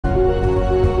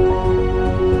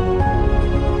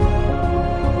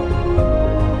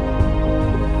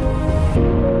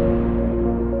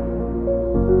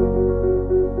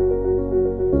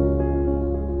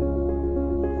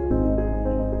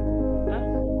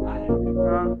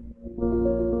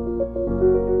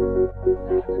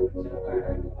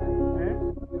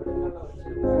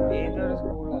ഏതൊരു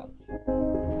സ്കൂളാ?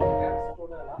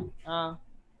 ആ,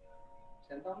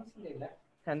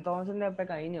 സെന്റ് തോമസിന്റെ ഇപ്പൊ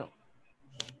കഴിഞ്ഞു.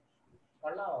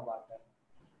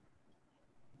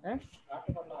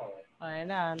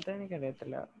 അതിന്റെ ആദ്യത്തെ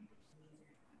എനിക്കറിയത്തില്ല.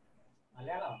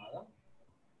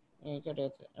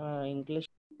 എനിക്കറിയത്തില്ല. English.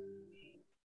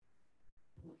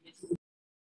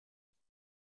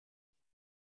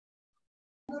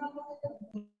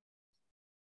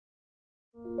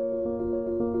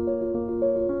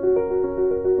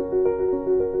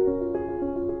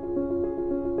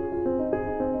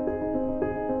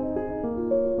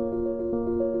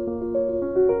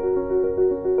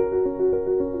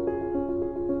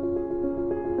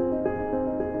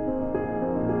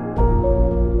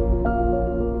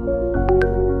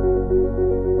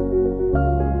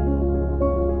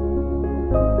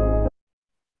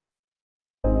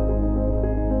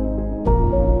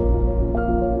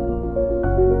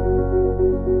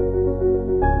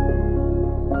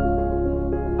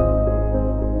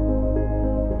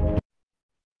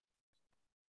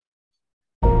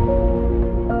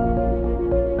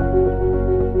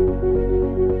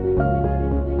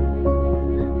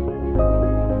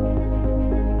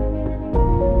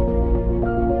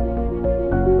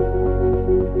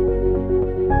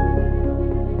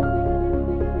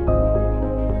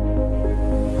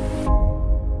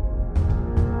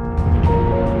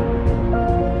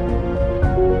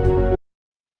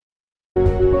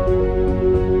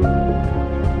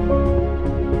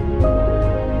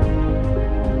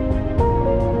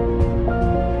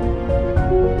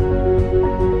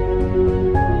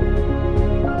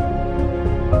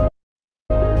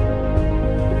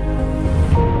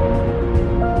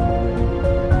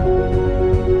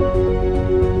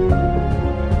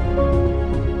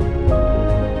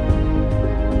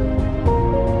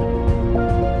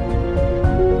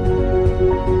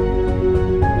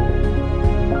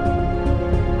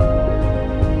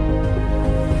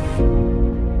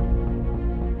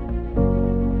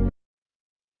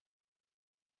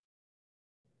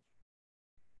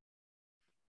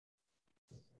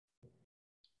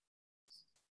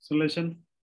 Solution?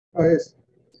 Yes.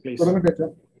 Please.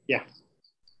 Yeah.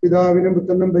 പിതാവിനും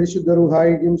പുത്രനും പരിശുദ്ധ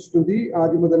റൂഹായിക്കും സ്തുതി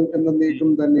ആദ്യം മുതൽ എന്നേക്കും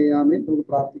തന്നെ ആമേൻ. നമുക്ക്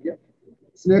പ്രാർത്ഥിക്കാം.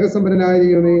 സ്നേഹസമ്പന്നനായ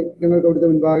ദൈവമേ, ഞങ്ങൾക്ക് അവിടുത്തെ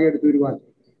മുൻപാകെ എടുത്തു വരുവാൻ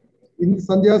ഇന്ന്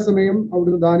സന്ധ്യാസമയം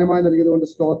അവിടുന്ന് ദാനമായി നൽകിയത് കൊണ്ട്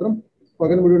സ്തോത്രം.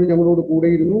 പകൽ മുഴുവൻ ഞങ്ങളോട്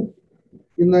കൂടെയിരുന്നു.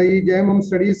 ഇന്ന് ഈ ജയമം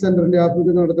സ്റ്റഡി സെന്ററിന്റെ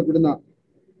ആഭിമുഖ്യത്തിൽ നടത്തപ്പെടുന്ന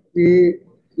ഈ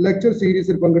ലെക്ചർ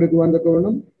സീരീസിൽ പങ്കെടുക്കുവാൻ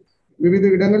തക്കവണ്ണം വിവിധ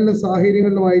ഇടങ്ങളിലും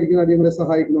സാഹചര്യങ്ങളിലുമായിരിക്കുന്ന ഞങ്ങളെ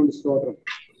സഹായിക്കുന്നുണ്ട്. സ്തോത്രം.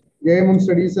 ജയമം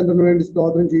സ്റ്റഡി സെന്ററിന് വേണ്ടി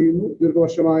സ്തോത്രം ചെയ്യുന്നു.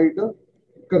 ദീർഘവർഷമായിട്ട്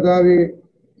കർത്താവെ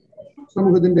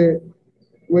സമൂഹത്തിന്റെ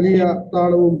വലിയ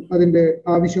താളവും അതിന്റെ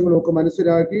ആവശ്യങ്ങളും ഒക്കെ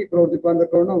മനസ്സിലാക്കി പ്രവർത്തിപ്പാൻ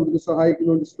തക്കവണ്ണം അവിടുന്ന്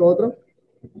സഹായിക്കുന്നുണ്ട്. സ്തോത്രം.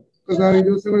 കർത്താവ് ഈ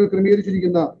ദിവസങ്ങളിൽ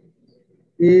ക്രമീകരിച്ചിരിക്കുന്ന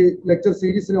ഈ ലെക്ചർ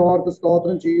സീരീസിനെ ഓർത്ത്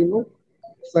സ്തോത്രം ചെയ്യുന്നു.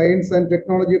 സയൻസ് ആൻഡ്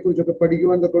ടെക്നോളജിയെ കുറിച്ചൊക്കെ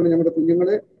പഠിക്കുവാൻ തക്കവണ്ണം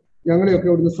ഞങ്ങളുടെ ഞങ്ങളെയൊക്കെ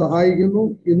അവിടുന്ന് സഹായിക്കുന്നു.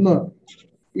 ഇന്ന്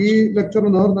ഈ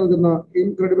ലെക്ചറിന് നേർ നൽകുന്ന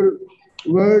incredible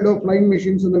world of flying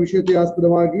machines എന്ന വിഷയത്തെ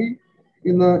ആസ്പദമാക്കി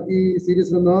ഇന്ന് ഈ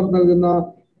സീരീസിന് നേർ നൽകുന്ന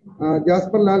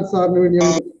ജാസ്പർലാൽ സാറിന് വേണ്ടി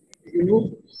ഞങ്ങൾ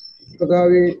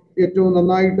കർത്താവെ ഏറ്റവും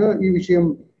നന്നായിട്ട് ഈ വിഷയം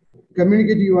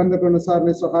കമ്മ്യൂണിക്കേറ്റ് ചെയ്യുവാൻ തക്കവണ്ണം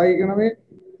സാറിനെ സഹായിക്കണമേ.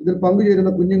 ഇതിൽ പങ്കുചേരുന്ന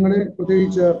കുഞ്ഞുങ്ങളെ,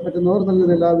 പ്രത്യേകിച്ച് മറ്റ് നേർ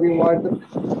നൽകുന്ന എല്ലാവരെയും വാഴ്ത്തും.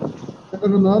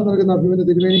 നേർ നൽകുന്ന അഭിമന്യ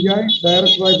തിരുവേനിക്കായി,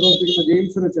 ഡയറക്ടറായി പ്രവർത്തിക്കുന്ന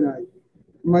ജെയിംസൺ അച്ഛനായി,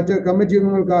 മറ്റ് കമ്മിറ്റി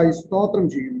അംഗങ്ങൾക്കായി സ്തോത്രം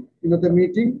ചെയ്യുന്നു. ഇന്നത്തെ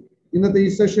മീറ്റിംഗ്, ഇന്നത്തെ ഈ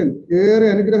സെഷൻ ഏറെ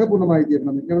അനുഗ്രഹപൂർണ്ണമായി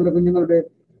തീരണമേ. ഞങ്ങളുടെ കുഞ്ഞുങ്ങളുടെ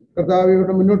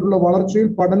കർത്താവിയുടെ മുന്നോട്ടുള്ള വളർച്ചയിൽ,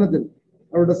 പഠനത്തിൽ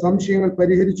അവരുടെ സംശയങ്ങൾ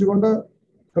പരിഹരിച്ചുകൊണ്ട്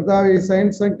കർത്താവെ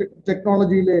സയൻസ് ആൻഡ്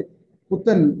ടെക്നോളജിയിലെ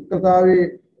പുത്തൻ കർത്താവെ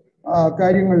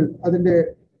കാര്യങ്ങൾ, അതിന്റെ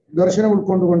ദർശനം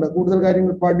ഉൾക്കൊണ്ടുകൊണ്ട് കൂടുതൽ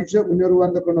കാര്യങ്ങൾ പഠിച്ച്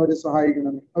മുന്നേറുവാൻ തക്കൊണ്ട് അവരെ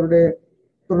സഹായിക്കണമേ. അവരുടെ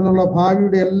തുടർന്നുള്ള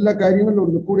ഭാവിയുടെ എല്ലാ കാര്യങ്ങളിലും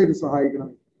അവിടുന്ന് കൂടെ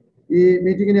സഹായിക്കണമേ. ഈ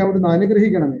മീറ്റിങ്ങിനെ അവിടുന്ന്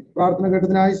അനുഗ്രഹിക്കണമേ. പ്രാർത്ഥന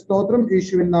കേട്ടതിനായി സ്തോത്രം.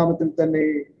 യേശുവിൻ നാമത്തിൽ തന്നെ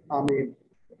ആമേൻ.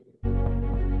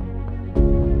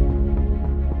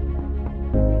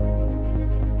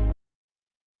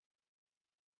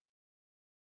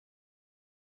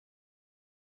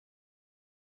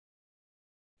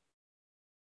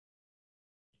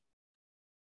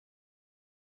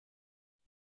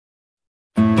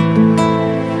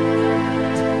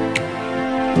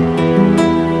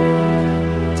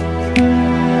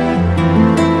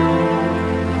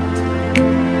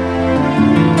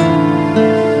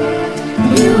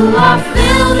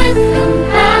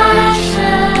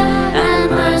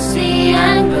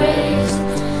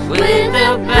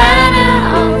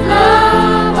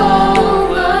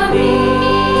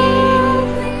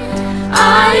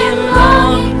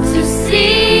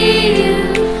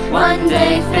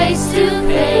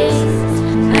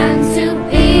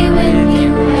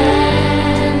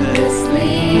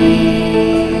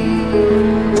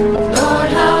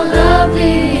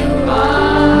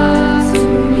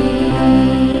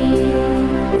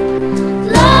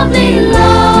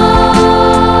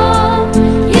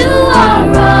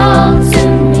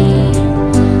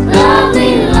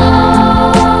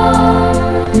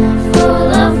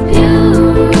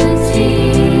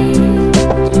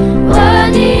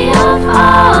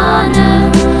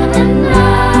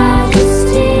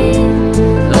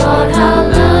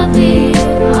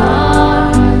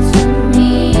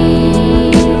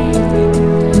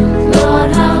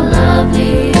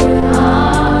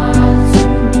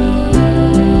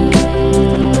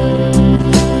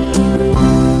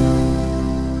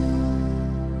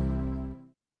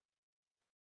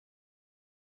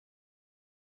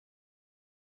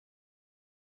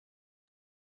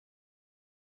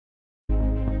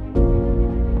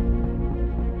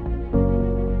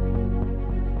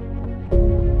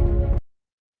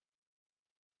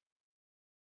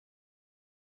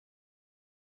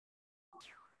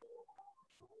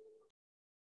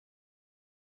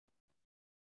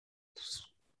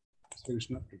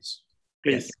 Krishna, please.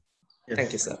 Please. Yes.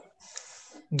 Thank you, sir.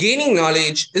 Gaining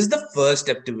knowledge is the first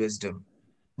step to wisdom,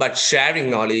 but sharing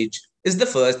knowledge is the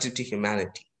first step to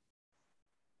humanity.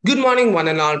 Good morning, one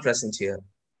and all present here.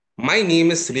 My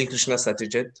name is Sri Krishna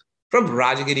Satyajit from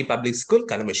Rajagiri Public School,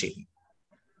 Kalamashiri.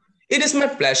 It is my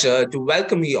pleasure to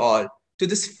welcome you all to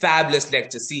this fabulous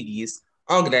lecture series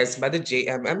organized by the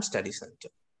JMM Study Center.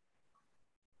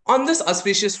 On this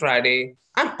auspicious Friday,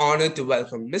 I'm honored to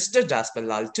welcome Mr.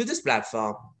 Jasperlal to this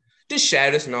platform to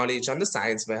share his knowledge on the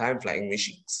science behind flying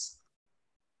machines.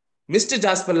 Mr.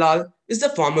 Jasperlal is the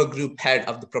former group head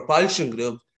of the propulsion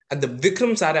group at the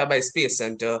Vikram Sarabhai Space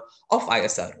Center of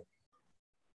ISRO.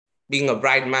 Being a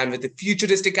bright man with a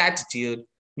futuristic attitude,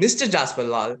 Mr.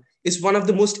 Jasperlal is one of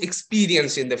the most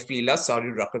experienced in the field of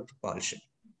solid rocket propulsion.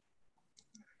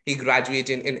 He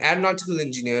graduated in aeronautical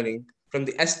engineering from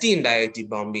the ST in IIT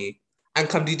Bombay and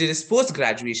completed his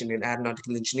post-graduation in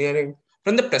aeronautical engineering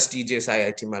from the prestigious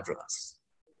IIT Madras.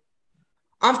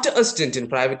 After a stint in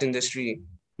private industry,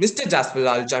 Mr.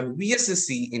 Jasperlal joined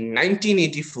VSSC in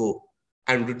 1984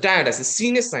 and retired as a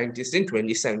senior scientist in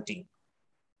 2017.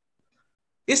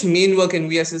 His main work in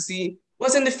VSSC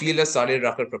was in the field of solid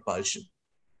rocket propulsion.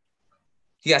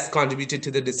 He has contributed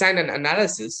to the design and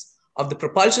analysis of the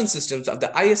propulsion systems of the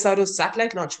ISRO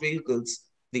satellite launch vehicles,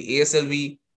 the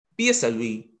ASLV,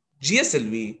 PSLV,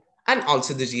 GSLV, and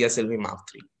also the GSLV Mark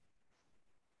III.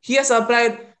 He has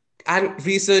applied and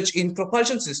research in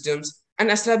propulsion systems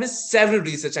and established several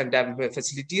research and development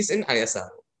facilities in ISRO.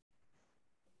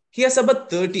 He has about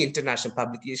 30 international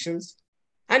publications,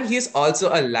 and he is also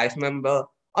a life member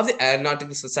of the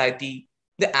Aeronautical Society,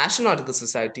 the Astronautical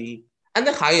Society, and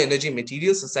the High Energy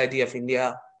Materials Society of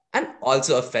India, and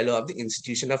also a fellow of the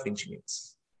Institution of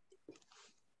Engineers.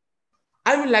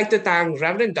 I would like to thank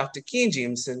Reverend Dr. K.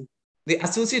 Jameson, the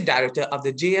Associate Director of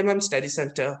the JMM Study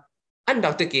Center, and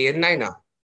Dr. K. N. Naina,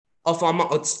 a former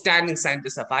outstanding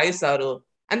scientist of ISRO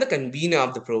and the convener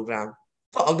of the program,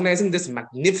 for organizing this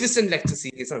magnificent lecture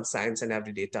series on science and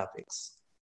everyday topics.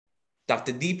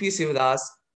 Dr. D.P. Sivadas,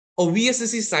 a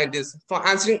VSSC scientist, for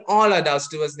answering all our doubts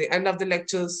towards the end of the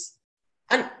lectures,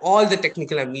 and all the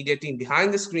technical and media team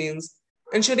behind the screens,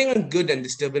 ensuring a good and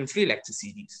disturbance-free lecture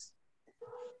series.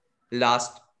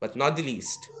 Last but not the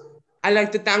least, I'd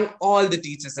like to thank all the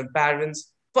teachers and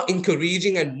parents for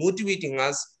encouraging and motivating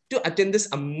us to attend this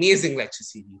amazing lecture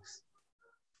series.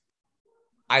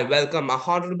 I welcome our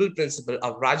Honorable Principal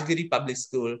of Rajagiri Public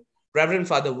School, Reverend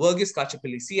Father Verghese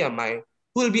Kachapalli CMI,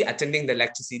 who will be attending the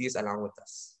lecture series along with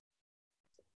us.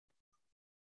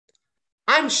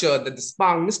 I'm sure that the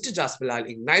spark Mr. Jasperlal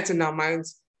ignites in our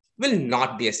minds will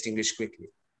not be extinguished quickly.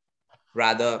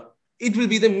 Rather, it will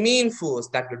be the main force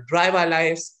that will drive our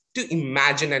lives to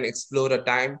imagine and explore a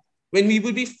time when we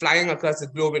will be flying across the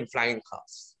globe in flying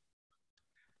cars.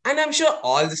 And I'm sure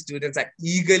all the students are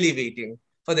eagerly waiting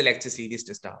for the lecture series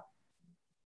to start.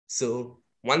 So,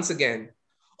 once again,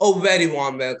 a very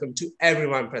warm welcome to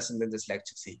everyone present in this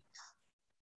lecture series.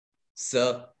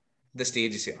 Sir, the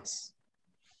stage is yours.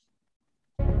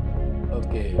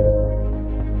 Okay.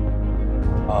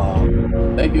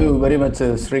 Thank you very much,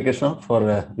 Sri Krishna, for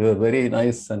your very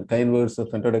nice and kind words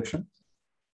of introduction.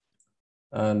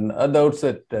 And at the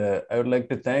outset, I would like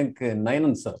to thank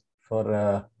Nainan sir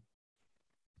for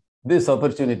this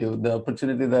opportunity, the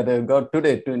opportunity that I got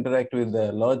today to interact with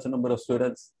a large number of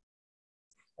students.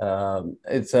 I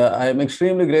am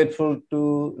extremely grateful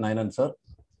to Nainan sir.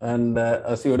 And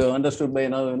as you would have understood by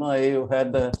now, I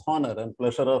had the honor and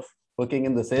pleasure of working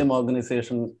in the same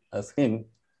organization as him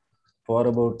for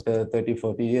about 30,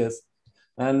 40 years.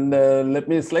 And let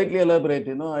me slightly elaborate.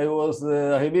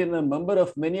 I've been a member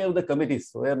of many of the committees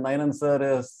where Nainan sir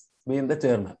has been the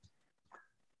chairman.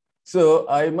 So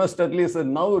I must at least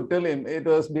now tell him it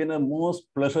has been a most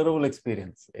pleasurable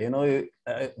experience.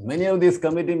 Many of these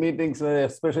committee meetings,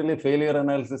 especially failure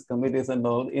analysis committees and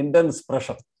all, intense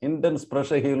pressure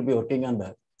he will be working on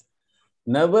that.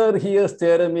 Never he has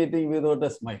chaired a meeting without a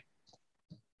smile.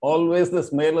 Always the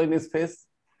smile on his face.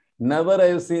 Never I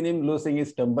have seen him losing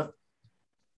his temper,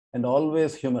 and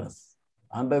always humorous.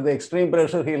 Under the extreme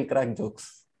pressure, he'll crack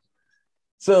jokes.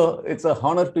 So it's an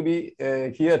honor to be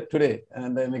here today,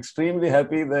 and I'm extremely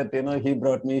happy that he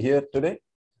brought me here today.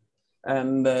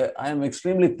 And I'm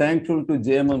extremely thankful to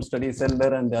JMM Study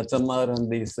Center and HMR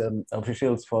and these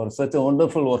officials for such a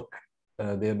wonderful work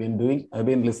they have been doing. I've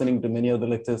been listening to many of the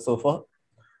lectures so far.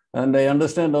 And I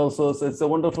understand also, so it's a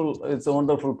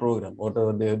wonderful program,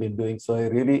 whatever they have been doing. So I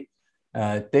really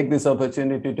take this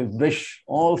opportunity to wish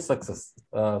all success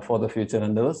for the future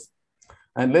endeavors.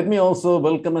 And let me also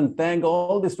welcome and thank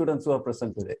all the students who are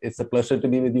present today. It's a pleasure to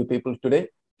be with you people today.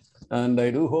 And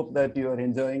I do hope that you are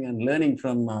enjoying and learning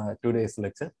from today's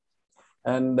lecture.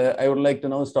 And I would like to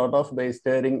now start off by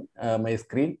sharing my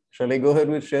screen. Shall I go ahead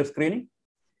with share screening?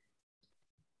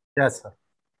 Yes, sir.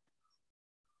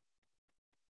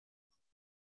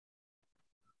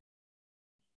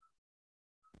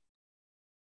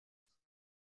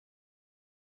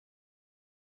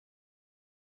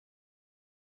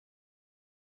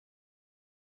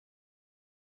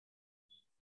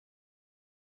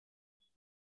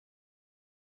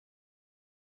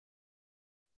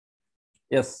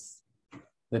 Yes.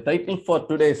 The title for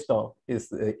today's talk is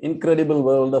The Incredible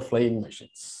World of Flying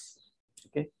Machines.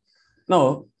 Okay.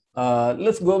 Now,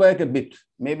 let's go back a bit,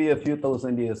 maybe a few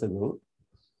thousand years ago.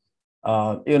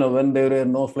 When there were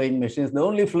no flying machines, the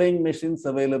only flying machines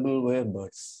available were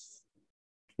birds.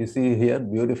 You see here,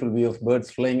 beautiful view of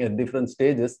birds flying at different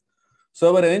stages.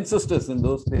 So our ancestors in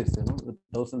those days,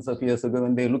 thousands of years ago,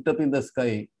 when they looked up in the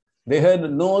sky, they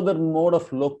had no other mode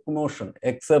of locomotion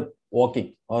except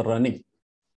walking or running.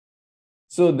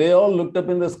 So they all looked up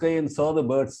in the sky and saw the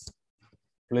birds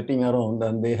flitting around,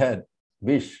 and they had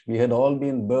wish we had all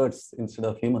been birds instead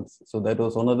of humans. So that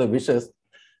was one of the wishes.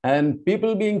 And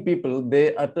people being people,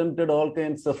 they attempted all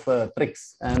kinds of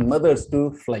tricks and methods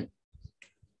to fly.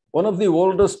 One of the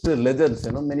oldest legends,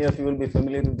 many of you will be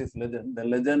familiar with this legend, the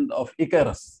legend of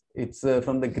Icarus. It's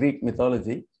from the Greek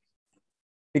mythology.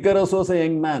 Icarus was a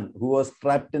young man who was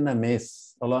trapped in a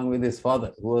maze along with his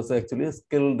father, who was actually a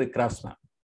skilled craftsman.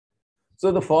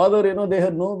 So the father, they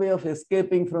had no way of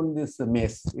escaping from this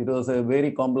maze. It was a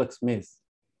very complex maze.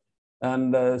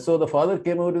 And so the father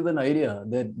came out with an idea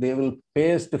that they will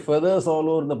paste feathers all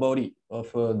over the body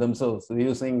of themselves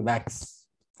using wax.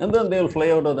 And then they'll fly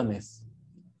out of the maze.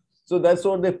 So that's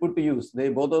what they put to use.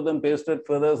 Both of them pasted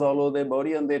feathers all over their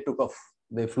body and they took off.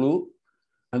 They flew.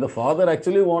 And the father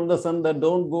actually warned the son that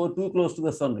don't go too close to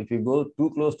the sun. If you go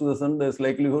too close to the sun, there's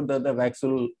likelihood that the wax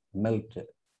will melt.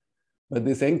 But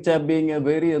this young chap, being a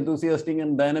very enthusiastic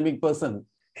and dynamic person,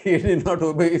 he did not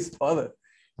obey his father.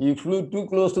 He flew too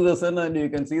close to the sun and you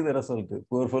can see the result.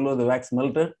 Poor fellow, the wax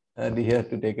melted and he had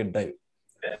to take a dive.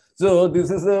 So this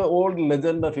is the old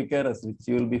legend of Icarus, which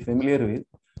you will be familiar with.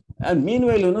 And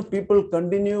meanwhile, people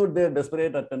continued their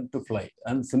desperate attempt to fly.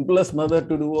 And simplest method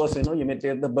to do was,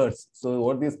 imitate the birds. So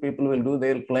what these people will do,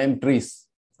 they'll climb trees.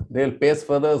 They'll paste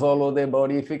feathers all over their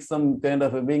body, fix some kind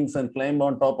of wings and climb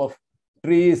on top of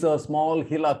trees or small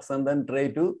hillocks and then try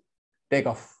to take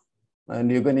off.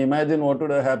 And you can imagine what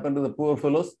would have happened to the poor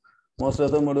fellows. Most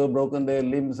of them would have broken their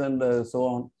limbs and so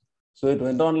on. So it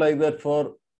went on like that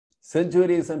for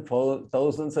centuries and for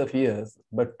thousands of years.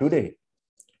 But today,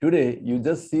 you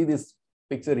just see this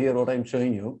picture here, what I'm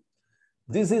showing you.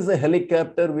 This is a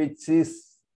helicopter which is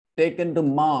taken to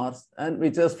Mars and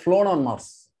which has flown on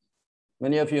Mars.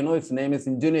 Many of you know its name is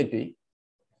Ingenuity.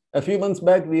 A few months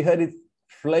back, we had it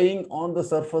flying on the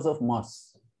surface of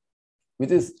Mars,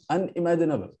 which is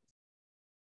unimaginable,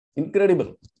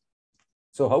 incredible.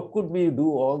 So how could we do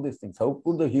all these things? How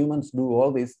could the humans do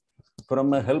all this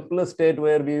from a helpless state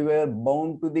where we were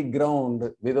bound to the ground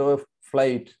with our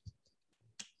flight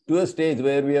to a stage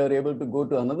where we are able to go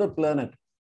to another planet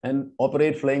and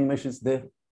operate flying machines there?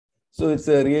 So it's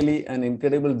really an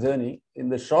incredible journey. In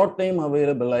the short time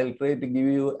available, I'll try to give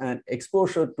you an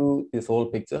exposure to this whole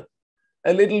picture.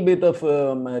 A little bit of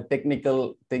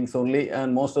technical things only,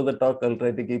 and most of the talk I'll try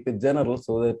to keep it general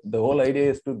so that the whole idea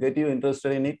is to get you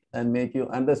interested in it and make you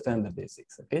understand the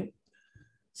basics, okay?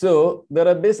 So there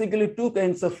are basically two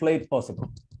kinds of flight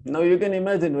possible. Now you can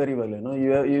imagine very well,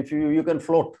 you can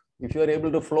float. If you are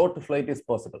able to float, flight is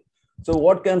possible. So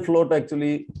what can float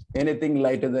actually? Anything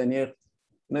lighter than air.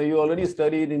 Now you already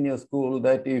studied in your school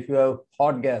that if you have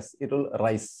hot gas, it will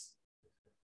rise.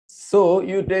 So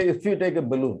if you take a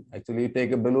balloon, actually you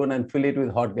take a balloon and fill it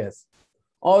with hot gas,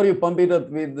 or you pump it up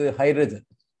with hydrogen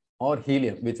or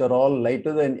helium, which are all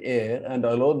lighter than air, and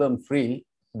allow them free,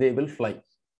 they will fly.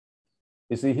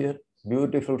 You see here,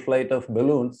 beautiful flight of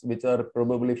balloons, which are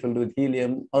probably filled with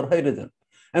helium or hydrogen.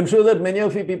 I'm sure that many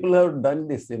of you people have done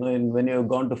this, when you have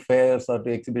gone to fairs or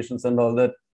to exhibitions and all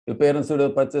that, your parents would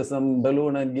have purchased some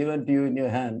balloon and given to you in your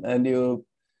hand, and you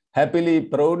happily,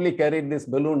 proudly carried this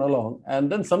balloon along. And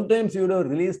then sometimes you would have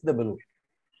released the balloon.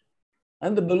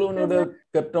 And the balloon would have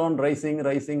kept on rising,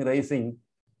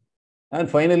 and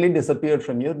finally disappeared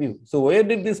from your view. So where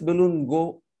did this balloon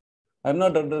go? I'm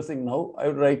not addressing now. I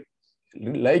would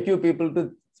like you people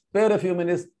to spare a few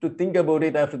minutes to think about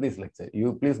it after this lecture.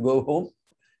 You please go home.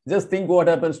 Just think what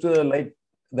happens to a light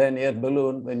than air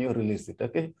balloon when you release it,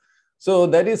 okay? So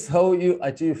that is how you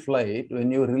achieve flight.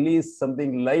 When you release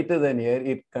something lighter than air,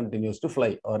 it continues to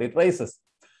fly or it rises.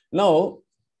 Now,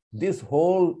 this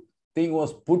whole thing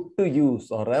was put to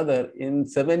use, or rather in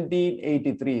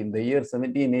 1783, in the year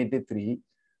 1783,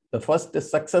 the first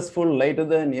successful lighter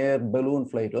than air balloon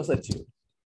flight was achieved.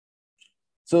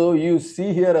 So you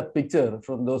see here a picture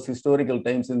from those historical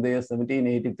times in the year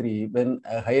 1783, when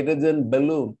a hydrogen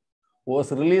balloon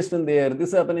was released in the air.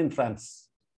 This happened in France.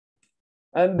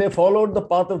 And they followed the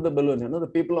path of the balloon. You know, the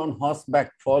people on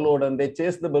horseback followed and they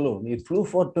chased the balloon. It flew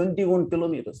for 21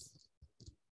 kilometers.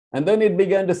 And then it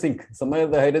began to sink. Somewhere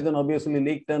the hydrogen obviously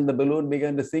leaked and the balloon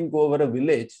began to sink over a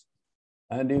village.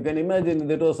 And you can imagine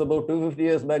that was about 250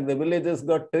 years back. The villagers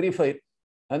got terrified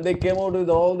and they came out with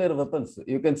all their weapons.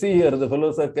 You can see here, the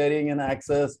fellows are carrying an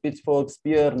axe, pitchfork,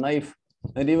 spear, knife,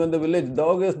 and even the village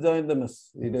dog has joined the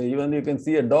mess. Even you can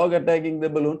see a dog attacking the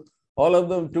balloon. All of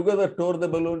them together tore the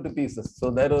balloon to pieces.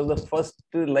 So that was the first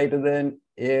lighter than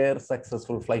air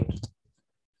successful flight.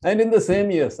 And in the same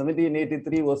year,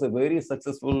 1783 was a very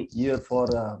successful year for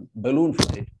balloon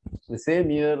flight. The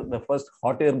same year, the first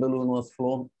hot air balloon was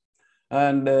flown.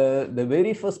 And the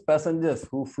very first passengers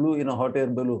who flew in a hot air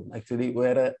balloon actually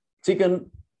were a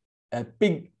chicken, a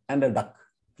pig, and a duck.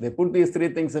 They put these three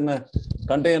things in a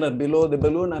container below the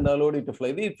balloon and allowed it to fly.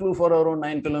 It flew for around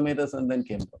 9 kilometers and then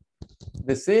came down.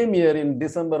 The same year, in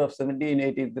December of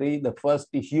 1783, the first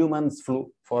humans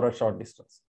flew for a short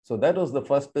distance. So that was the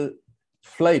first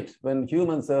flight when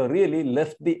humans really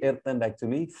left the earth and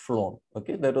actually flown.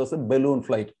 Okay, that was a balloon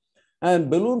flight.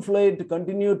 And balloon flight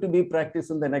continued to be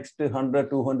practiced in the next 100,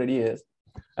 200 years.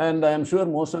 And I'm sure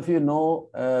most of you know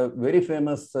a very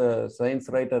famous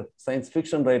science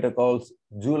fiction writer called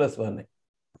Jules Verne,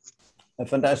 a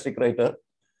fantastic writer.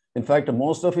 In fact,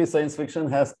 most of his science fiction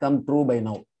has come true by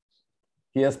now.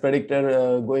 He has predicted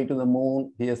going to the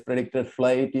moon. He has predicted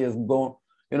flight. He has gone,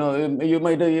 you know, you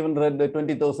might have even read the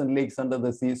 20,000 Leagues Under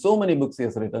the Sea. So many books he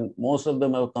has written. Most of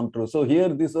them have come true. So here,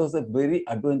 this was a very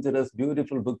adventurous,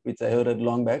 beautiful book, which I have read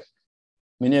long back.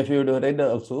 Many of you would read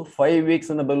also. 5 weeks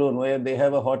in a balloon, where they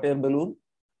have a hot air balloon.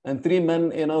 And 3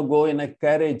 men, you know, go in a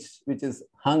carriage, which is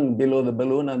hung below the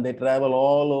balloon, and they travel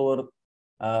all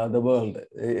over the world.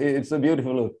 It's a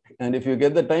beautiful book. And if you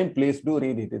get the time, please do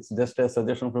read it. It's just a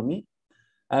suggestion from me.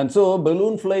 And so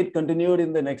balloon flight continued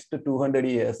in the next 200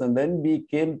 years. And then we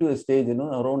came to a stage, you know,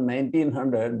 around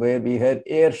 1900, where we had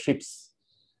airships.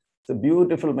 It's a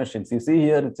beautiful machine. You see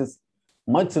here, it is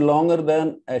much longer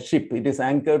than a ship. It is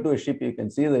anchored to a ship. You can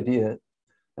see that here.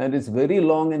 And it's very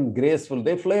long and graceful.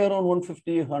 They fly around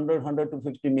 150, 100,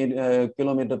 150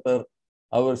 kilometer per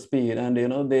hour speed. And, you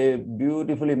know, they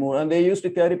beautifully move. And they used to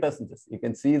carry passengers. You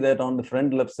can see that on the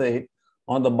front left side.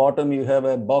 On the bottom, you have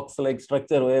a box-like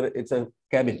structure where it's a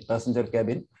cabin, passenger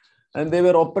cabin. And they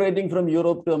were operating from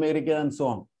Europe to America and so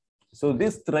on. So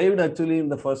this thrived actually in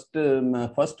the first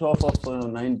half of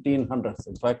 1900s.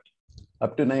 In fact,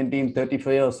 up to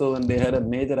 1935 or so, when they had a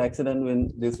major accident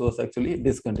when this was actually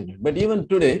discontinued. But even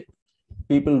today,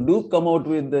 people do come out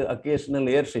with the occasional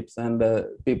airships and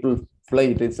people fly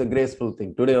it. It's a graceful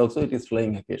thing. Today also it is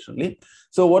flying occasionally.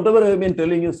 So whatever I've been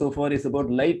telling you so far is about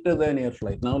lighter than air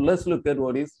flight. Now let's look at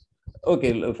what is,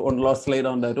 okay, on last slide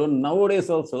on that one. Nowadays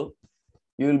also,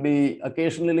 you will be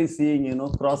occasionally seeing, you know,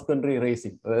 cross-country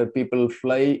racing, where people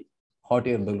fly hot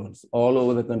air balloons all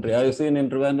over the country. I've seen in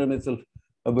Trivandrum itself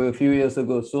about a few years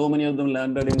ago, so many of them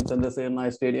landed in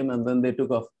Chandrasekhar Stadium and then they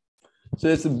took off. So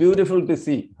it's beautiful to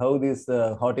see how these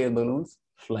hot air balloons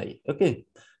fly. Okay.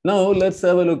 Now let's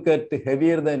have a look at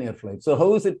heavier than air flight. So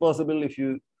how is it possible if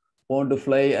you want to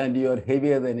fly and you are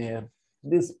heavier than air?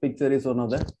 This picture is one of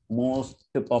the most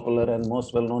popular and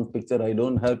most well-known picture. I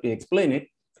don't have to explain it.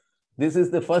 This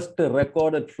is the first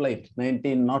recorded flight,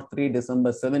 1903,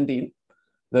 December 17.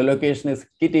 The location is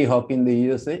Kitty Hawk in the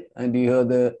USA, and you have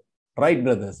the Wright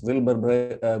brothers, Wilbur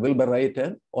Wright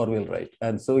and Orville Wright.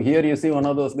 And so here you see one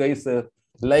of those guys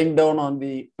lying down on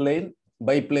the plane,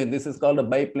 biplane. This is called a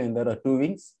biplane. There are 2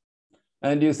 wings.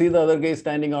 And you see the other guy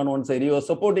standing on one side. He was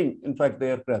supporting, in fact, the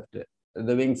aircraft,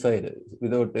 the wing side,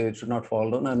 without it should not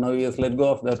fall down. And now he has let go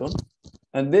of that one.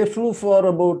 And they flew for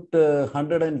about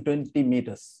 120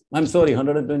 meters. I'm sorry,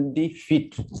 120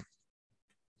 feet.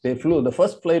 They flew. The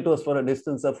first flight was for a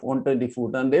distance of 120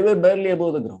 feet, and they were barely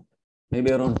above the ground,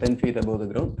 maybe around 10 feet above the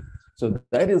ground. So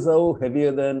that is how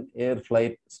heavier than air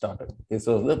flight started. This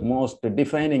was the most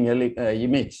defining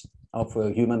image of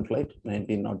human flight,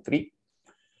 1903.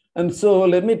 And so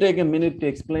let me take a minute to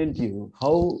explain to you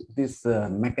how this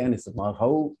mechanism or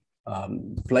how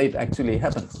flight actually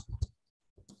happens.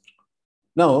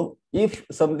 Now, if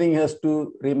something has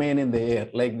to remain in the air,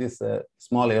 like this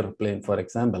small airplane, for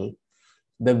example,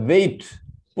 the weight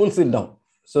pulls it down.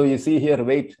 So you see here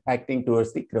weight acting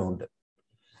towards the ground.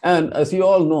 And as you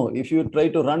all know, if you try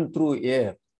to run through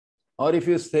air, or if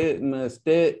you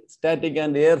stay static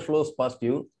and air flows past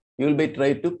you, you will be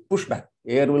trying to push back.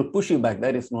 Air will push you back.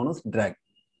 That is known as drag.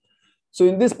 So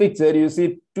in this picture, you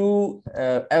see two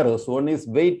arrows. One is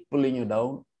weight pulling you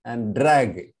down and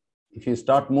drag. If you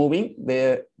start moving,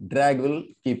 the drag will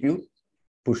keep you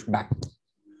pushed back.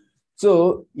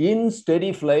 So in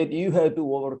steady flight, you have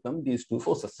to overcome these two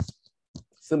forces.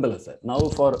 Simple as that. Now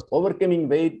for overcoming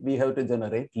weight, we have to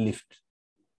generate lift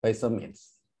by some means.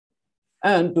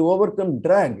 And to overcome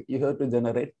drag, you have to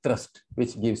generate thrust,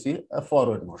 which gives you a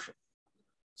forward motion.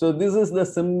 So this is the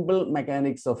simple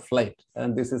mechanics of flight.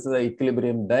 And this is the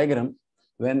equilibrium diagram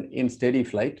when in steady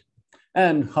flight.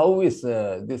 And how is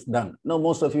this done? Now,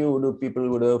 most of you people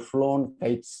would have flown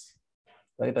kites,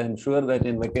 right? I'm sure that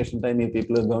in vacation time, if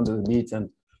people have gone to the beach and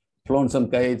flown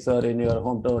some kites, or in your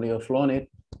hometown, you have flown it.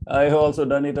 I have also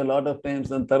done it a lot of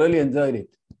times and thoroughly enjoyed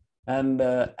it. And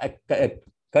a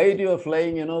kite you are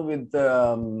flying, with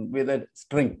a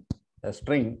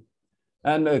string.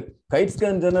 And kites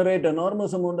can generate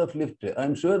enormous amount of lift.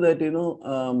 I'm sure that,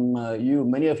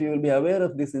 many of you will be aware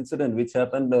of this incident, which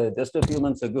happened just a few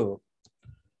months ago.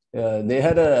 They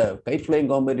had a kite flying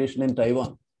competition in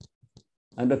Taiwan.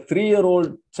 And a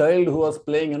 3-year-old child who was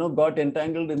playing, got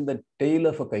entangled in the tail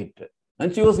of a kite.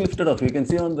 And she was lifted off. You can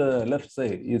see on the left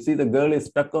side, you see the girl is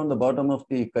stuck on the bottom of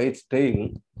the kite's tail.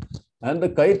 And the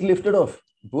kite lifted off.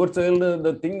 Poor child,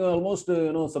 the thing almost,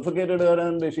 suffocated her,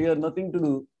 and she had nothing to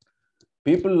do.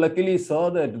 People luckily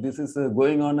saw that this is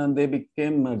going on, and they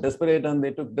became desperate, and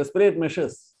they took desperate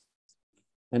measures.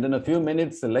 And in a few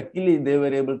minutes, luckily, they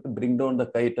were able to bring down the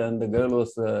kite, and the girl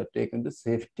was taken to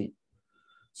safety.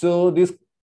 So this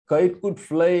kite could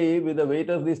fly with the weight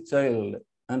of this child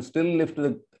and still lift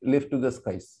to the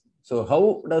skies. So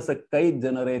how does a kite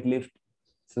generate lift?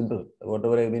 Simple.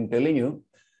 Whatever I've been telling you.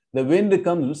 The wind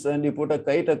comes and you put a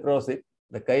kite across it.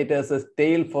 The kite has a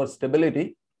tail for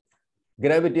stability.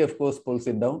 Gravity, of course, pulls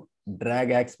it down.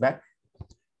 Drag acts back.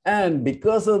 And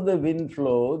because of the wind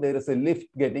flow, there is a lift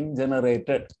getting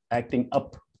generated, acting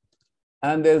up.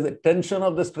 And there's a tension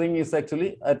of the string is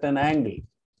actually at an angle.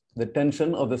 The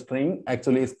tension of the string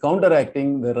actually is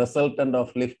counteracting the resultant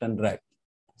of lift and drag.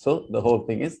 So the whole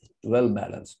thing is well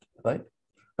balanced, right?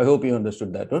 I hope you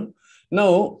understood that one.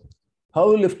 Now, how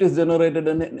lift is generated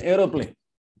in an aeroplane?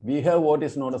 We have what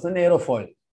is known as an aerofoil.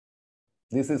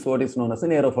 This is what is known as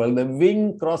an aerofoil. The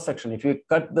wing cross section, if you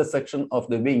cut the section of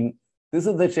the wing, this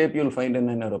is the shape you'll find in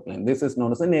an aeroplane. This is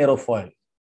known as an aerofoil.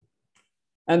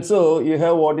 And so you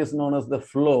have what is known as the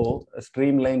flow. A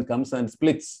streamline comes and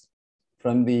splits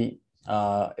from the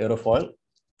aerofoil.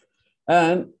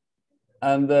 And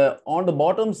on the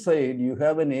bottom side, you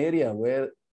have an area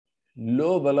where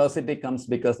low velocity comes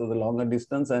because of the longer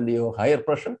distance and you have higher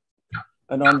pressure.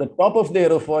 And on the top of the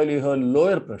aerofoil, you have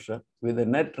lower pressure with a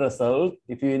net result.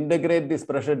 If you integrate this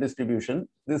pressure distribution,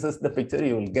 this is the picture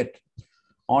you will get.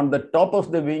 On the top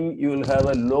of the wing, you will have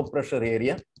a low pressure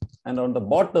area. And on the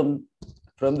bottom,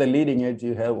 from the leading edge,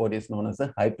 you have what is known as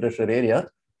a high pressure area.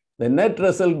 The net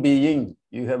result being,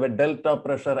 you have a delta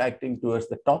pressure acting towards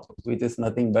the top, which is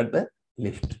nothing but the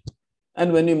lift.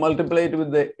 And when you multiply it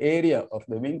with the area of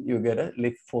the wing, you get a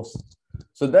lift force.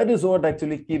 So that is what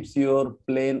actually keeps your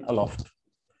plane aloft.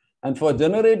 And for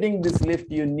generating this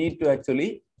lift, you need to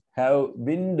actually have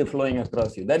wind flowing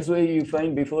across you. That's why you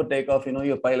find before takeoff,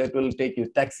 your pilot will take you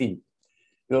taxi.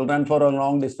 You'll run for a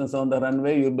long distance on the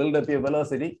runway, you build up your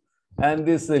velocity. And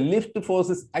this lift force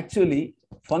is actually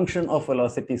function of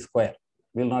velocity square.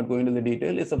 We'll not go into the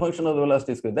detail. It's a function of the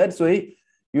velocity square. That's why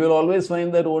you will always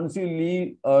find that once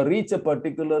you reach a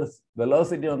particular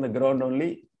velocity on the ground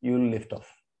only, you will lift off.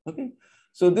 Okay.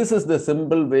 So this is the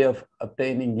simple way of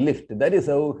obtaining lift. That is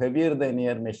how heavier than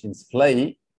air machines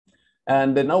fly.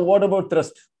 And now what about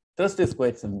thrust? Thrust is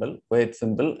quite simple.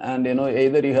 And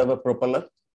either you have a propeller.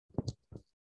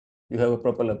 You have a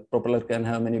propeller. Propeller can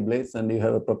have many blades, and you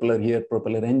have a propeller here,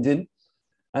 propeller engine.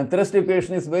 And thrust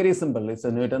equation is very simple. It's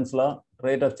a Newton's law,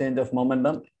 rate of change of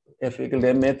momentum, F equal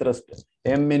to ma thrust,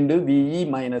 m into VE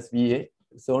minus VA.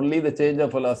 It's only the change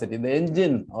of velocity. The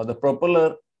engine or the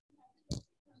propeller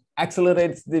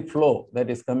accelerates the flow that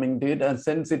is coming to it and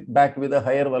sends it back with a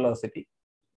higher velocity.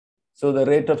 So the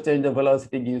rate of change of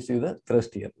velocity gives you the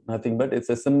thrust here. Nothing but it's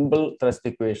a simple thrust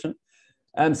equation.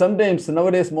 And sometimes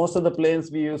nowadays, most of the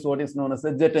planes we use what is known as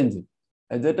a jet engine.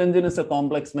 A jet engine is a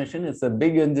complex machine. It's a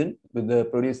big engine with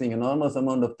producing enormous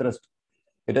amount of thrust.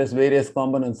 It has various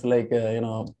components like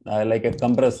like a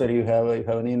compressor. You have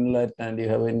an inlet, and you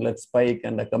have an inlet spike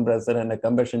and a compressor and a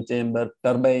combustion chamber,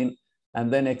 turbine,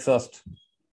 and then exhaust.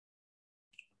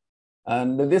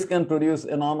 And this can produce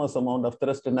enormous amount of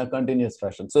thrust in a continuous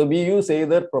fashion. So we use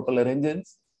either propeller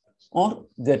engines or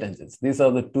jet engines. These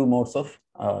are the two modes of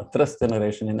thrust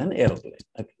generation in an aeroplane.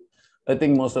 Okay. I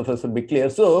think most of us will be clear.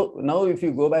 So now if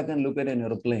you go back and look at an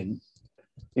aeroplane,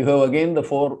 you have again the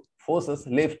four forces: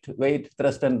 lift, weight,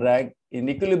 thrust, and drag. In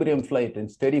equilibrium flight, in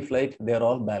steady flight, they are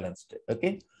all balanced.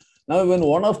 Okay. Now, when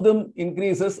one of them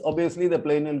increases, obviously the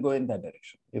plane will go in that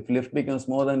direction. If lift becomes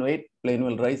more than weight, plane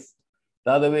will rise.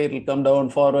 The other way, it will come down,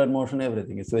 forward motion,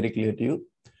 everything is very clear to you.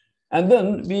 And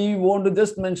then we want to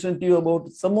just mention to you about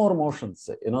some more motions.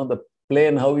 The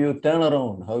plane, how you turn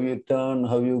around, how you turn,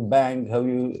 how you bank, how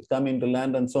you come into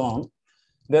land, and so on.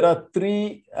 There are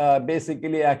three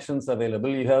basically actions available.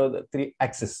 You have the three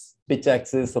axes: pitch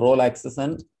axis, roll axis,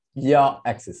 and yaw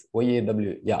axis,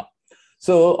 Y-A-W, yaw.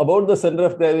 So about the center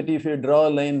of gravity, if you draw a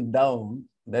line down,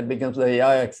 that becomes the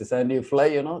yaw axis, and you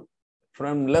fly,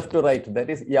 from left to right, that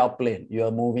is yaw plane. You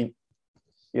are moving,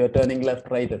 you are turning left,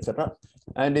 right, etc.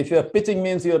 And if you are pitching,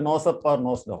 means you are nose up or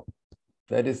nose down.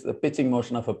 That is the pitching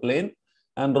motion of a plane.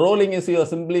 And rolling is you are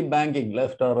simply banking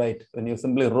left or right. When you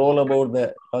simply roll about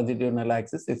the longitudinal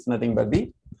axis, it's nothing but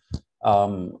the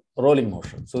rolling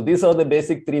motion. So these are the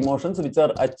basic three motions which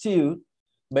are achieved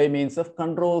by means of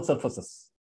control surfaces.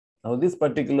 Now this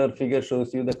particular figure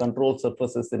shows you the control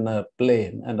surfaces in a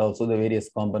plane and also the various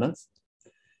components.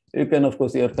 You can, of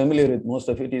course, you are familiar with most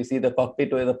of it. You see the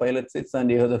cockpit where the pilot sits,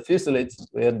 and you have the fuselage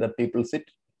where the people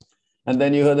sit. And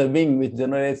then you have the wing which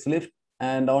generates lift.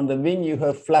 And on the wing, you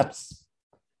have flaps.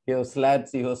 You have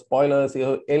slats, you have spoilers, you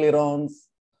have ailerons,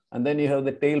 and then you have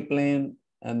the tail plane,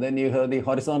 and then you have the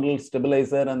horizontal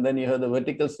stabilizer, and then you have the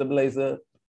vertical stabilizer,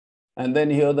 and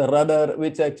then you have the rudder,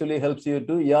 which actually helps you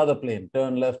to yaw the plane,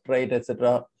 turn left, right,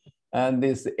 etc. And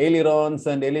these ailerons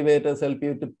and elevators help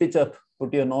you to pitch up,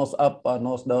 put your nose up or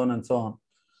nose down, and so on.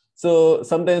 So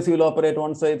sometimes you'll operate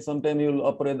one side, sometimes you'll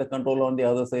operate the control on the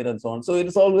other side, and so on. So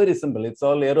it's all very simple. It's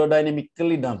all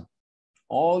aerodynamically done.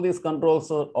 All these controls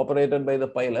are operated by the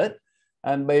pilot,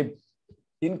 and by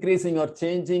increasing or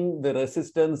changing the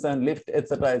resistance and lift,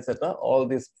 etc., all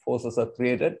these forces are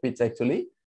created, which actually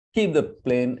keep the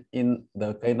plane in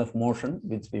the kind of motion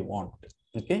which we want.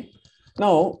 Okay.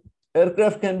 Now,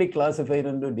 aircraft can be classified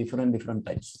into different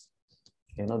types.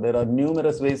 There are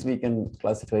numerous ways we can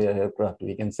classify an aircraft.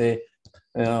 We can say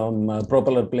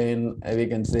propeller plane, we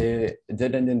can say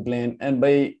jet engine plane, and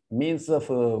by means of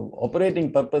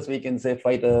operating purpose, we can say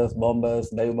fighters, bombers,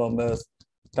 dive bombers,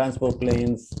 transport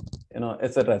planes,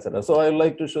 etc., etc. So I would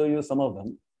like to show you some of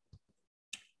them.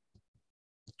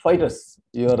 Fighters,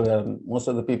 most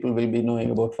of the people will be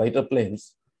knowing about fighter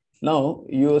planes. Now,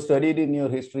 you studied in your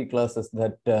history classes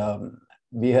that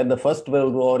we had the First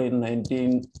World War in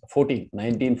 1914.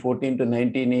 1914 to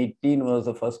 1918 was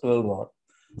the First World War.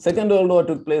 Second World War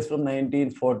took place from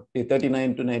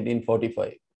 1939 to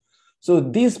 1945. So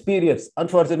these periods,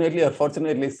 unfortunately or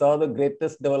fortunately, saw the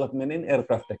greatest development in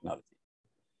aircraft technology.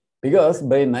 Because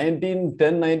by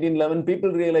 1910, 1911,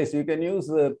 people realized you can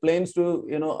use planes to,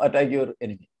 attack your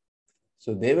enemy.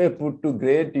 So they were put to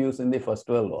great use in the First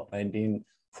World War,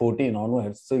 1914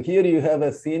 onwards. So here you have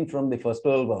a scene from the First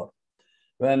World War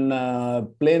when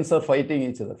planes are fighting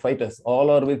each other, fighters, all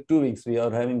are with two wings. We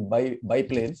are having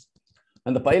biplanes.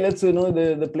 And the pilots,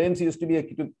 the planes used to be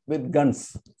equipped with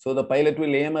guns. So the pilot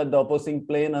will aim at the opposing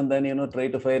plane and then, try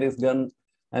to fire his gun,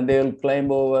 and they will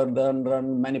climb over, then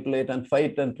run, manipulate and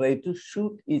fight and try to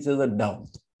shoot each other down.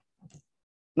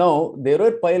 Now, there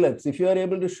were pilots. If you are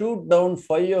able to shoot down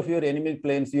 5 of your enemy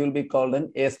planes, you will be called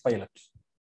an ace pilot.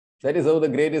 That is how the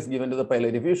grade is given to the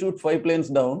pilot. If you shoot 5 planes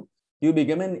down, you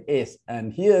become an ace.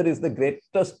 And here is the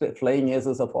greatest flying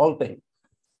aces of all time.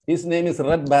 His name is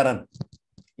Red Baron.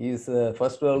 He is a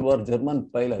First World War German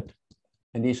pilot.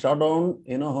 And he shot down,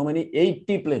 how many?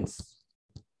 80 planes.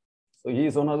 So he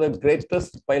is one of the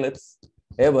greatest pilots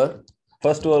ever.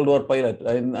 First World War pilot.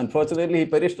 And unfortunately, he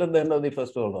perished at the end of the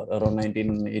First World War, around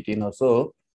 1918 or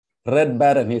so. Red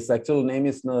Baron. His actual name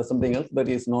is something else, but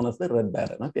he is known as the Red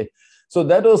Baron. Okay. So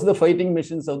that was the fighting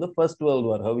missions of the First World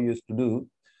War, how we used to do.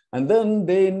 And then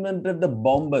they invented the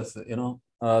bombers,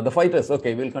 the fighters.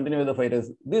 Okay, we'll continue with the fighters.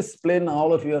 This plane,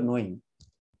 all of you are knowing.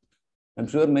 I'm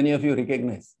sure many of you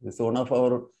recognize. This is one of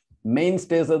our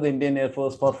mainstays of the Indian Air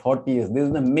Force for 40 years. This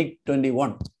is the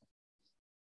MiG-21.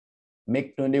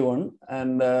 MiG-21.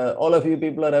 And all of you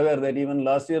people are aware that even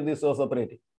last year this was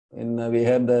operating. We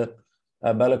had the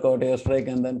Balakot airstrike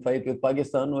and then fight with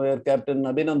Pakistan, where Captain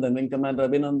Abhinandan, Wing Commander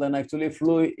Abhinandan, actually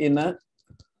flew in a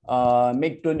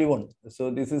MiG-21. So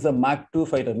this is a Mach 2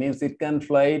 fighter, means it can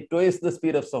fly twice the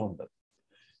speed of sound.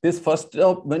 This first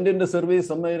went into service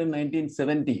somewhere in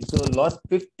 1970. So last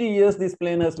 50 years, this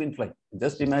plane has been flying.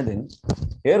 Just imagine,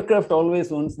 aircraft always,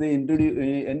 once they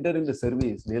enter into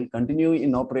service, they'll continue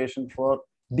in operation for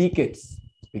decades,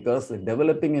 because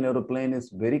developing an aeroplane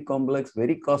is very complex,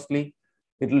 very costly.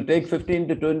 It will take 15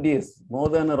 to 20 years, more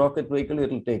than a rocket vehicle it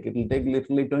will take. It will take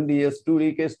literally 20 years, 2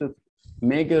 decades to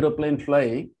make aeroplane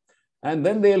fly. And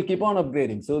then they'll keep on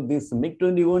upgrading. So this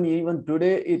MiG-21, even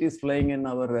today, it is flying in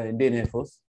our Indian Air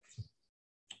Force.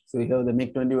 So we have the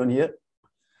MiG-21 here.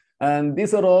 And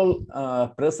these are all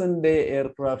present day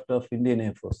aircraft of Indian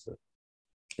Air Force.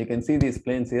 You can see these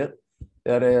planes here.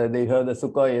 They have the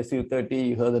Sukhoi Su-30,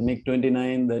 you have the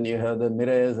MiG-29, then you have the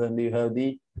Mirage, and you have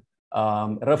the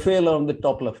Rafale on the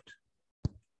top left.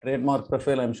 Trademark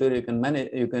Rafale, I'm sure you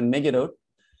can make it out.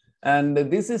 And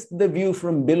this is the view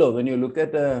from below. When you look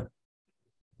at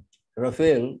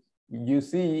Rafale, you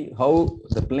see how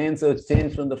the planes have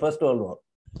changed from the First World War.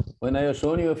 When I have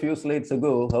shown you a few slides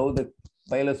ago how the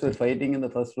pilots were fighting in the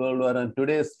First World War, and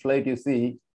today's flight,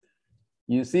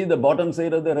 you see the bottom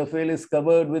side of the Rafale is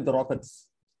covered with rockets.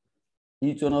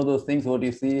 Each one of those things, what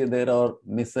you see, there are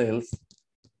missiles.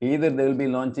 Either they will be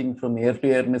launching from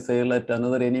air-to-air missile at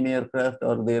another enemy aircraft,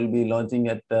 or they will be launching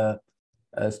at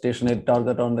a stationary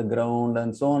target on the ground,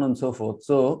 and so on and so forth.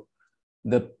 So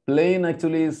the plane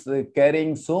actually is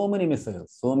carrying so many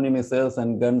missiles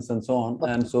and guns and so on,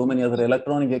 and so many other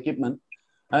electronic equipment.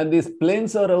 And these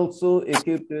planes are also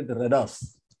equipped with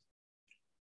radars.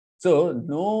 So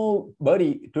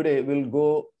nobody today will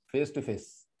go face to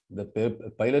face. The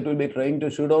pilot will be trying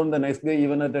to shoot down the next guy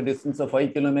even at a distance of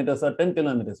 5 kilometers or 10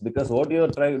 kilometers, because what you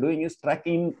are doing is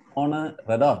tracking on a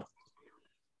radar.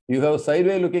 You have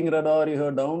sideways looking radar, you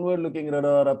have downward looking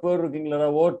radar, upward looking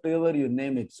radar, whatever you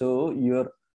name it. So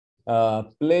your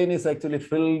plane is actually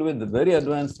filled with very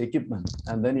advanced equipment,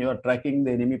 and then you are tracking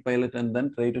the enemy pilot and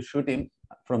then try to shoot him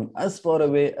from as far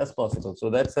away as possible. So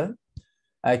that's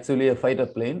actually a fighter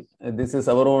plane. This is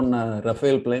our own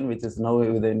Rafale plane, which is now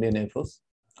with the Indian Air Force.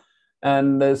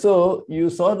 And so you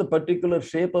saw the particular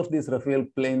shape of this Rafale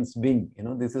plane's wing.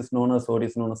 This is known as what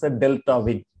is known as a delta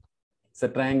wing. It's a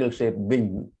triangle shaped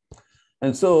wing.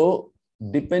 And so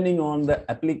depending on the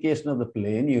application of the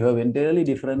plane, you have entirely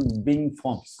different wing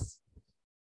forms.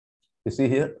 You see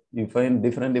here, you find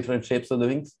different shapes of the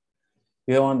wings.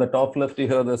 You have on the top left, you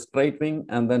have the straight wing,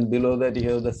 and then below that you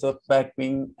have the swept back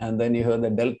wing, and then you have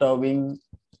the delta wing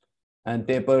and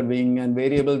tapered wing and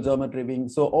variable geometry wing.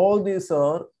 So all these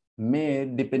are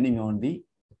made depending on the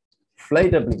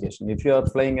flight application. If you are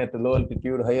flying at a low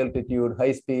altitude, high altitude,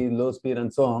 high speed, low speed,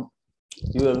 and so on,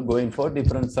 you are going for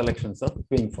different selections of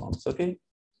wing forms. Okay.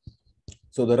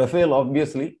 So the Rafale,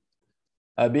 obviously,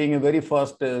 being a very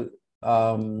fast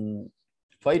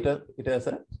fighter, it has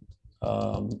a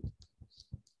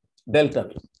delta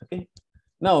wing. Okay.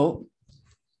 Now,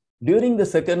 during the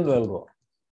Second World War,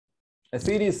 a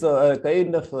series,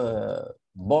 kind of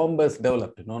bombers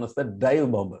developed, known as the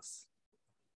dive bombers.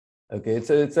 Okay,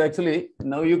 so it's actually,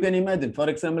 now you can imagine, for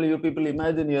example, you people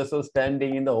imagine yourself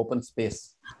standing in the open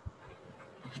space.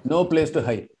 No place to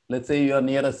hide. Let's say you are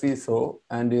near a seesaw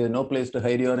and you have no place to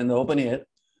hide. You are in the open air,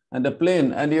 and the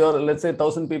plane, and you are, let's say,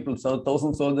 1,000 people, so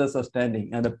 1,000 soldiers are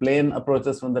standing, and the plane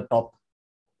approaches from the top,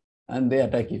 and they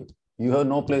attack you. You have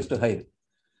no place to hide.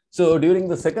 So during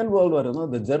the Second World War,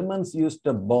 the Germans used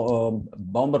a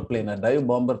bomber plane, a dive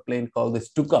bomber plane called the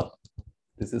Stuka.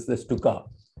 This is the Stuka.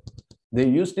 They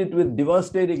used it with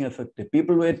devastating effect.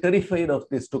 People were terrified of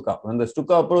the Stuka. When the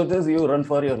Stuka approaches, you run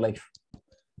for your life.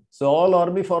 So all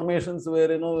army formations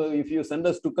where, if you send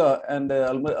a Stuka and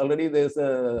already there's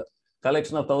a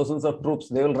collection of thousands of troops,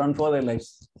 they will run for their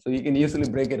lives. So you can easily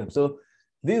break it up. So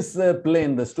this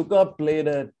plane, the Stuka, played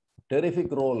a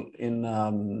terrific role in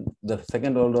the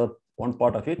Second World War, one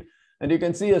part of it. And you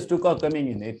can see a Stuka coming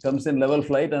in. It comes in level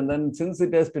flight, and then since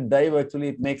it has to dive, actually,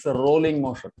 it makes a rolling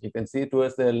motion. You can see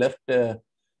towards the left, you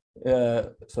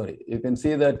can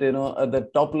see that, at the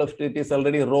top left, it is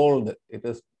already rolled. It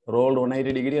is rolled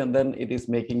 180 degree, and then it is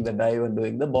making the dive and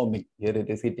doing the bombing. Here it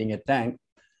is hitting a tank.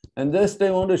 And just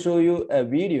I want to show you a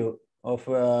video of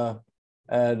a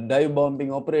dive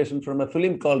bombing operation from a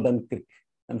film called Dunkirk.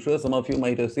 I'm sure some of you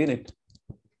might have seen it.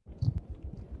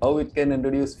 How it can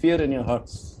introduce fear in your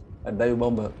hearts, a dive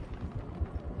bomber.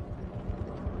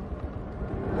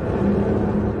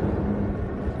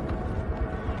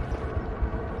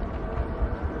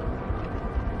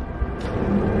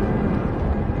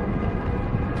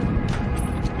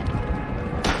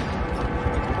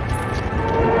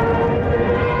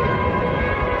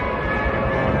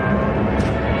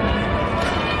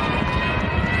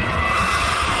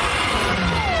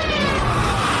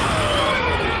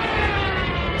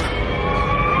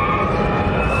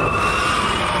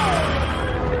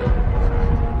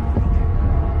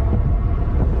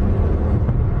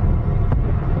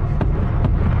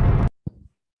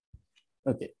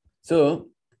 So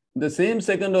the same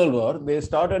Second World War, they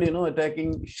started,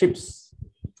 attacking ships.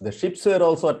 The ships were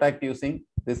also attacked using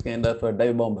this kind of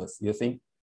dive bombers, using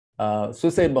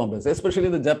suicide bombers. Especially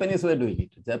the Japanese were doing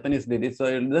it. Japanese did it. So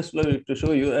I'll just like to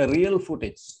show you a real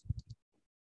footage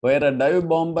where a dive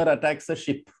bomber attacks a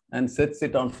ship and sets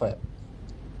it on fire.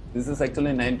 This is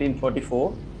actually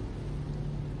 1944.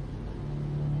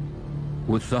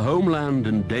 With the homeland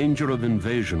in danger of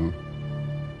invasion,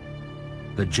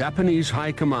 the Japanese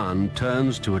High Command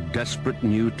turns to a desperate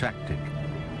new tactic.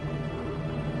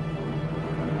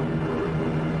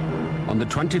 On the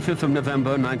 25th of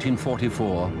November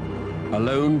 1944, a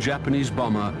lone Japanese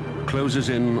bomber closes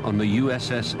in on the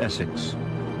USS Essex.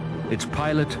 Its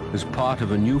pilot is part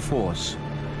of a new force,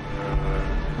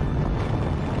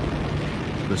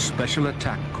 the Special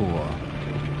Attack Corps,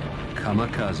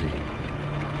 Kamikaze.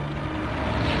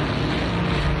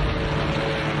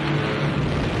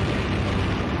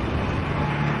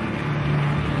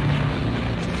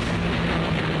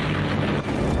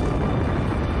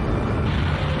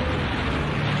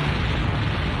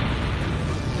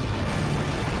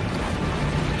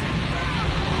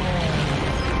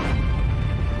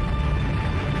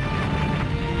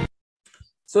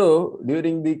 So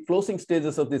during the closing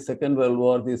stages of the Second World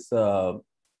War, these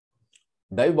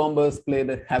dive bombers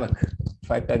played havoc, in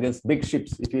fact, against big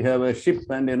ships. If you have a ship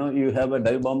and you have a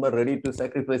dive bomber ready to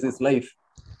sacrifice his life,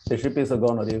 the ship is a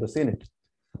goner. You've seen it.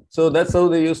 So that's how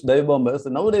they use dive bombers.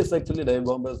 Nowadays, actually, dive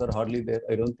bombers are hardly there.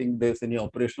 I don't think there's any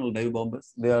operational dive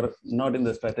bombers. They are not in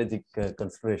the strategic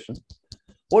consideration.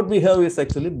 What we have is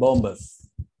actually bombers.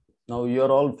 Now you are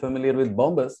all familiar with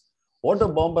bombers. What a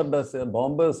bomber does, a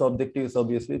bomber's objective is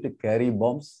obviously to carry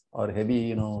bombs or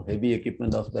heavy, heavy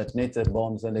equipment of that nature,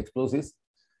 bombs and explosives,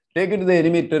 take it to the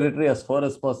enemy territory as far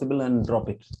as possible and drop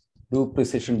it. Do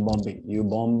precision bombing. You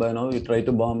bomb, you try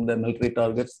to bomb the military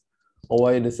targets,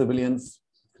 avoid the civilians,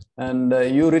 and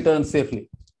you return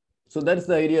safely. So that's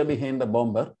the idea behind the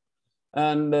bomber.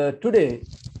 And today,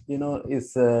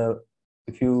 is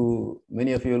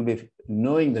many of you will be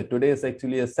knowing that today is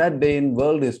actually a sad day in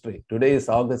world history. Today is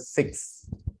August 6th.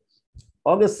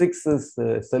 August 6th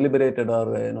is celebrated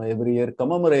or every year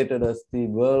commemorated as the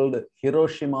World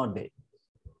Hiroshima Day.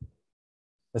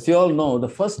 As you all know, the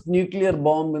first nuclear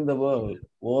bomb in the world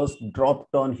was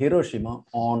dropped on Hiroshima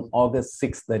on August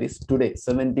 6th, that is today,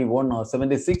 71 or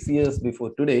 76 years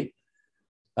before today.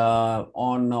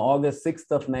 On August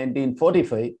 6th of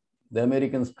 1945, the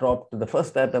Americans dropped the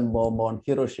first atom bomb on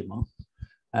Hiroshima.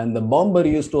 And the bomber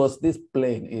used was this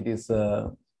plane. It is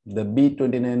the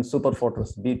B-29 Super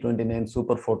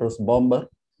Fortress bomber,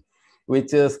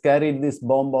 which has carried this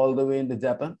bomb all the way into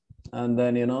Japan. And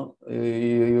then,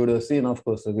 you would have seen, of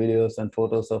course, the videos and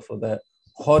photos of the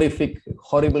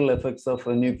horrible effects of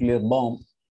a nuclear bomb.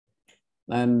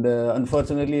 And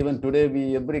unfortunately, even today,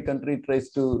 every country tries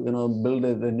to, build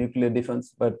the nuclear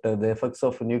defense, but the effects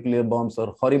of nuclear bombs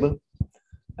are horrible.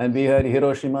 And we had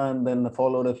Hiroshima, and then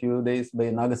followed a few days by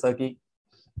Nagasaki.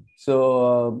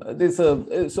 So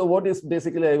so what is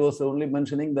basically, I was only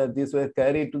mentioning that these were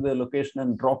carried to the location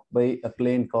and dropped by a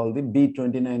plane called the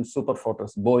B-29 Super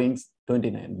Fortress, Boeing's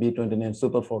B-29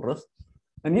 Super Fortress.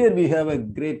 And here we have a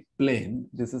great plane.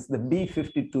 This is the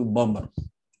B-52 bomber.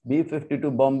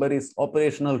 B-52 bomber is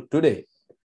operational today.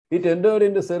 It entered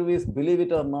into service, believe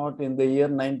it or not, in the year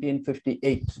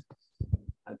 1958.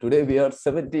 And today we are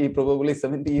probably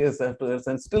 70 years afterwards,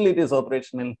 and still it is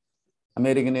operational.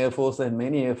 American Air Force and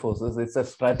many Air Forces. It's a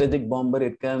strategic bomber.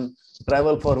 It can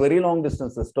travel for very long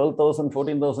distances, 12,000,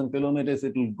 14,000 kilometers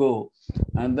it will go.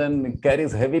 And then it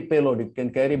carries heavy payload. It can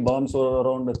carry bombs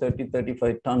around 30,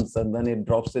 35 tons, and then it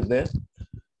drops it there.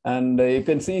 And you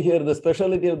can see here the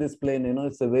specialty of this plane,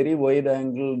 it's a very wide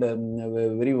angled,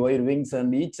 very wide wings,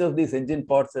 and each of these engine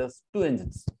parts has 2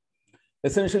 engines.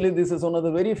 Essentially, this is one of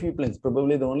the very few planes,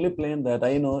 probably the only plane that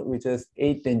I know which has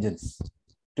 8 engines.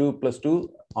 2 plus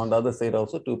 2, on the other side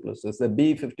also 2 plus 2. It's a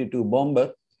B-52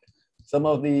 bomber. Some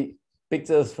of the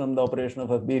pictures from the operation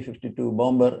of a B-52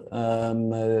 bomber,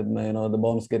 the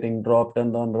bombs getting dropped,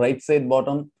 and on right side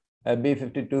bottom, a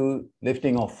B-52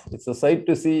 lifting off. It's a sight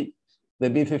to see the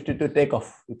B-52 take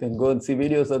off. You can go and see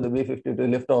videos of the B-52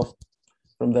 lift off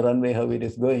from the runway, how it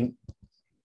is going.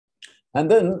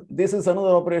 And then this is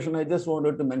another operation I just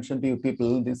wanted to mention to you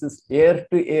people. This is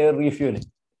air-to-air refueling.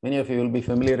 Many of you will be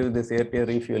familiar with this air-to-air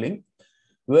refueling.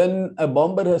 When a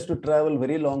bomber has to travel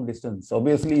very long distance,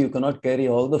 obviously you cannot carry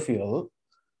all the fuel.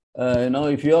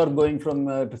 If you are going from,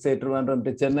 say, Trivandrum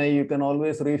to Chennai, you can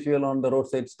always refuel on the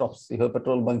roadside stops. You have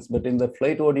petrol bunks, but in the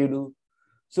flight, what do you do?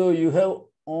 So you have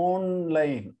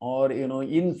online or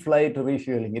in-flight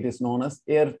refueling. It is known as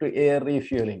air-to-air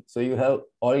refueling. So you have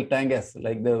oil tankers,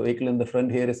 like the vehicle in the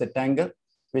front here is a tanker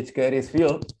which carries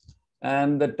fuel,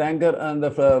 and the tanker and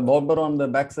the bomber on the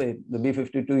backside, the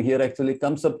B-52 here actually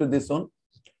comes up to this one,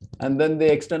 and then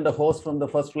they extend a hose from the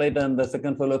first flight and the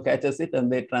second fellow catches it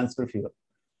and they transfer fuel.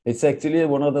 It's actually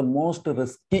one of the most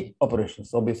risky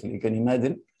operations. Obviously, you can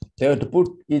imagine they have to put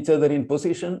each other in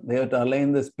position. They have to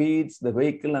align the speeds, the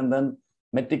vehicle, and then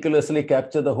meticulously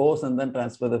capture the hose and then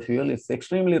transfer the fuel. It's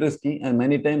extremely risky, and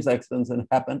many times accidents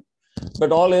happen.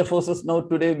 But all air forces now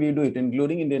today we do it,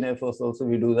 including Indian Air Force also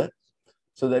we do that.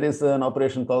 So there is an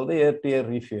operation called the air-to-air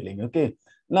refueling. Okay.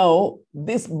 Now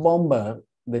this bomber,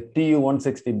 the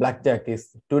Tu-160 Blackjack,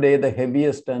 is today the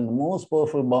heaviest and most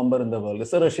powerful bomber in the world.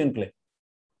 It's a Russian plane.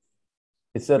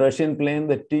 It's a Russian plane,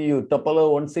 the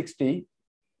Tupolev-160.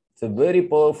 It's a very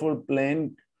powerful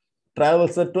plane.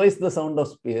 Travels at twice the sound of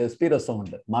speed of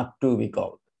sound. Mach 2 we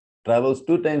call it. Travels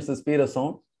 2 times the speed of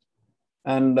sound.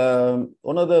 And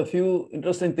one of the few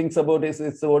interesting things about it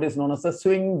is what is known as a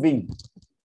swing wing.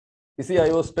 You see, I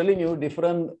was telling you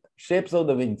different shapes of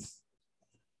the wings.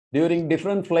 During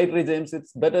different flight regimes,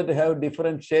 it's better to have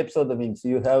different shapes of the wings.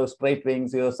 You have straight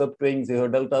wings, you have swept wings, you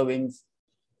have delta wings.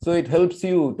 So it helps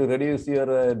you to reduce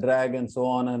your drag and so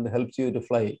on, and helps you to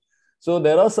fly. So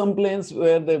there are some planes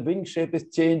where the wing shape is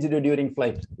changed during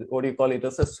flight. What do you call it?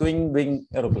 As a swing wing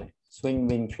aeroplane, swing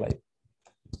wing flight.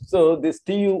 So this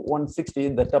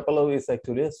Tu-160, the Tupolev, is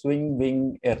actually a swing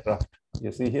wing aircraft.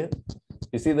 You see here,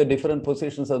 you see the different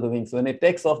positions of the wings. When it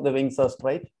takes off, the wings are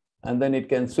straight, and then it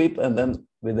can sweep, and then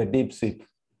with a deep sweep.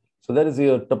 So that is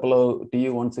your Tupolev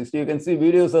Tu-160. You can see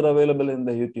videos are available in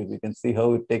the YouTube. You can see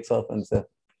how it takes off, and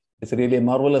it's really a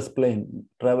marvelous plane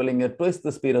traveling at twice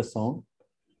the speed of sound.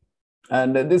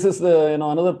 And this is the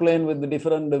another plane with the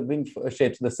different wing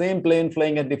shapes. The same plane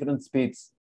flying at different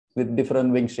speeds with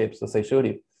different wing shapes, as I showed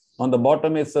you. On the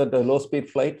bottom is at a low speed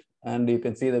flight, and you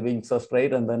can see the wings are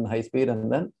straight, and then high speed, and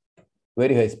then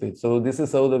very high speed. So this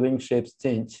is how the wing shapes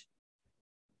change.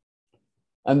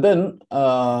 And then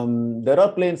there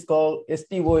are planes called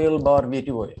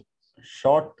STOL/VTOL,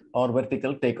 short or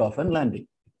vertical takeoff and landing.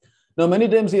 Now, many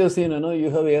times you have seen, you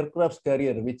have aircraft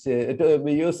carrier, which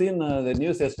you have seen the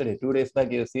news yesterday, 2 days back,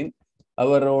 you have seen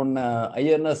our own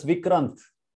INS Vikrant.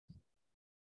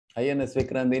 INS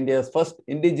Vikrant, India's first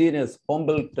indigenous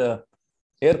home-built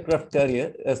aircraft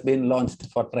carrier, has been launched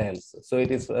for trials. So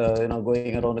it is,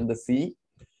 going around in the sea.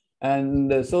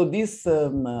 And so these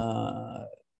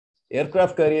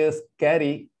aircraft carriers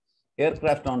carry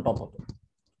aircraft on top of them.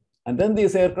 And then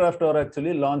these aircraft are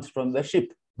actually launched from the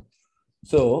ship.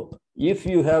 So if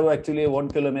you have actually a 1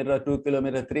 kilometer, 2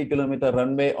 kilometer, 3 kilometer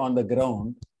runway on the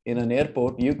ground in an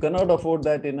airport, you cannot afford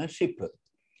that in a ship.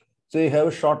 So you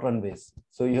have short runways.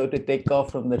 So you have to take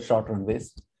off from the short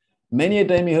runways. Many a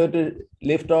time you have to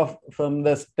lift off from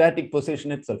the static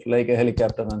position itself, like a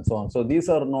helicopter and so on. So these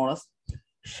are known as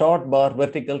short bar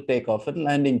vertical takeoff and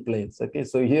landing planes. Okay,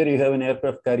 so here you have an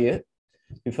aircraft carrier.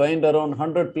 You find around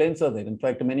 100 planes are there. In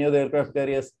fact, many of the aircraft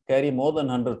carriers carry more than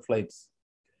 100 flights.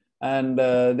 And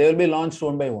they will be launched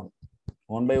one by one.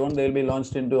 One by one, they will be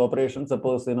launched into operation.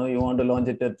 Suppose you want to launch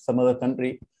it at some other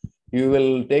country, you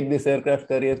will take this aircraft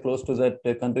carrier close to that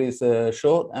country's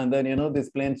shore, and then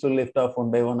these planes will lift off one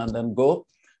by one and then go,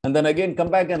 and then again come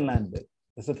back and land there.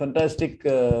 It's a fantastic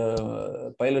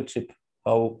pilot ship.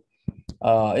 How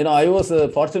I was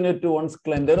fortunate to once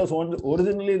climb.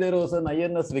 Originally there was an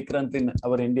INS Vikrant in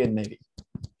our Indian Navy.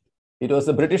 It was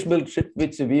a British-built ship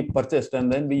which we purchased,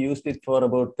 and then we used it for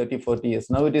about 30-40 years.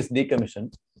 Now it is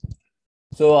decommissioned.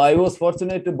 So I was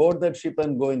fortunate to board that ship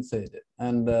and go inside.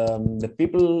 And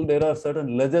there are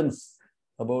certain legends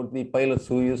about the pilots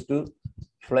who used to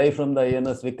fly from the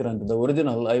INS Vikrant. The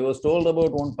original, I was told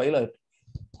about one pilot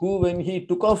who, when he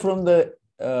took off from the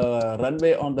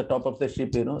runway on the top of the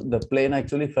ship, the plane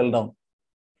actually fell down.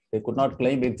 They could not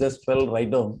climb, it just fell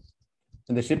right down.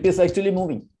 And the ship is actually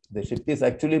moving. The ship is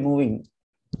actually moving,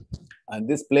 and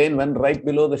this plane went right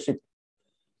below the ship.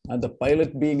 And the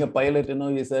pilot, being a pilot,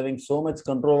 is having so much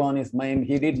control on his mind.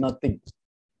 He did nothing.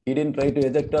 He didn't try to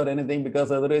eject or anything,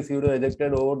 because otherwise he would have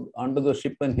ejected over onto the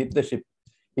ship and hit the ship.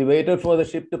 He waited for the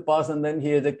ship to pass, and then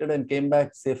he ejected and came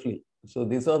back safely. So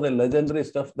these are the legendary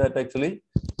stuff that actually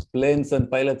planes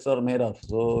and pilots are made of.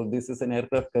 So this is an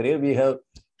aircraft carrier. We have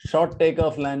short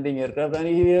takeoff landing aircraft, and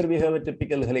here we have a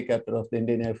typical helicopter of the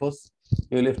Indian Air Force.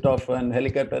 You lift off, and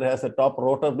helicopter has a top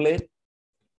rotor blade,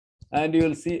 and you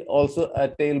will see also a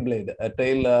tail blade. A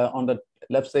tail on the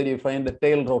left side, you find the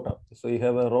tail rotor. So you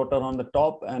have a rotor on the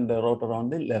top and a rotor on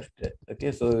the left.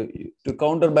 Okay, so to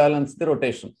counterbalance the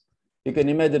rotation. you can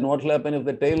imagine what will happen if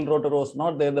the tail rotor was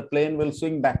not there, the plane will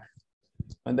swing back.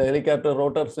 When the helicopter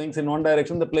rotor swings in one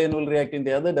direction, the plane will react in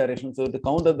the other direction. So to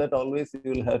counter that, always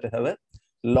you will have to have a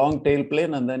long tail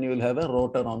plane, and then you will have a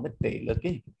rotor on the tail.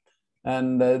 Okay.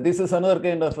 And this is another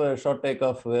kind of a short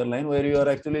takeoff airline where you are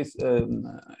actually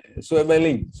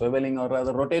swiveling or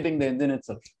rather rotating the engine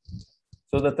itself.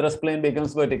 So the thrust plane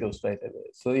becomes vertical straight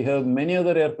away. So you have many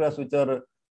other aircrafts which are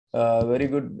very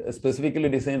good, specifically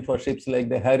designed for ships like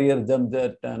the Harrier jump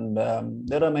jet, and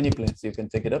there are many planes. You can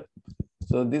check it up.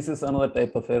 So this is another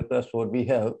type of aircraft what we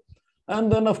have.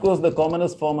 And then of course the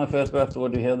commonest form of aircraft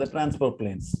what we have, the transport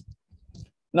planes.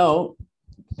 Now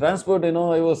transport, I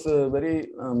was very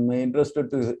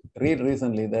interested to read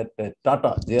recently that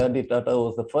Tata, JRD Tata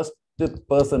was the first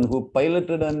person who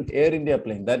piloted an Air India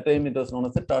plane. That time it was known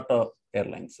as the Tata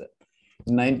Airlines.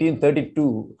 In 1932,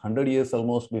 100 years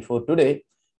almost before today,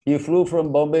 he flew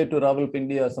from Bombay to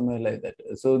Rawalpindi or somewhere like that.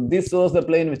 So this was the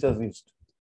plane which was used.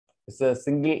 It's a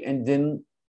single engine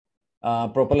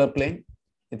propeller plane.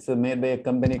 It's made by a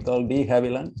company called de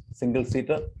Havilland, single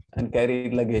seater and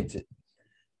carried luggage.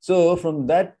 So from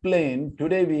that plane,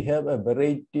 today we have a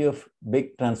variety of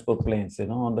big transport planes.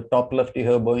 On the top left, you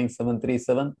have Boeing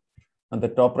 737. On the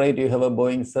top right, you have a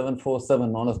Boeing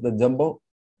 747, known as the Jumbo.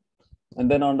 And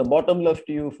then on the bottom left,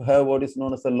 you have what is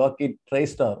known as a Lockheed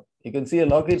TriStar. You can see a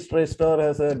Lockheed TriStar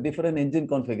has a different engine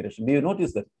configuration. Do you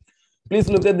notice that? Please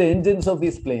look at the engines of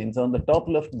these planes. On the top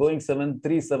left, Boeing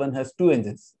 737 has two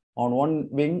engines. On one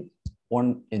wing,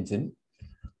 one engine.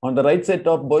 On the right side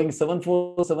top, Boeing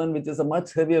 747, which is a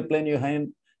much heavier plane,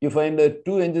 you find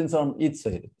two engines on each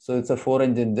side. So it's a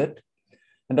 4-engine jet.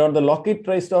 And on the Lockheed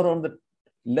TriStar, on the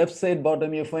left side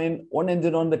bottom, you find one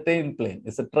engine on the tail plane.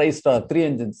 It's a TriStar, 3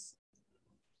 engines.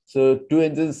 So 2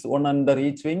 engines, one under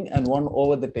each wing and one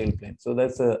over the tail plane. So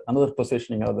that's another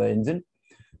positioning of the engine.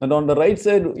 And on the right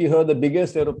side, you have the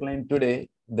biggest aeroplane today,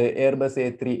 the Airbus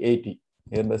A380.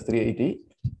 Airbus 380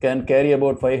 can carry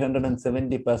about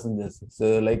 570 passengers.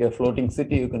 So like a floating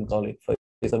city, you can call it,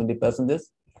 570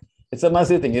 passengers. It's a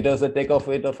massive thing. It has a takeoff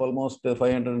weight of almost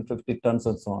 550 tons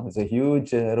and so on. It's a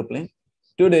huge aeroplane.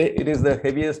 Today, it is the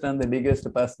heaviest and the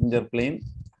biggest passenger plane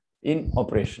in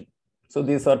operation. So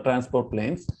these are transport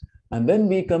planes. And then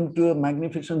we come to a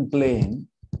magnificent plane,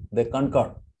 the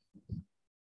Concorde.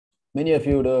 Many of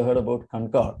you would have heard about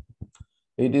Concorde.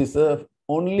 It is the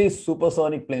only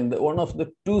supersonic plane, one of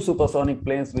the 2 supersonic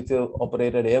planes which have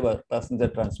operated ever, passenger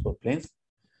transport planes.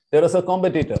 There was a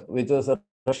competitor, which was a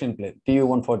Russian plane,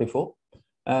 Tu-144.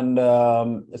 And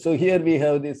so here we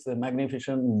have this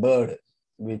magnificent bird,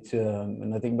 which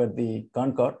nothing but the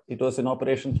Concorde. It was in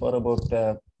operation for about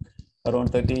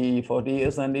around 30-40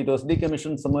 years, and it was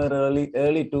decommissioned somewhere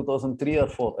early 2003 or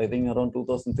 4. I think around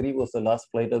 2003 was the last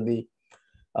flight of the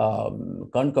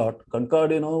Concorde.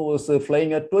 Concorde, was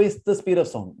flying at twice the speed of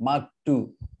sound, Mach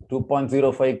 2,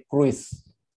 2.05 cruise.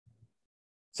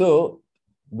 So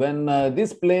when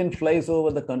this plane flies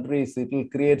over the countries, it will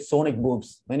create sonic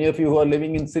booms. Many of you who are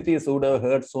living in cities would have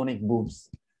heard sonic booms.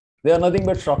 They are nothing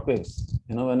but shock waves.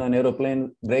 When an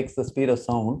aeroplane breaks the speed of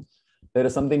sound, there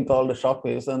is something called shock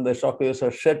waves, and the shock waves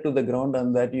are shed to the ground,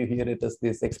 and that you hear it as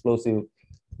these explosive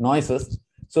noises.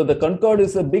 So the Concorde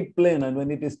is a big plane, and when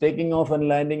it is taking off and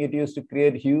landing, it used to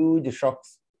create huge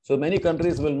shocks. So many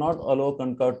countries will not allow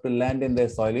Concorde to land in their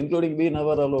soil, including we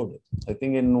never allowed it. I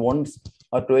think in once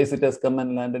or twice it has come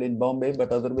and landed in Bombay,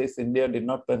 but otherwise India did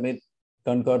not permit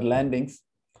Concorde landings.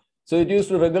 So it used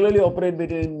to regularly operate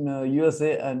between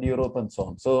USA and Europe and so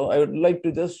on. So I would like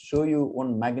to just show you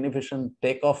one magnificent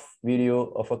takeoff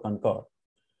video of a Concorde.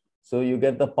 So you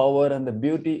get the power and the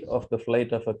beauty of the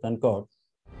flight of a Concorde.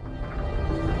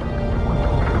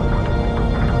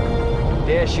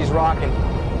 There she's rocking.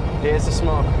 There's the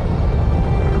smoke.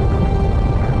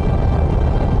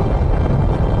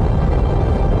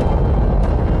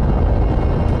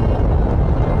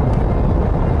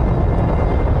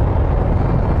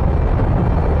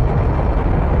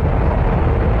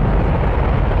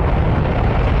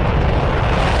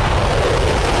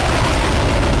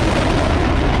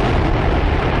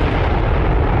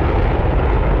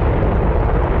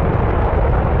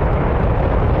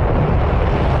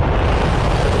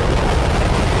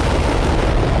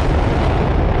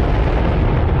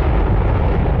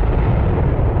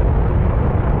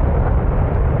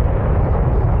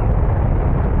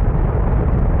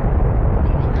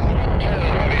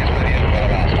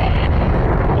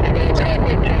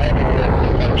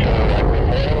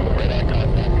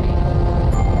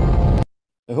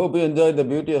 I hope you enjoyed the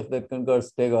beauty of that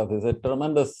Concorde's takeoff. It's a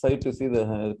tremendous sight to see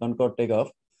the Concorde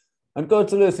takeoff. Concorde,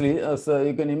 seriously, as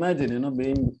you can imagine,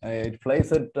 it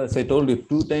flies at, as I told you,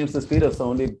 2 times the speed of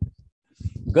sound. It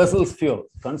guzzles fuel,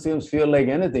 consumes fuel like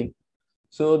anything.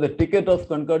 So the ticket of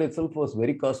Concorde itself was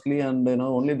very costly, and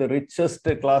only the richest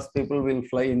class people will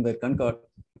fly in the Concorde.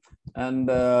 And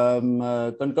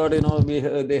Concorde,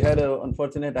 they had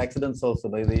unfortunate accidents also.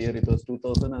 By the year it was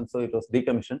 2000, and so it was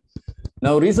decommissioned.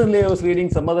 Now recently I was reading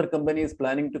some other companies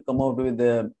planning to come out with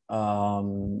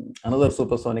another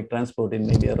supersonic transport in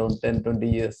maybe around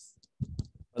 10-20 years.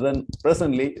 But then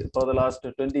presently, for the last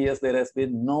 20 years, there has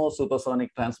been no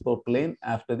supersonic transport plane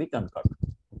after the Concorde.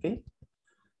 Okay.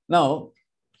 Now,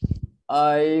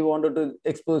 I wanted to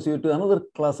expose you to another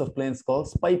class of planes called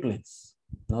spy planes.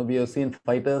 Now we have seen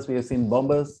fighters, we have seen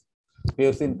bombers, we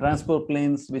have seen transport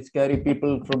planes which carry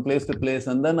people from place to place.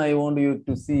 And then I want you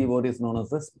to see what is known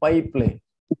as a spy plane.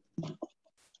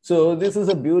 So this is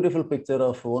a beautiful picture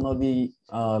of one of the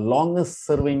longest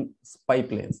serving spy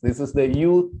planes. This is the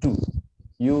U-2.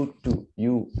 U-2,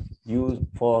 U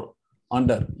for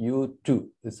under, U-2.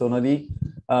 It's one of the,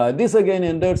 this again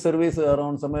entered service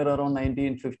somewhere around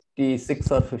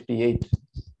 1956 or 58.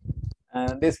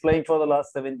 And this flying for the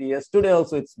last 70 years. Today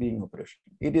also it's being operational.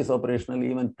 It is operational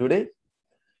even today.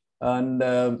 And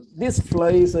this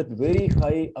flies at very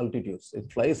high altitudes.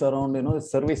 It flies around,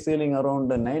 service ceiling around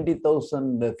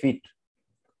 90,000 feet.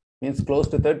 Means close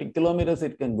to 30 kilometers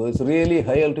it can go. It's really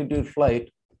high altitude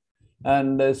flight.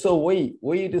 And so why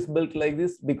it is built like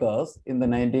this? Because in the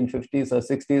 1950s or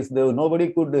 60s,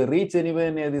 nobody could reach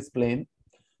anywhere near this plane.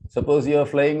 Suppose you are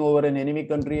flying over an enemy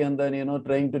country and then,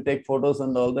 trying to take photos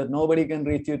and all that, nobody can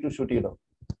reach you to shoot you down.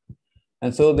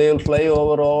 And so they will fly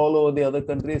over all over the other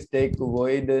countries, take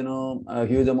void, a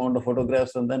huge amount of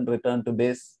photographs and then return to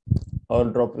base or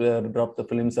drop the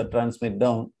films or transmit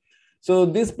down. So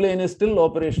this plane is still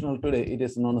operational today. It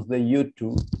is known as the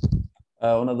U-2.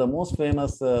 One of the most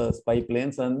famous spy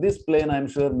planes, and this plane I'm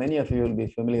sure many of you will be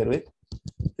familiar with.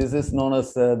 This is known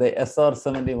as the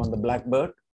SR-71, the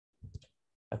Blackbird,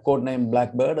 a code name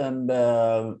Blackbird, and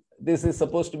this is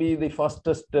supposed to be the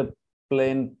fastest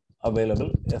plane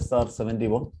available,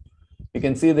 SR-71. You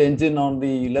can see the engine on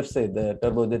the left side, the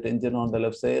turbojet engine on the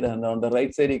left side, and on the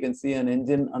right side you can see an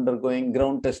engine undergoing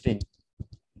ground testing.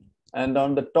 And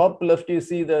on the top left, you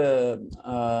see the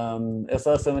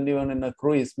SR-71 in a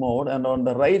cruise mode. And on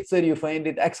the right side, you find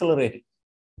it accelerating.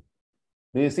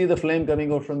 Do you see the flame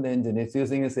coming out from the engine? It's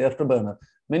using its afterburner.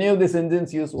 Many of these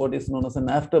engines use what is known as an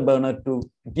afterburner to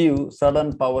give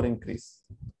sudden power increase.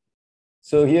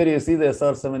 So here you see the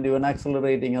SR-71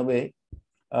 accelerating away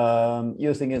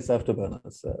using its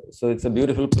afterburners. So it's a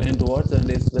beautiful plane to watch, and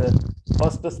it's the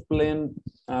fastest plane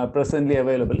presently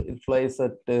available. It flies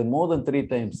at more than 3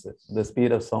 times the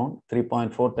speed of sound.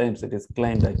 3.4 times it is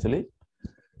climbed actually.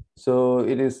 So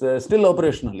it is still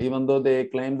operational, even though they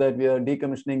claim that we are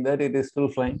decommissioning that, it is still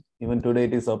flying. Even today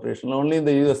it is operational, only in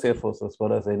the US Air Force as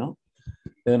far as I know.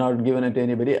 They're not given it to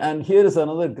anybody. And here is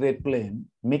another great plane,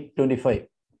 MiG-25.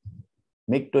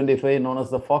 MiG-25 known as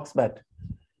the Foxbat.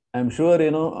 I'm sure,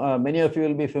 many of you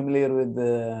will be familiar with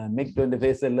the MiG-25.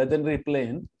 It's a legendary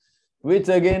plane, which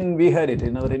again, we had it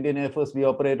in our Indian Air Force. We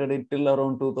operated it till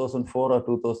around 2004 or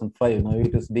 2005. Now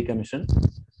it is decommissioned.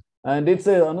 And it's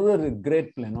another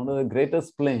great plane, one of the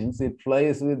greatest planes. It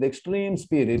flies with extreme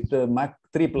speed. It Mach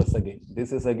 3 plus again.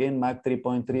 This is again Mach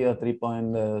 3.3 or 3.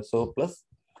 So plus.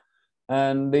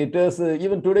 And it is,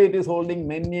 even today, it is holding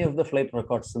many of the flight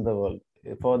records in the world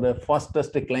for the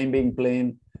fastest climbing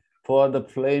plane, for the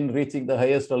plane reaching the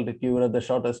highest altitude at the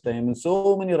shortest time. And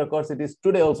so many records it is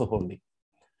today also holding.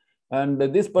 And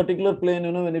this particular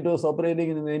plane, when it was operating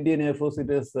in the Indian Air Force, it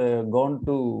has gone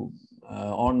to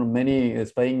on many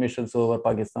spying missions over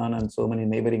Pakistan and so many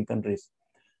neighboring countries.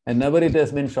 And never it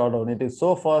has been shot down. It is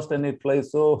so fast and it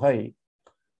flies so high.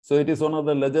 So it is one of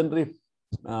the legendary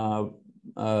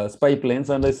spy planes,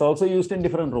 and it's also used in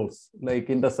different roles like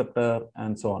interceptor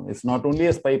and so on. It's not only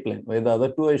a spy plane, where the other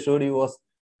two I showed you was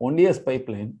only a spy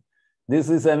plane. This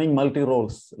is having multi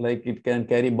roles, like it can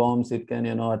carry bombs, it can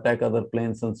attack other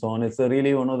planes and so on. It's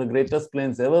really one of the greatest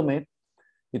planes ever made.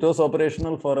 It was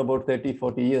operational for about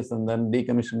 30-40 years and then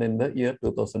decommissioned in the year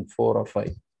 2004 or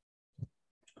 5.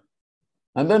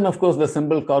 And then, of course, the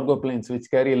simple cargo planes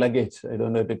which carry luggage. I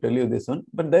don't have to tell you this one,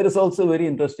 but there is also very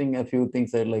interesting a few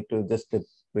things I'd like to just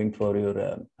bring for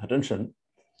your attention.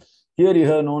 Here you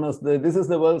have known as this is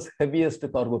the world's heaviest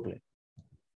cargo plane.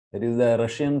 It is a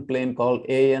Russian plane called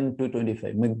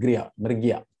AN-225,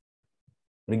 Mrigya,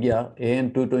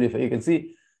 AN-225. You can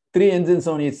see 3 engines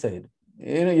on each side.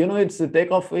 Its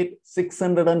takeoff weight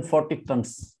 640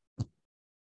 tons.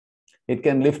 It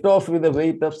can lift off with a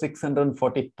weight of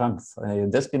 640 tons.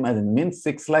 Just imagine, means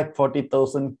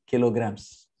 640,000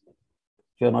 kilograms.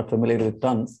 If you're not familiar with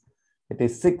tons, It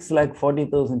is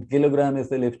 640,000 kilograms is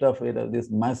the lift-off weight of this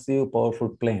massive, powerful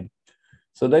plane.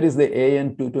 So that is the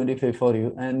AN-225 for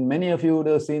you. And many of you would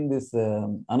have seen this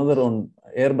another one,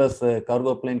 Airbus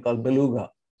cargo plane called Beluga,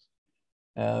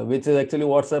 which is actually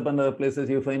WhatsApp and other places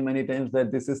you find many times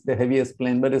that this is the heaviest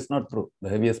plane, but it's not true. The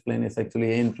heaviest plane is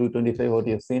actually AN-225, what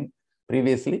you have seen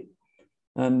previously.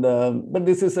 And but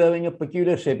this is having a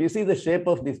peculiar shape. You see the shape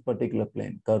of this particular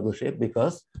plane, cargo shape,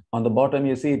 because on the bottom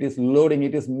you see it is loading.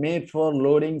 It is made for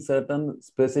loading certain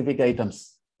specific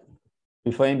items.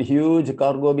 We find huge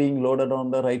cargo being loaded on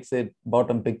the right side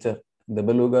bottom picture. The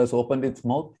Beluga has opened its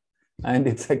mouth and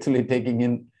it's actually taking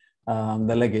in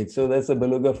the luggage. So that's a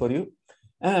Beluga for you.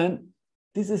 And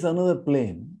this is another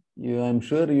plane. I'm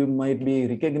sure you might be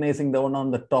recognizing the one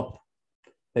on the top.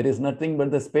 There is nothing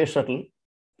but the space shuttle.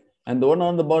 And the one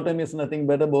on the bottom is nothing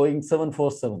but a Boeing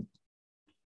 747.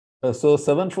 So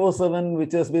 747,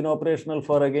 which has been operational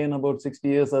for again about 60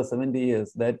 years or 70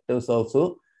 years, that was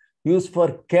also used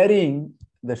for carrying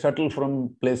the shuttle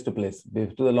from place to place,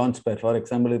 to the launch pad. For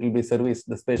example, it will be serviced,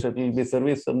 the space shuttle will be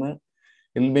serviced somewhere.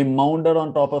 It will be mounted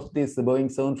on top of this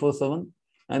Boeing 747,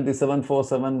 and the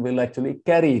 747 will actually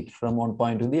carry it from one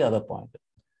point to the other point.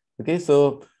 Okay,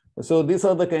 so these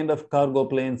are the kind of cargo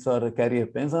planes or carrier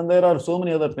planes, and there are so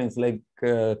many other planes like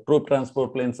troop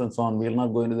transport planes and so on. We will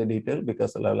not go into the detail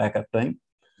because of lack of time.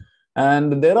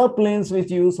 And there are planes which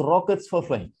use rockets for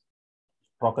flying,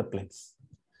 rocket planes.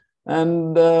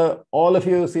 And all of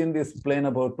you have seen this plane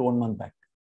about 1 month back,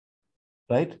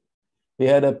 right? We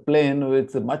had a plane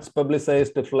with a much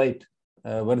publicized flight,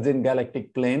 Virgin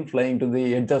Galactic plane flying to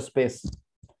the edge of space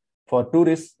for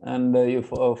tourists. And you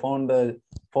found the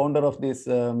founder of this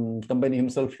company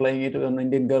himself flying it, an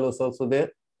Indian girl was also there.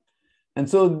 And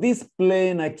so this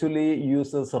plane actually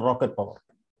uses rocket power.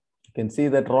 You can see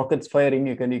that rockets firing.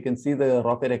 You can see the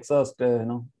rocket exhaust,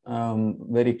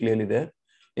 very clearly there.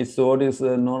 It's what is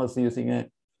known as using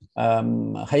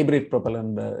a hybrid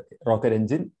propellant rocket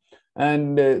engine.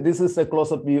 And this is a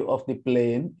close-up view of the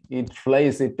plane. It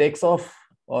flies, it takes off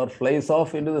or flies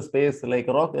off into the space like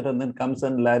a rocket and then comes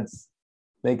and lands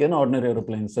like an ordinary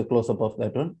aeroplane. It's a close-up of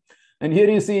that one. And here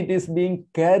you see it is being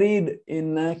carried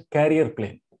in a carrier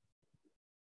plane.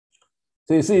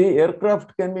 So you see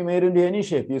aircraft can be made into any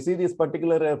shape. You see this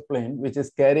particular airplane, which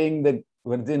is carrying the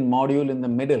Virgin module in the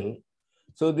middle.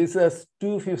 So this has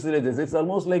two fuselages. It's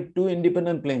almost like two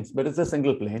independent planes, but it's a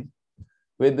single plane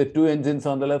with the two engines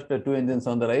on the left, the two engines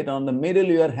on the right. On the middle,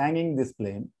 you are hanging this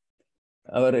plane,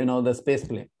 or the space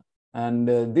plane.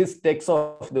 And this takes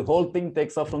off, the whole thing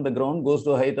takes off from the ground, goes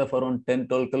to a height of around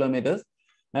 10-12 kilometers.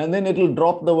 And then it will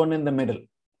drop the one in the middle.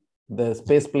 The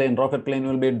space plane, rocket plane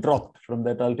will be dropped from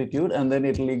that altitude, and then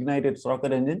it will ignite its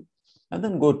rocket engine and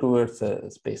then go towards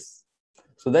space.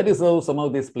 So that is how some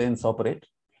of these planes operate.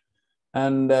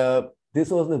 And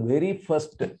this was the very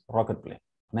first rocket plane.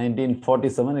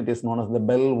 1947, it is known as the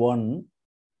Bell 1.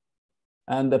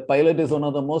 And the pilot is one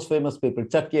of the most famous people,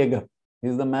 Chuck Yeager.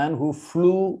 He's the man who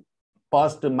flew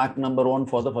past Mach number 1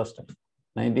 for the first time.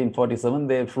 1947,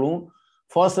 they flew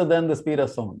faster than the speed of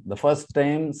sound. The first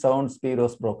time sound speed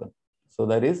was broken. So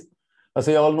that is, as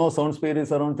you all know, sound speed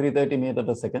is around 330 meters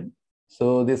per second.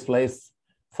 So this flies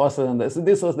faster than this. So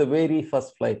this was the very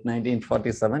first flight,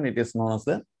 1947. It is known as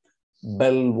the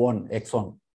Bell 1,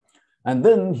 X1. And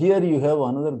then here you have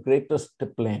another greatest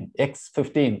plane,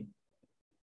 X-15.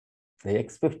 The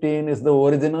X-15 is the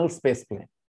original space plane.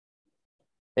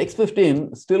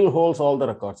 X-15 still holds all the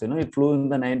records. It flew in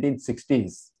the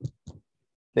 1960s.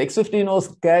 The X-15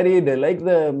 was carried, like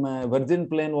the Virgin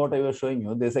plane, what I was showing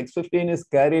you. This X-15 is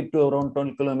carried to around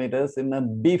 20 kilometers in a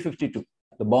B-52.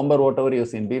 The bomber, whatever you've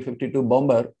seen, B-52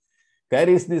 bomber,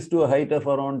 carries this to a height of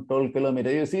around 12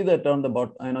 kilometers. You see that on the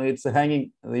bottom, it's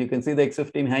hanging. You can see the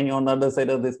X-15 hanging on the other side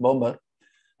of this bomber.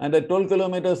 And at 12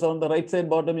 kilometers on the right side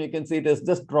bottom, you can see it has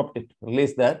just dropped it,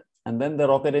 released that. And then the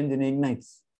rocket engine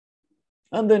ignites.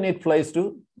 And then it flies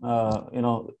to,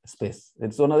 space.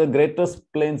 It's one of the greatest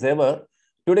planes ever.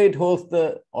 Today, it holds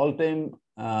the all-time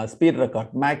speed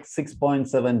record, Mach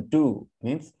 6.72,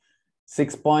 means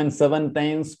 6.7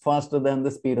 times faster than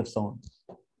the speed of sound.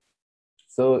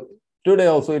 So today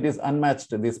also it is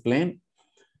unmatched, this plane.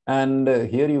 And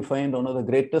here you find one of the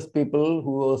greatest people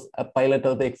who was a pilot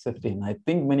of the X-15. I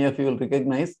think many of you will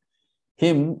recognize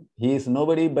him. He is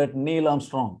nobody but Neil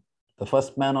Armstrong, the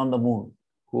first man on the moon,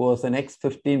 who was an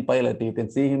X-15 pilot. You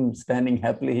can see him standing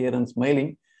happily here and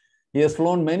smiling. He has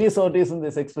flown many sorties in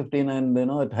this X-15 and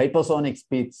at hypersonic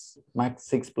speeds. Mach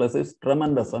 6 plus is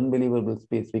tremendous, unbelievable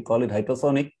speeds. We call it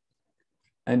hypersonic.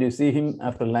 And you see him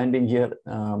after landing here,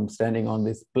 standing on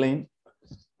this plane.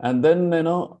 And then,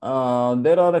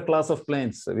 there are a class of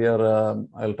planes.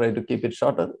 I'll try to keep it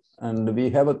shorter. And we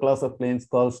have a class of planes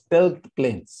called stealth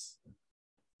planes.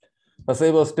 As I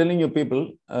was telling you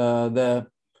people, the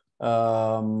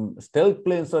stealth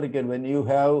planes are again when you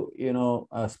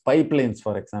have, spy planes,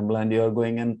 for example, and you are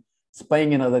going and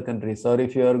spying in other countries, or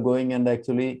if you are going and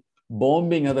actually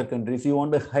bombing other countries, you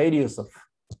want to hide yourself.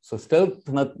 So stealth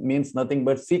means nothing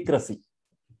but secrecy.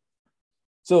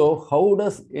 So how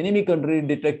does enemy country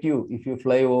detect you if you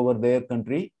fly over their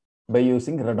country? By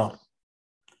using radar.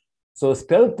 So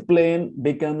stealth plane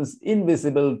becomes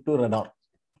invisible to radar.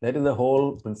 That is the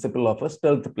whole principle of a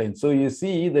stealth plane. So you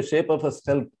see the shape of a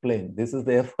stealth plane. This is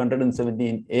the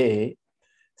F-117A.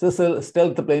 It's a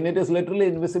stealth plane. It is literally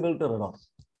invisible to radar.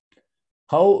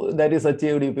 How that is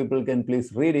achieved, you people can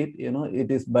please read it.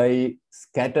 It is by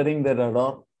scattering the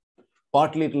radar.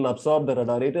 Partly it will absorb the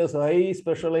radar. It has high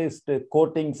specialized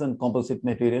coatings and composite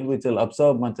material which will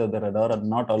absorb much of the radar and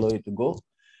not allow it to go.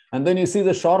 And then you see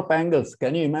the sharp angles.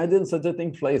 Can you imagine such a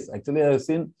thing flies? Actually, I have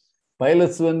seen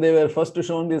pilots when they were first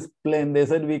shown this plane, they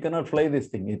said, we cannot fly this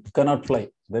thing. It cannot fly.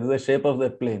 There is the shape of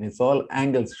that plane. It's all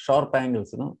angles, sharp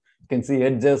angles. You can see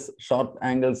edges, sharp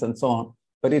angles and so on.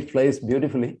 But it flies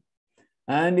beautifully.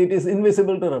 And it is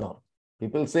invisible to radar.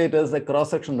 People say it is a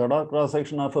cross-section radar,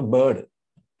 cross-section of a bird.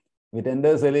 If it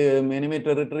enters enemy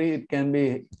territory, it can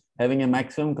be having a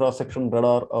maximum cross-section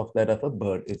radar of that of a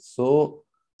bird. It's so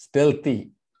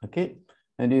stealthy, okay?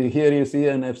 And here you see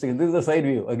an F-6. This is the side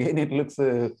view. Again, it looks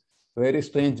a very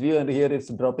strange view, and here it's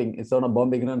dropping. It's on a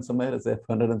bombing run somewhere. It's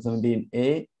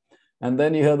F-117A. And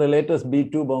then you have the latest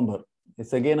B-2 bomber.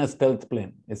 It's again a stealth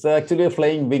plane. It's actually a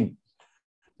flying wing.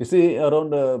 You see,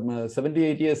 around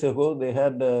 78 years ago, they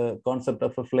had the concept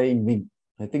of a flying wing.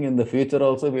 I think in the future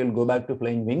also we'll go back to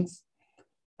flying wings.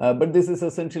 But this is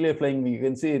essentially a flying wing. You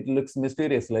can see it looks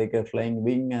mysterious, like a flying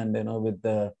wing, and with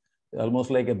almost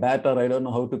like a bat, or I don't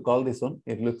know how to call this one.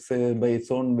 It looks by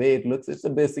its own way. It looks. It's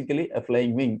basically a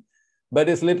flying wing, but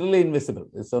it's literally invisible.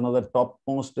 It's one of the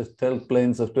topmost stealth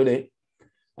planes of today.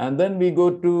 And then we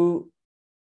go to.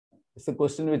 It's a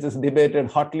question which is debated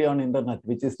hotly on internet.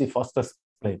 Which is the fastest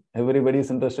plane? Everybody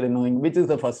is interested in knowing which is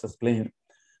the fastest plane.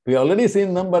 We already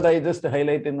seen them, but I just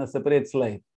highlight in a separate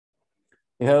slide.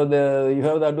 You have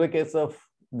the advocates of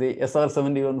the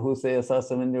SR-71 who say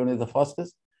SR-71 is the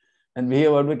fastest, and we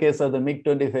have advocates of the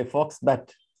MiG-25 Foxbat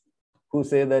who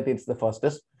say that it's the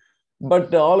fastest.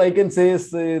 But all I can say is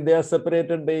they are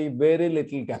separated by very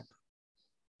little gap.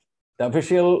 The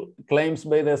official claims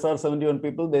by the SR-71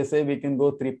 people, they say we can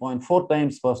go 3.4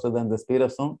 times faster than the speed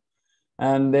of sound.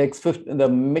 And the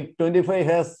MiG-25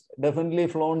 has definitely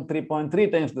flown 3.3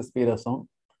 times the speed of sound.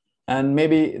 And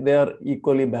maybe they are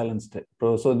equally balanced.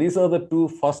 So these are the two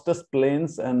fastest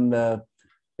planes. And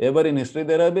ever in history,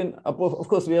 there have been, of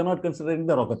course, we are not considering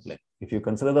the rocket plane. If you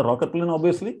consider the rocket plane,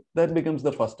 obviously, that becomes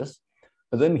the fastest.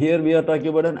 But then here we are talking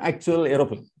about an actual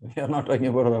aeroplane. We are not talking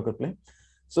about a rocket plane.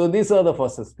 So these are the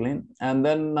fastest plane. And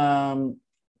then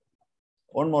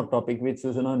one more topic, which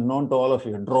is known to all of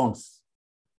you, drones.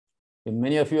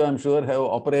 Many of you, I'm sure, have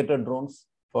operated drones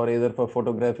for either for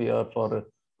photography or for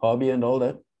hobby and all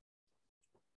that.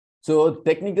 So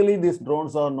technically, these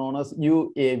drones are known as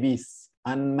UAVs,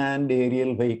 unmanned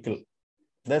aerial vehicle.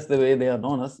 That's the way they are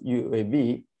known as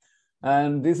UAV.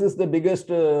 And this is the biggest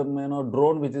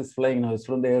drone which is flying now. It's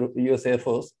from the US Air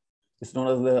Force. It's known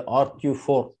as the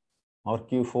RQ-4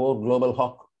 Global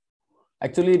Hawk.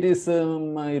 Actually,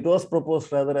 it was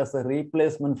proposed rather as a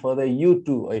replacement for the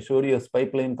U-2. I showed you a spy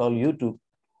plane called U-2,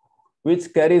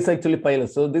 which carries actually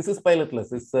pilots. So this is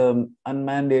pilotless. It's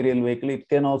unmanned aerial vehicle. It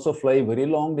can also fly very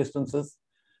long distances,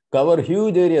 cover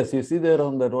huge areas. You see there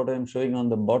on the road I'm showing on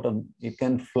the bottom. It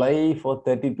can fly for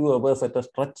 32 hours at a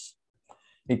stretch.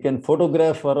 It can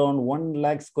photograph around 1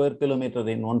 lakh square kilometer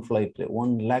in one flight,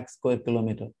 1 lakh square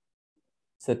kilometer.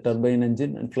 It's a turbine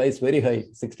engine and flies very high,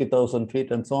 60,000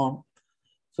 feet and so on.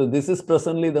 So this is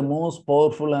presently the most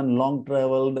powerful and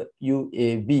long-traveled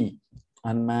UAV,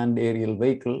 unmanned aerial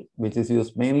vehicle, which is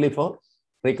used mainly for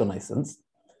reconnaissance.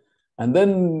 And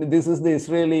then this is the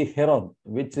Israeli Heron,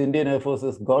 which Indian Air Force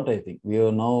has got, I think. We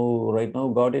are right now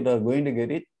got it or going to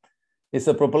get it. It's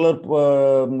a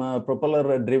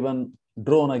propeller-driven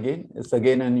drone again. It's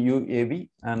again an UAV,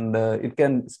 and it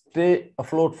can stay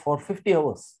afloat for 50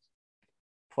 hours.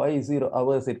 50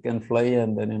 hours it can fly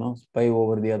and then, spy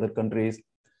over the other countries.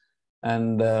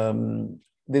 And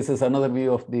this is another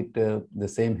view of the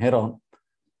same Heron.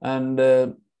 And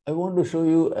I want to show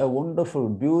you a wonderful,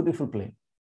 beautiful plane.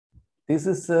 This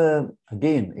is,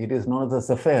 again, it is known as a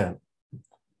Sapphire.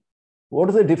 What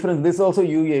is the difference? This is also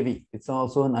UAV. It's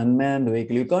also an unmanned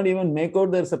vehicle. You can't even make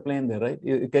out there's a plane there, right?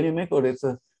 Can you make out? It's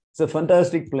It's a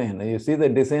fantastic plane. You see the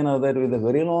design of that with a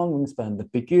very long wingspan. The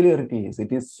peculiarity is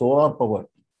it is solar powered.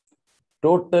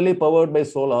 Totally powered by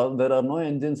solar. There are no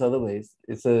engines otherwise.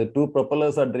 It's two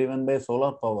propellers are driven by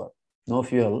solar power, no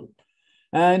fuel.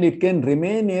 And it can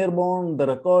remain airborne. The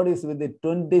record is with it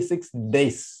 26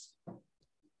 days.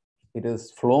 It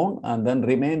is flown and then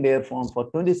remained airborne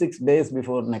for 26 days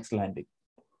before next landing.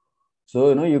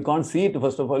 So, you can't see it.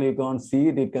 First of all, you can't see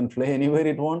it. It can fly anywhere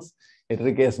it wants. It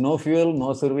requires no fuel,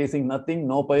 no servicing, nothing,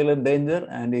 no pilot danger,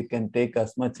 and it can take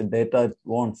as much data it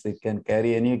wants. It can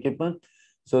carry any equipment.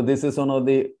 So this is one of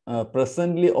the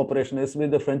presently operational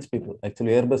with the French people.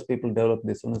 Actually, Airbus people developed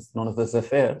this one. It's known as the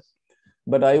Zephyr.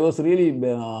 But I was really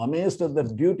amazed at the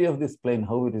beauty of this plane,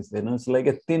 how it is. It's like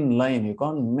a thin line. You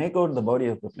can't make out the body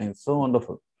of the plane. It's so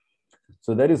wonderful.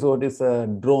 So that is what is a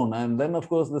drone. And then, of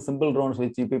course, the simple drones,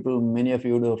 which many of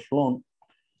you would have flown,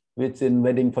 which in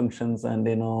wedding functions and,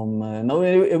 now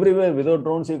everywhere without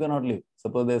drones, you cannot live.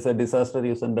 Suppose there's a disaster,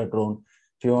 you send a drone.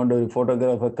 If you want to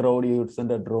photograph a crowd, you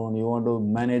send a drone. You want to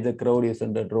manage a crowd, you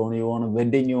send a drone. You want a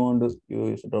wedding, you want to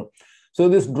use a drone. So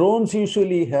these drones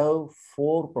usually have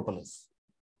 4 propellers.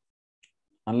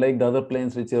 Unlike the other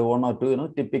planes, which have 1 or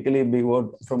 2, typically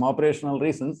from operational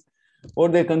reasons,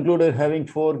 what they concluded having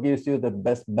 4 gives you the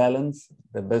best balance,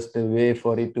 the best way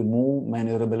for it to move,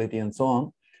 maneuverability, and so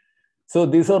on. So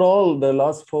these are all the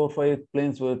last 4 or 5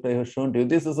 planes that I have shown to you.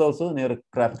 This is also an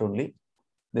aircraft only.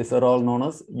 These are all known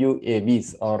as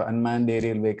UAVs or unmanned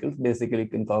aerial vehicles. Basically, you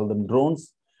can call them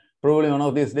drones. Probably one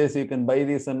of these days you can buy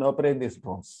these and operate these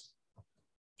drones.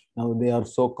 Now they are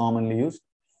so commonly used.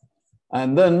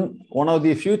 And then one of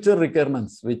the future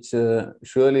requirements, which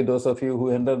surely those of you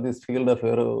who enter this field of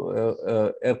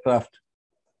aircraft,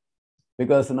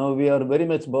 because now we are very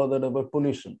much bothered about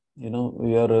pollution.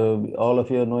 We are all of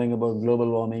you are knowing about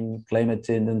global warming, climate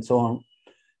change, and so on.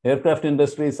 Aircraft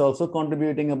industry is also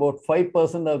contributing about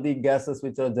 5% of the gases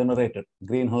which are generated.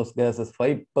 Greenhouse gases,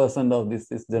 5% of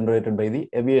this is generated by the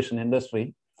aviation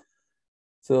industry.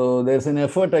 So there's an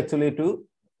effort actually to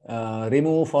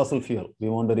remove fossil fuel. We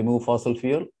want to remove fossil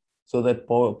fuel so that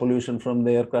pollution from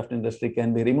the aircraft industry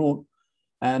can be removed.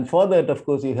 And for that, of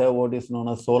course, you have what is known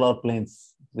as solar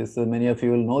planes. This many of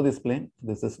you will know this plane.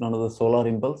 This is known as the Solar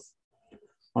Impulse.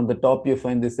 On the top, you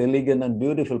find this elegant and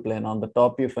beautiful plane. On the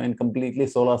top, you find completely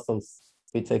solar cells,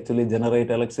 which actually generate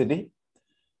electricity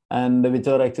and which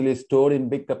are actually stored in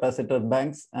big capacitor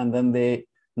banks. And then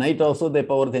night also they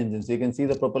power the engines. You can see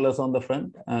the propellers on the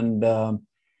front, and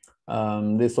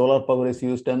the solar power is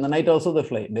used. And the night also they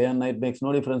fly. Day and night makes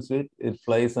no difference to it. It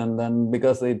flies, and then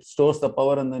because it stores the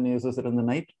power and then uses it in the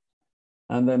night,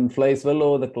 and then flies well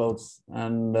over the clouds.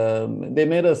 And they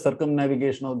made a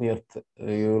circumnavigation of the Earth.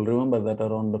 You will remember that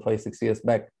around 5-6 years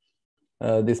back.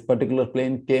 This particular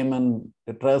plane came and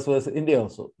traversed India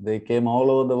also. They came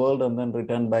all over the world and then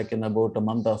returned back in about a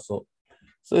month or so.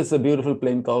 So it's a beautiful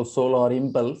plane called Solar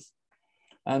Impulse.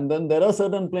 And then there are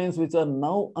certain planes which are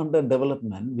now under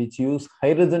development, which use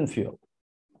hydrogen fuel.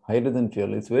 Hydrogen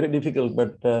fuel. It's very difficult,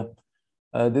 but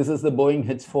this is the Boeing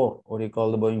H-4. What do you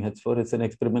call the Boeing H-4? It's an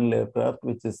experimental aircraft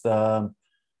which is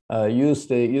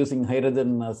used using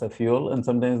hydrogen as a fuel, and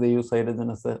sometimes they use hydrogen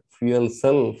as a fuel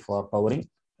cell for powering.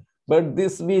 But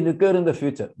this we recur in the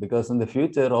future, because in the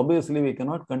future, obviously, we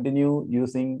cannot continue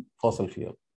using fossil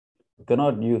fuel. We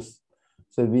cannot use.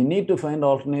 So we need to find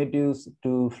alternatives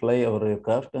to fly our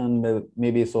aircraft, and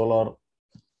maybe solar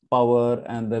power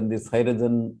and then this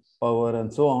hydrogen power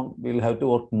and so on. We'll have to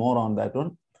work more on that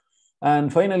one.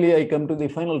 And finally, I come to the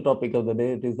final topic of the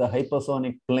day. It is the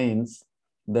hypersonic planes,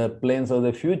 the planes of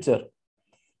the future,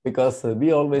 because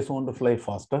we always want to fly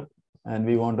faster and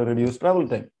we want to reduce travel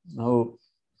time. Now,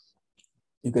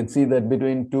 you can see that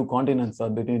between 2 continents or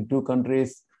between 2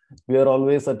 countries, we are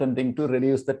always attempting to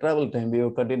reduce the travel time. We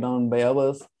have cut it down by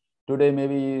hours. Today,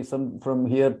 maybe from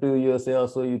here to USA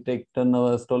also, you take 10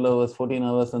 hours, 12 hours, 14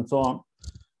 hours, and so on.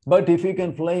 But if you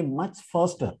can fly much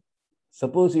faster,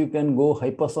 suppose you can go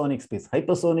hypersonic speeds.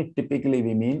 Hypersonic, typically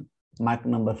we mean Mach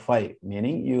number 5,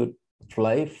 meaning you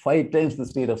fly 5 times the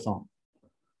speed of sound.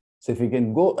 So if you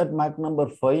can go at Mach number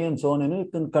 5 and so on, you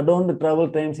can cut down the travel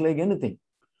times like anything.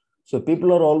 So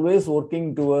people are always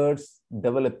working towards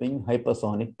developing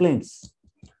hypersonic planes.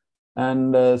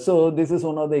 And so this is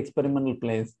one of the experimental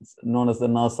planes known as the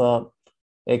NASA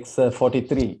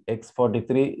X-43.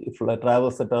 X-43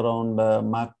 travels at around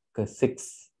Mach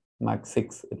 6.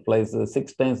 It flies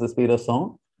 6 times the speed of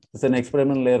sound. It's an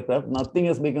experimental aircraft. Nothing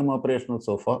has become operational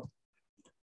so far.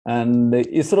 And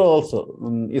ISRO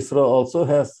also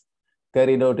has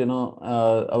carried out,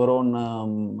 our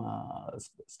own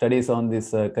studies on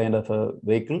this kind of a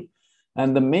vehicle.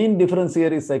 And the main difference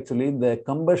here is actually the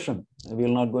combustion. We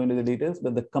will not go into the details,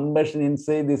 but the combustion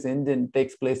inside this engine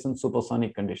takes place in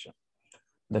supersonic condition.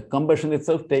 The combustion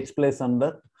itself takes place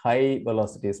under high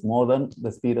velocities, more than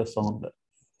the speed of sound.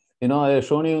 You know, I have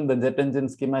shown you the jet engine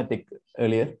schematic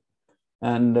earlier,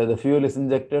 and the fuel is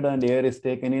injected and air is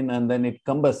taken in and then it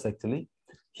combusts actually.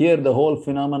 Here, the whole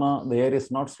phenomena, the air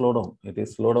is not slowed down. It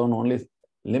is slowed down only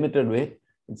limited way.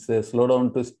 It's slowed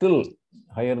down to still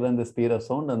higher than the speed of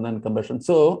sound and then combustion.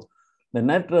 So the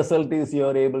net result is you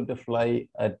are able to fly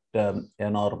at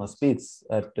enormous speeds,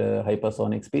 at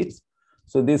hypersonic speeds.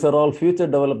 So these are all future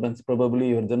developments. Probably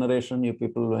your generation, you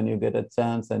people, when you get a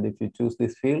chance and if you choose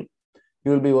this field,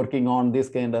 you will be working on this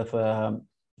kind of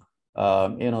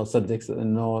subjects,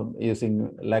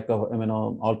 using lack of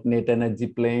alternate energy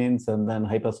planes and then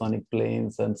hypersonic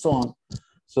planes and so on.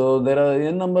 So there are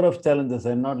a number of challenges.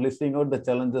 I'm not listing out the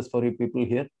challenges for you people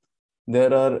here.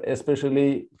 There are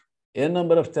especially a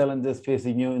number of challenges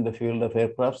facing you in the field of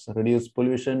aircrafts: reduce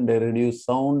pollution, they reduce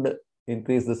sound,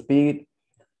 increase the speed,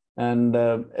 and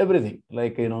everything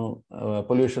like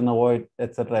pollution avoid,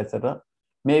 etc., etc.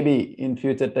 Maybe in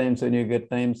future times, when you get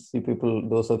times, you people,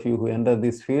 those of you who enter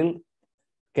this field,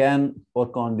 can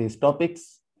work on these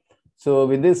topics. So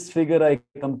with this figure, I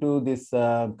come to this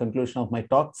conclusion of my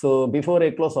talk. So before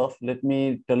I close off, let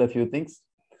me tell a few things.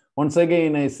 Once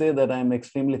again, I say that I'm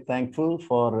extremely thankful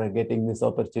for getting this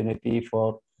opportunity,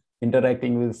 for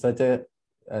interacting with such a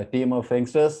team of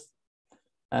youngsters.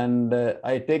 And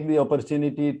I take the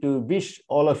opportunity to wish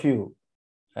all of you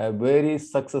a very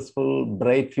successful,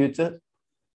 bright future.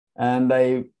 And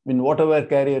in whatever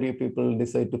career you people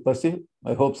decide to pursue,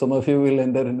 I hope some of you will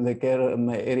enter into the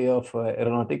area of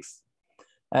aeronautics.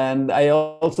 And I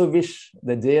also wish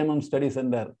the JMM Study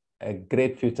Center a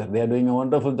great future. They are doing a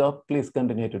wonderful job. Please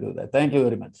continue to do that. Thank you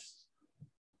very much.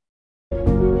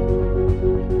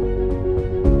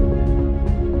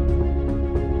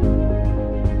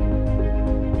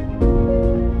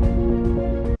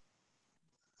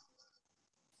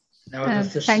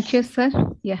 Thank you, sir.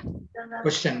 Yeah.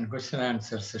 Question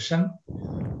answer session.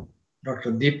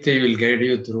 Dr. Deepthi will guide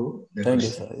you through the Thank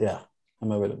question. you, sir. Yeah,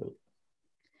 I'm available.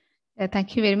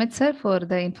 Thank you very much, sir, for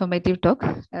the informative talk.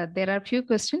 There are a few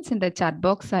questions in the chat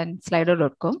box and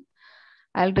slido.com.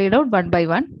 I'll read out one by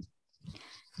one.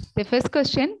 The first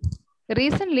question: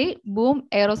 recently, Boom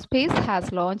Aerospace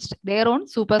has launched their own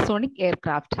supersonic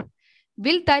aircraft.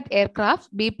 Will that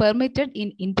aircraft be permitted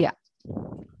in India?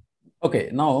 Okay,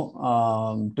 now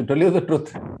to tell you the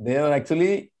truth, they have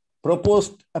actually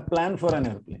proposed a plan for an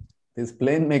airplane. This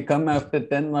plane may come after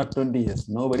 10 or 20 years.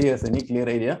 Nobody has any clear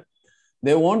idea.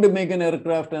 They want to make an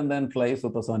aircraft and then fly a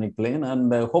supersonic plane,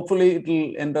 and hopefully it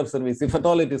will enter service, if at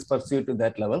all it is pursued to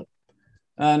that level.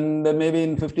 And maybe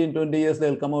in 15, 20 years,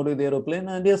 they'll come out with the aeroplane.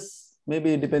 And yes,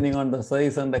 maybe depending on the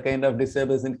size and the kind of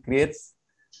disturbance it creates,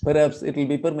 perhaps it will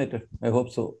be permitted. I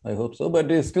hope so. I hope so.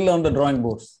 But it's still on the drawing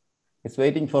boards. It's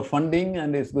waiting for funding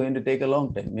and it's going to take a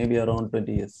long time, maybe around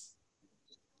 20 years.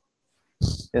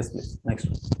 Yes, please. Next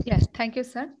one. Yes, thank you,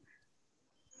 sir.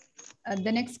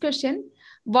 The next question: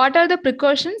 what are the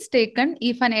precautions taken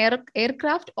if an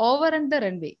aircraft overruns the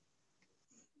runway?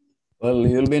 Well,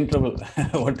 you'll be in trouble.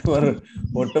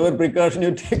 whatever precaution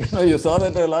you take. You saw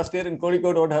that last year in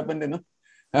Kozhikode, what happened,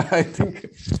 I think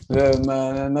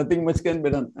nothing much can be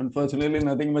done. Unfortunately,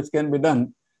 nothing much can be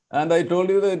done. And I told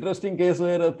you the interesting case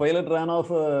where a pilot ran off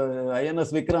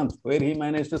INS Vikrant, where he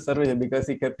managed to survive because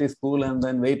he kept his cool and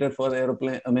then waited for the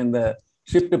airplane, the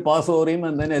ship to pass over him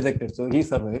and then ejected. So he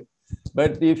survived.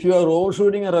 But if you are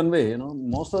overshooting a runway,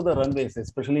 most of the runways,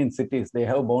 especially in cities, they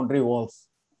have boundary walls.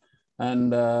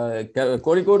 And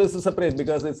Kozhikode is separate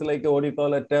because it's like what you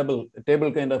call a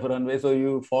table kind of a runway. So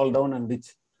you fall down and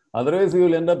ditch. Otherwise, you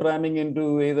will end up ramming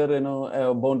into either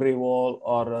a boundary wall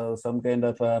or some kind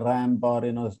of a ramp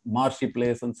or marshy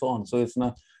place and so on. So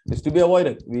it's to be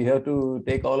avoided. We have to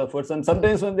take all efforts. And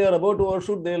sometimes when they are about to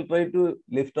overshoot, they'll try to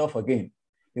lift off again.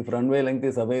 If runway length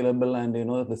is available and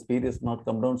the speed is not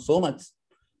come down so much,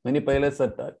 many pilots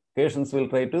at occasions will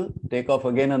try to take off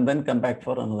again and then come back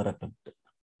for another attempt.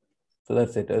 So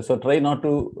that's it. So try not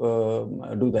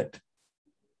to do that.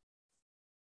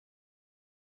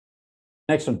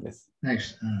 Next one, please.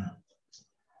 Next.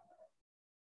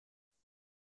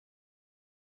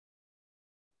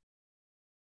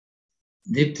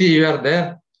 Deepthi, you are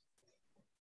there?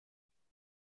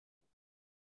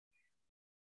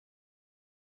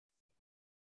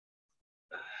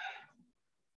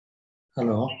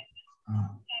 Hello.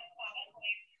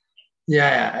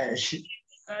 Yeah.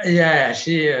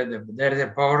 There is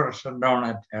a power shutdown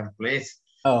at her place.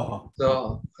 Oh.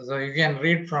 So you can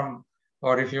read from,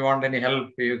 or if you want any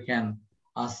help, you can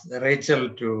ask Rachel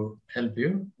to help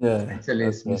you. Yeah. Rachel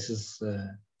is Okay. Mrs.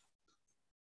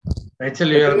 Rachel,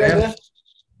 you are there?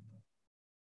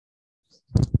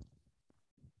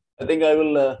 I think I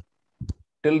will,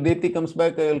 till Deepthi comes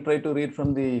back, I will try to read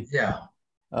from the, still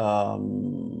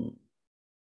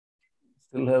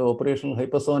have operational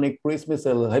hypersonic cruise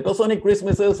missile. Hypersonic cruise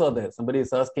missiles are there. Somebody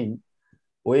is asking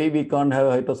why we can't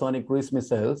have hypersonic cruise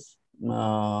missiles.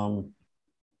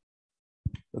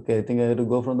 Okay, I think I have to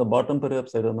go from the bottom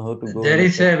perhaps. I don't know how to go. There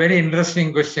is a very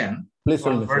interesting question. Please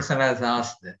tell me, One person has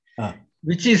asked. Ah.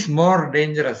 Which is more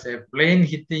dangerous, a plane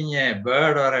hitting a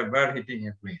bird or a bird hitting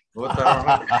a plane? Both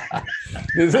are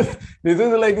this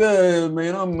is like the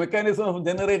mechanism of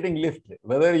generating lift.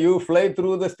 Whether you fly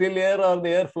through the still air or the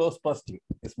air flows past you,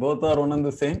 it's both are one and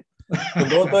the same. So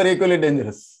both are equally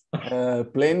dangerous.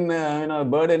 Plane, a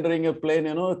bird entering a plane,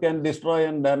 can destroy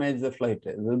and damage the flight.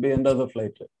 It will be end of the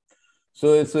flight.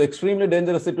 So it's an extremely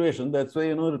dangerous situation. That's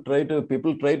why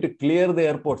people try to clear the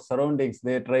airport surroundings.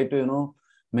 They try to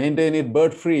maintain it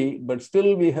bird free, but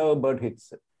still we have bird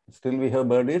hits.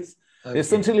 Okay.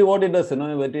 Essentially what it does,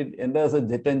 when it enters a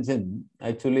jet engine,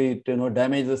 actually it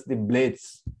damages the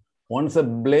blades. Once a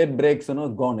blade breaks,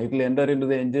 gone. It will enter into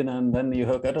the engine and then you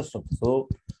have catastrophe. So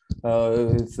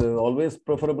it's always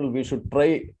preferable. We should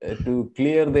try to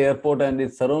clear the airport and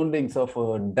its surroundings of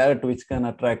dirt which can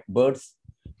attract birds,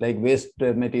 like waste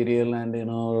material and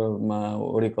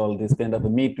what do you call this kind of a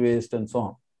meat waste and so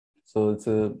on. So it's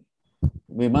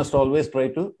we must always try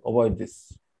to avoid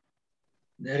this.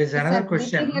 There is another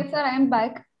question. Yes, sir, I am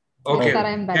back. Okay, yes, sir,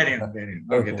 I am back. Carry on.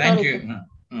 Okay, thank Sorry, you.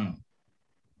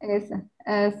 Yes, sir.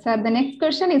 Sir, the next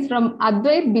question is from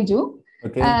Advait Biju.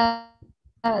 Okay.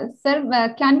 Sir,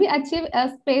 can we achieve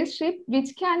a spaceship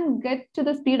which can get to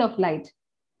the speed of light?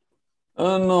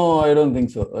 No, I don't think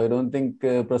so. I don't think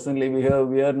presently we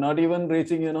are not even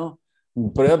reaching,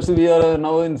 perhaps we are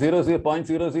now in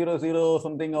 0.000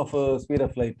 something of speed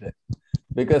of light.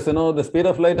 Because, the speed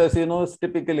of light, as you know, is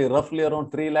typically roughly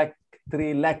around 3 lakh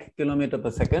kilometer per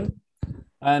second.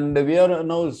 And we are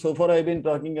now, so far I've been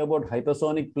talking about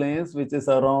hypersonic planes, which is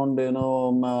around,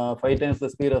 5 times the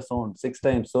speed of sound, 6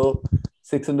 times. So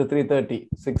 6 into 330,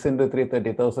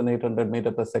 1,800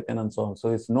 meters per second and so on. So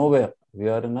it's nowhere. We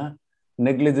are in a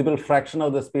negligible fraction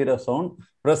of the speed of sound.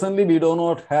 Presently, we do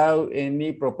not have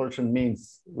any propulsion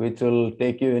means which will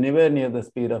take you anywhere near the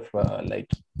speed of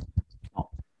light. No.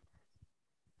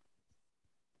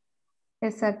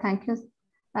 Yes, sir. Thank you.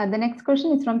 The next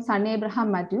question is from Sunny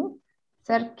Abraham Matthew.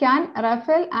 Sir, can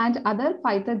Rafale and other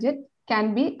fighter jets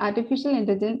can be artificial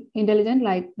intelligent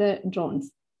like the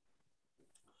drones?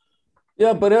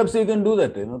 Yeah, perhaps you can do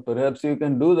that. Perhaps you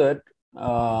can do that.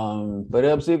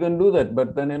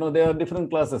 But then there are different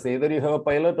classes. Either you have a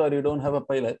pilot or you don't have a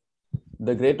pilot.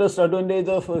 The greatest advantage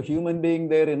of a human being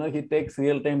there, he takes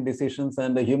real-time decisions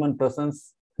and the human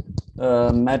presence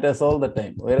matters all the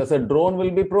time. Whereas a drone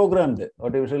will be programmed,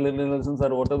 artificial intelligence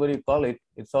or whatever you call it,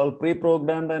 it's all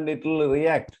pre-programmed and it will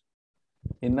react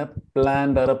in a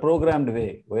planned or a programmed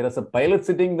way. Whereas a pilot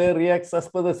sitting there reacts as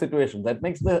per the situation. That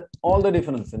makes all the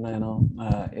difference in a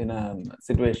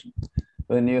situation.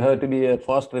 When you have to be a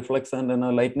fast reflex and in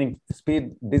a lightning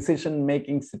speed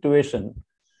decision-making situation,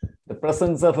 the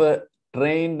presence of a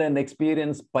trained and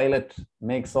experienced pilot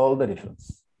makes all the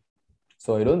difference.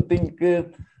 So I don't think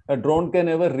a drone can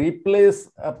ever replace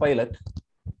a pilot.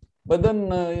 But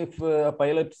then if a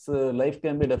pilot's life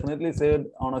can be definitely saved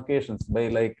on occasions by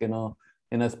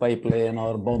in a spy plane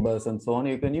or bombers and so on,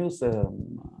 you can use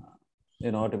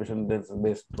artificial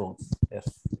intelligence-based drones.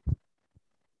 Yes.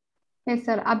 Yes,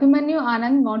 sir. Abhimanyu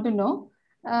Anand want to know,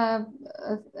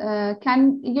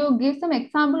 can you give some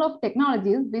example of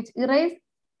technologies which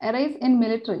arise in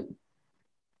military?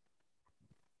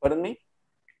 Pardon me?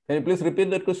 Can you please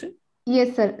repeat that question?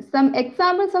 Yes, sir. Some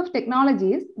examples of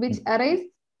technologies which arise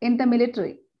in the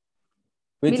military.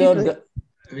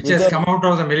 Which has come out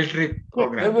of the military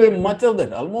program. Much of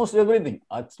that, almost everything,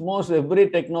 almost every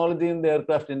technology in the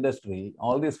aircraft industry,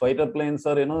 all these fighter planes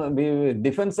are,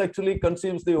 defense actually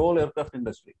consumes the whole aircraft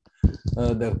industry.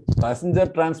 The passenger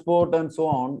transport and so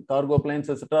on, cargo planes,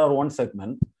 etc. are one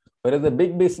segment, whereas the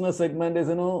big business segment is,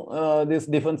 these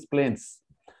defense planes.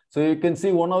 So you can see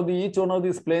each one of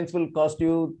these planes will cost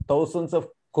you thousands of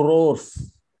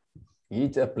crores.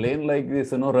 Each a plane like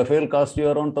this, Rafale cost you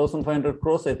around 1,500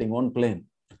 crores, I think, one plane.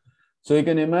 So you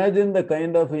can imagine the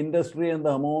kind of industry and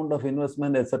the amount of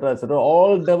investment, etc., etc.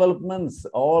 All developments,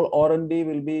 all R&D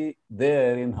will be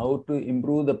there in how to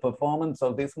improve the performance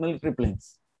of these military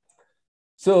planes.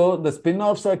 So the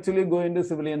spin-offs actually go into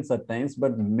civilians at times,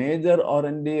 but major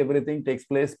R&D, everything takes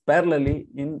place parallelly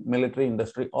in military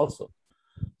industry also.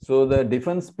 So the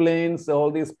defense planes,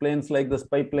 all these planes like the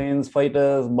spy planes,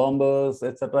 fighters, bombers,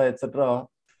 etc.,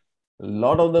 a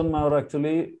lot of them are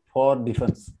actually for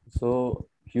defense. So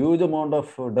huge amount of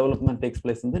development takes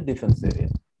place in the defense area.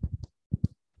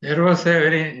 There was a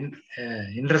very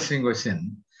interesting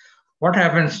question. What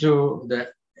happens to the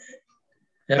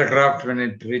aircraft when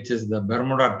it reaches the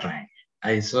Bermuda Triangle?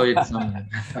 I saw it somewhere.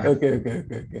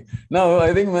 Okay. Now,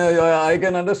 I think I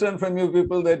can understand from you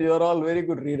people that you are all very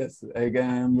good readers. I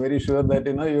am very sure that,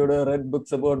 you would have read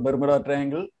books about Bermuda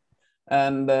Triangle.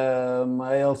 And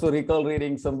I also recall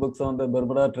reading some books on the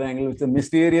Bermuda Triangle, which is a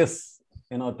mysterious,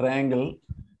 triangle,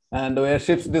 and where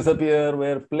ships disappear,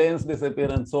 where planes disappear,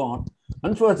 and so on.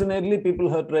 Unfortunately, people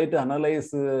have tried to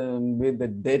analyze with the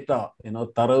data.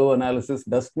 Thorough analysis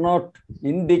does not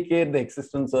indicate the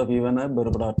existence of even a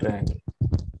Bermuda Triangle.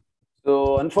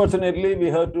 So, unfortunately, we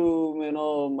have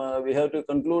to, we have to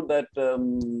conclude that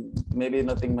maybe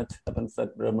nothing much happens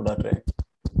at Bermuda Triangle.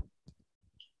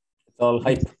 It's all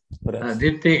hype.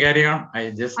 Deepthi, carry on.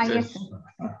 I just. Yes,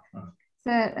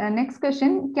 sir. Next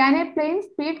question: can a plane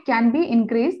speed be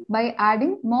increased by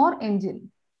adding more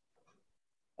engine?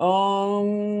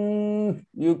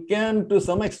 You can to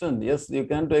some extent. Yes, you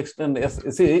can to extent. Yes,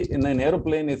 see, in an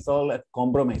aeroplane, it's all a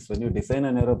compromise. When you design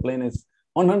an aeroplane, it's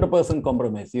 100%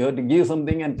 compromise. You have to give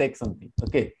something and take something.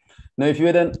 Okay. Now, if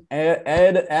you then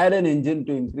add an engine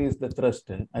to increase the thrust,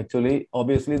 actually,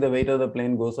 obviously, the weight of the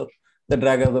plane goes up, the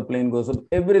drag of the plane goes up,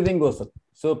 everything goes up.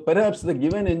 So perhaps the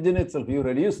given engine itself, you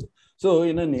reduce. So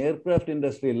in an aircraft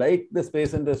industry, like the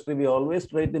space industry, we always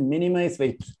try to minimize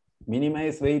weight,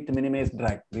 minimize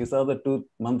drag. These are the two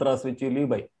mantras which you live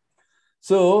by.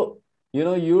 So,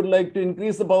 you'd like to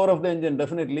increase the power of the engine.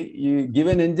 Definitely, you give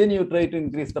an engine, you try to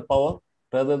increase the power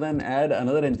rather than add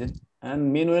another engine.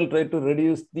 And meanwhile, try to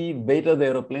reduce the weight of the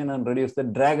aeroplane and reduce the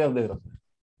drag of the aeroplane.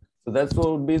 So that's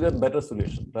what would be the better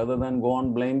solution rather than go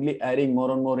on blindly adding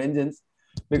more and more engines,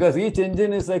 because each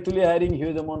engine is actually adding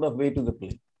huge amount of weight to the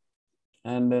plane.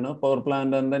 And power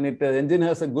plant, and then the engine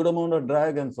has a good amount of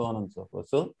drag and so on and so forth.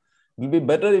 So it will be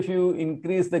better if you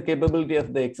increase the capability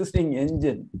of the existing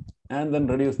engine and then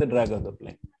reduce the drag of the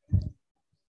plane.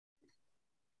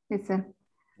 Yes, sir.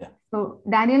 Yeah. So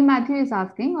Daniel Matthew is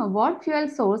asking, what fuel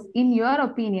source, in your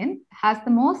opinion, has the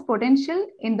most potential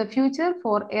in the future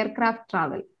for aircraft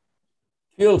travel?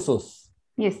 Fuel source.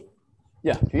 Yes.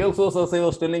 Yeah, fuel source, as I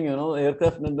was telling you,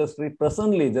 aircraft industry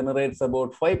presently generates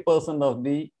about 5% of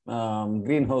the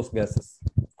greenhouse gases.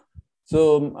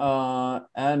 So,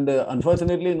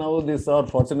 unfortunately now these are,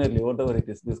 fortunately, whatever it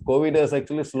is, this COVID has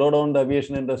actually slowed down the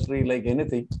aviation industry like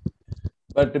anything.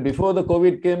 But before the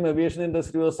COVID came, aviation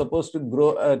industry was supposed to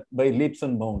grow by leaps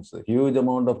and bounds. A huge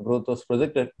amount of growth was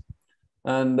projected.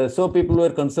 And so people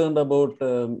were concerned about,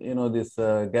 these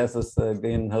gases,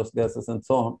 greenhouse gases and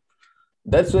so on.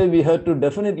 That's why we had to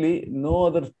definitely no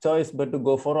other choice but to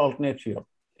go for alternate fuel.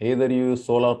 Either use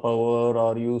solar power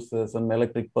or use some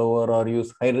electric power or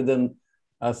use hydrogen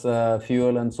as a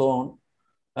fuel and so on.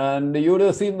 And you would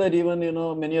have seen that even,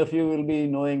 many of you will be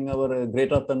knowing our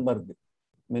Greta Thunberg.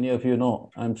 Many of you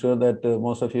know, I'm sure that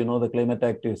most of you know the climate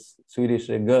activist, Swedish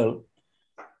girl,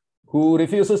 who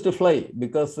refuses to fly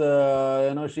because,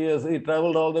 she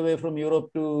traveled all the way from Europe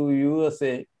to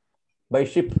USA by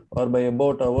ship or by a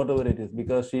boat or whatever it is,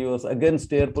 because she was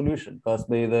against air pollution caused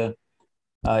by the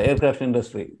aircraft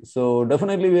industry. So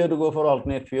definitely we have to go for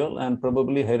alternate fuel and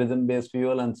probably hydrogen-based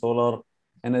fuel and solar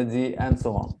energy and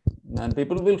so on. And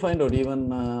people will find out,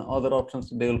 even other options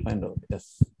they will find out.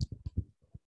 Yes.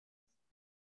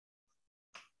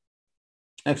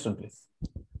 Next one, please.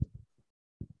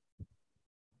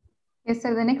 Yes,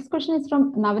 sir. The next question is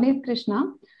from Navneet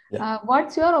Krishna. Yeah.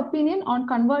 What's your opinion on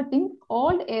converting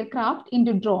old aircraft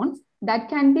into drones that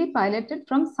can be piloted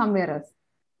from somewhere else?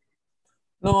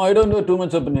 No, I don't have too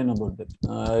much opinion about that.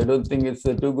 I don't think it's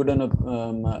too good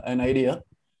an idea,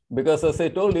 because as I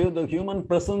told you, the human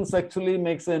presence actually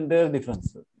makes an entire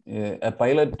difference. A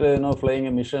pilot, flying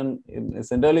a mission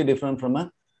is entirely different from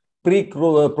a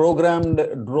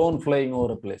pre-programmed drone flying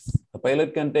over a place. A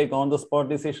pilot can take on-the-spot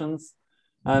decisions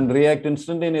and react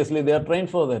instantaneously. They are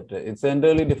trained for that. It's an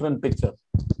entirely different picture.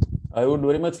 I would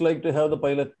very much like to have the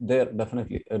pilot there,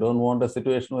 definitely. I don't want a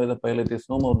situation where the pilot is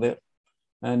no more there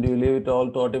and you leave it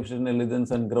all to artificial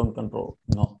intelligence and ground control.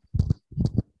 No.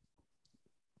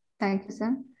 Thank you,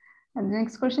 sir. And the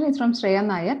next question is from Shreya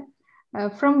Nair.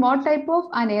 From what type of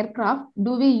an aircraft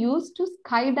do we use to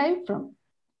skydive from?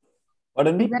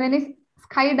 Pardon me? Is there any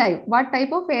skydive? What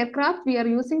type of aircraft we are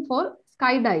using for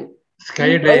skydive?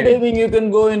 Skydiving, you can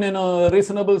go in a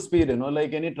reasonable speed,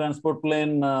 like any transport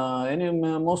plane.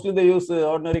 Mostly they use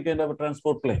ordinary kind of a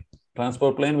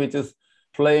transport plane, which is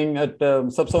flying at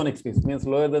subsonic speeds, means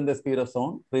lower than the speed of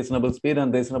sound, reasonable speed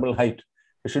and reasonable height.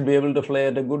 You should be able to fly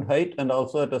at a good height and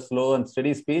also at a slow and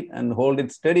steady speed and hold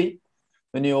it steady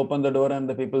when you open the door and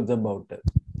the people jump out.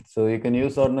 So you can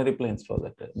use ordinary planes for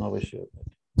that, no issue.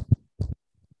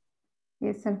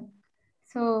 Yes, sir.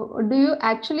 So do you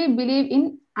actually believe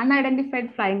in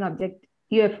unidentified flying object,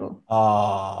 UFO?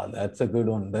 Ah, that's a good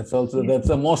one. That's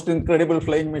the most incredible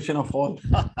flying machine of all.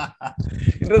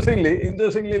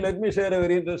 Interestingly, let me share a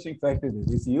very interesting fact with you.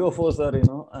 These UFOs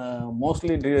are,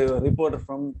 mostly reported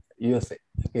from USA.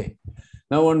 Okay.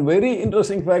 Now, one very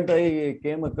interesting fact I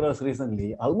came across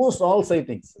recently: almost all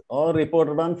sightings are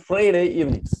reported on Friday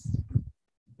evenings.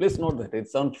 Please note that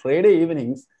it's on Friday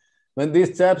evenings when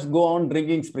these chaps go on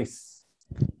drinking sprees.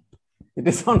 It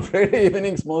is on Friday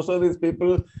evenings. Most of these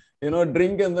people,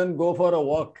 drink and then go for a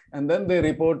walk, and then they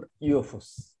report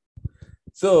UFOs.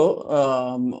 So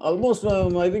almost,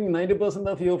 I think 90%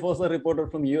 of UFOs are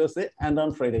reported from USA and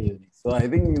on Friday evening. So I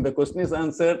think the question is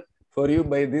answered for you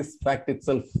by this fact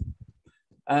itself.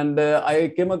 And I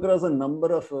came across a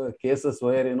number of cases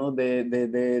where,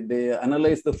 they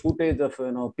analyzed the footage of,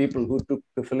 people who took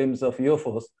the films of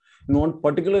UFOs. In one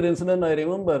particular incident, I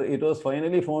remember it was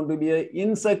finally found to be an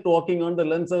insect walking on the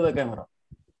lens of the camera.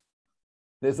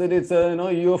 They said it's a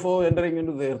UFO entering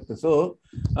into the earth. So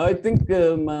I think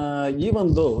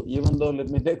even though, let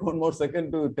me take one more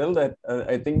second to tell that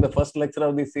I think the first lecture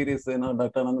of this series,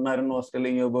 Dr. Nandanaran was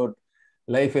telling you about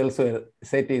life elsewhere,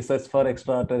 SETI, search for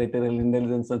extraterrestrial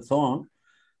intelligence and so on.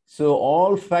 So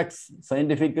all facts,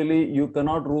 scientifically, you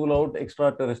cannot rule out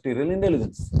extraterrestrial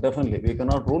intelligence. Definitely, we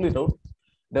cannot rule it out.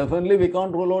 Definitely, we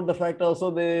can't rule out the fact also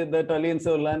that aliens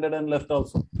have landed and left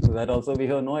also. So that also we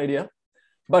have no idea.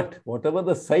 But whatever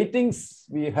the sightings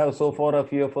we have so far of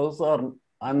UFOs are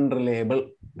unreliable,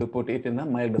 to put it in a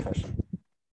mild fashion.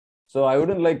 So I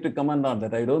wouldn't like to comment on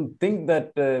that. I don't think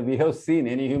that we have seen,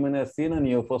 any human has seen an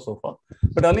UFO so far.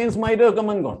 But aliens might have come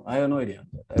and gone. I have no idea.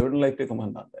 I wouldn't like to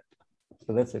comment on that.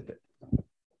 So that's it.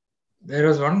 There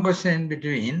was one question in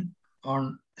between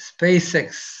on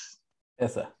SpaceX.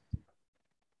 Yes, sir.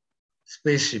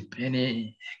 Spaceship.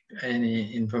 Any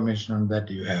information on that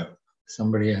you have?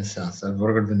 Somebody else asked. I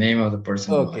forgot the name of the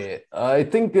person. Okay. I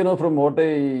think, from what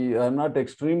I'm not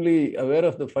extremely aware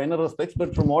of the finer aspects,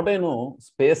 but from what I know,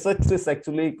 SpaceX is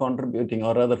actually contributing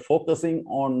or rather focusing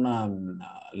on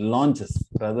launches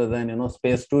rather than,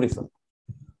 space tourism.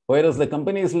 Whereas the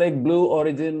companies like Blue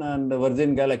Origin and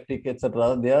Virgin Galactic,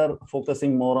 etc., they are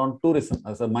focusing more on tourism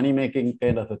as a money-making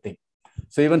kind of a thing.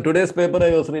 So even today's paper,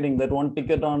 I was reading that one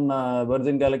ticket on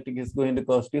Virgin Galactic is going to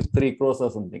cost you 3 crores or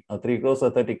something, or 3 crores or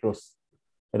 30 crores.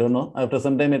 I don't know. After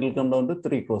some time, it will come down to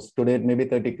 3 crores. Today, it may be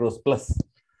 30 crores plus.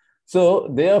 So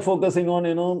they are focusing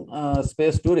on,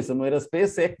 space tourism, whereas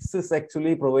SpaceX is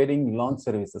actually providing launch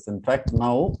services. In fact,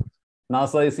 now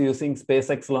NASA is using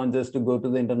SpaceX launches to go to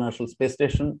the International Space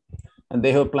Station. And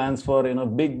they have plans for,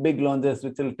 big launches,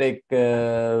 which will take,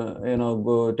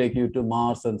 take you to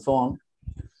Mars and so on.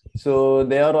 So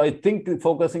they are, I think,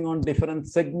 focusing on different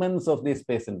segments of the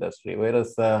space industry,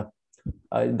 whereas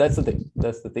that's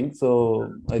the thing.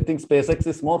 So I think SpaceX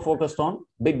is more focused on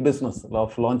big business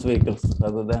of launch vehicles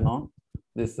rather than on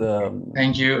this.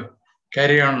 Thank you.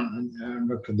 Carry on,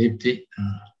 Dr. Deepthi.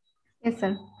 Yes,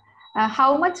 sir.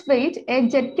 How much weight a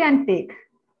jet can take?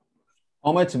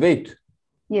 How much weight?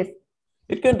 Yes.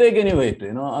 It can take any weight.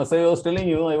 As I was telling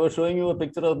you, I was showing you a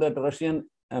picture of that Russian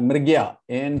Mrigya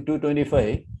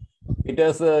AN-225. It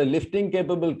has a lifting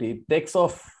capability. It takes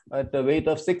off at a weight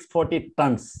of 640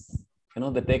 tons.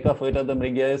 The takeoff weight of the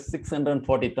Mrigya is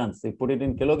 640 tons. They put it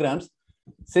in kilograms,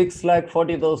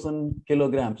 640,000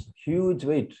 kilograms. Huge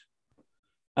weight.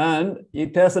 And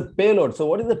it has a payload. So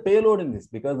what is the payload in this?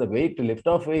 Because the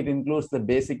lift-off weight includes the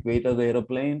basic weight of the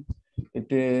aeroplane.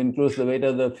 It includes the weight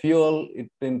of the fuel.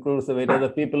 It includes the weight of the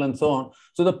people and so on.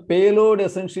 So the payload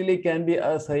essentially can be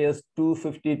as high as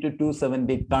 250 to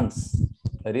 270 tons.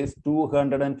 That is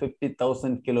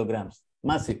 250,000 kilograms.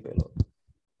 Massive payload.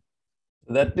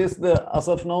 That is as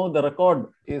of now, the record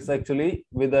is actually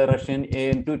with the Russian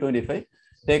AN-225.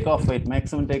 Takeoff weight,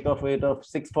 maximum takeoff weight of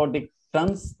 640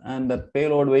 tons and the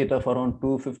payload weight of around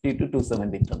 250 to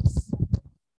 270 tons.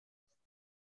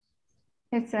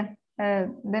 Yes, sir.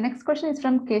 The next question is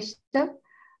from Keshav.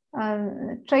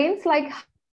 Trains like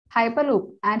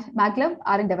Hyperloop and Maglev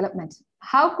are in development.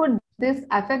 How could this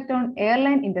affect on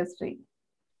airline industry?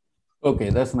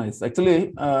 Okay, that's nice.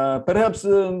 Actually, perhaps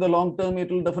in the long term,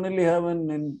 it will definitely have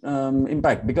an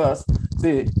impact because,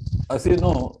 see, as you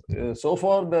know, so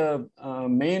far the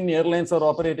main airlines are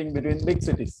operating between big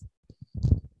cities.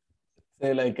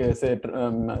 say like say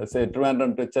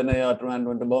Trivandrum to Chennai or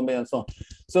Trivandrum to Bombay and so on.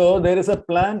 So there is a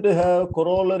plan to have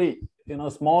corollary,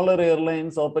 smaller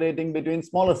airlines operating between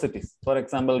smaller cities. For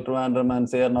example, Trivandrum and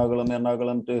say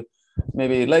Ernakulam to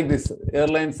maybe like this.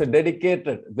 Airlines are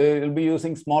dedicated. They will be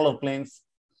using smaller planes,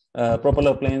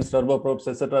 propeller planes, turboprops,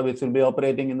 etc., which will be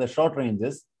operating in the short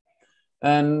ranges.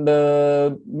 And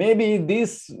maybe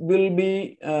this will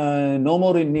be no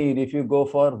more in need if you go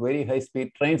for very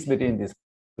high-speed trains between these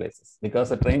places,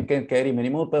 because a train can carry many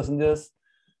more passengers.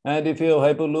 And if you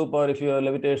have Hyperloop or if you have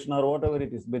levitation or whatever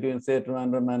it is between, say,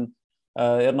 Trivandrum and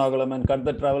Ernakulam and cut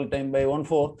the travel time by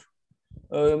 1/4,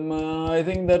 I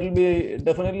think that will be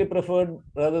definitely preferred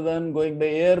rather than going by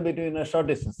air between a short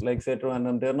distance, like say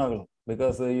Trivandrum to Ernakulam,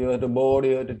 because you have to board,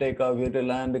 you have to take off, you have to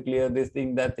land, clear this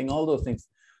thing, that thing, all those things.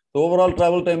 The overall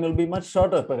travel time will be much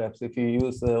shorter, perhaps, if you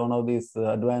use one of these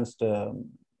advanced,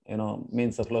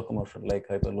 means of locomotion like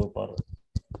Hyperloop or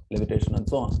levitation and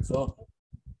so on. So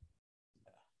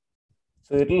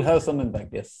it will have some impact.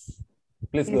 Yes.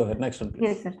 Please go ahead. Next one, please.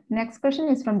 Yes, sir. Next question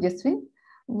is from Jaswin.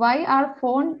 Why our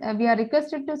phone? We are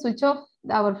requested to switch off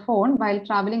our phone while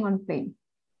traveling on plane.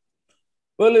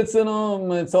 Well, it's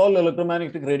it's all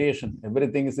electromagnetic radiation.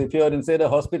 Everything is. If you are inside a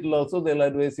hospital, also they'll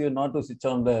advise you not to switch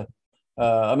on the.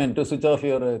 To switch off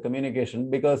your communication,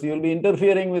 because you'll be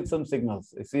interfering with some signals.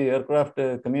 You see, aircraft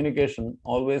communication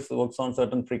always works on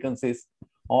certain frequencies.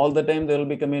 All the time there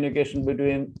will be communication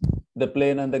between the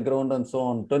plane and the ground and so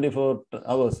on, 24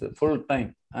 hours, full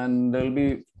time. And there will be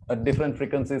at different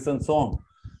frequencies and so on.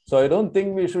 So I don't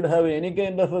think we should have any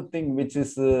kind of a thing which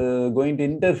is going to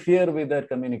interfere with that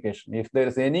communication. If there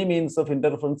is any means of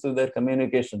interference with that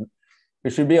communication,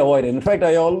 it should be avoided. In fact,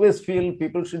 I always feel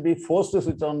people should be forced to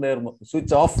switch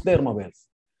off their mobiles.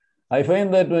 I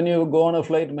find that when you go on a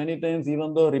flight many times,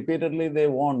 even though repeatedly they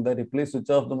warn that you please switch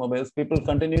off the mobiles, people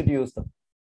continue to use them.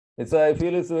 I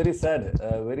feel it's very sad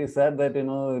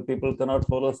that people cannot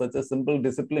follow such a simple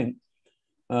discipline.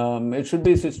 It should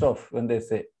be switched off when they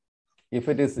say. If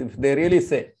they really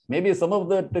say, maybe some of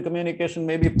the communication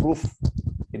may be proof.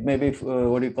 It may be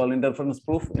what you call interference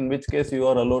proof, in which case you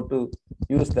are allowed to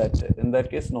use that. In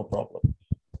that case, no problem.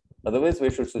 Otherwise, we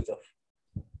should switch off.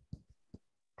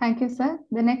 Thank you, sir.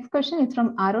 The next question is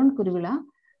from Arun Kuruvilla.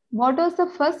 What was the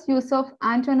first use of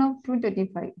Antonov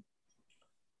 225?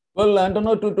 Well,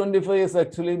 Antonov 225 is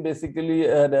actually basically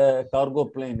a cargo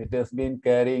plane. It has been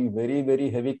carrying very, very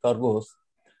heavy cargos.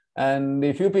 And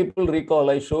if you people recall,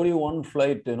 I showed you one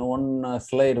flight, one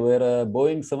slide where a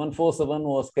Boeing 747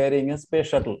 was carrying a space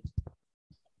shuttle.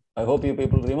 I hope you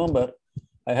people remember.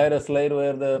 I had a slide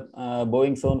where the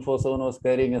Boeing 747 was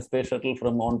carrying a space shuttle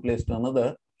from one place to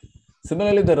another.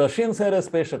 Similarly, the Russians had a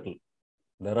space shuttle.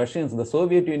 The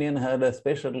Soviet Union had a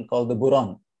space shuttle called the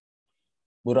Buran,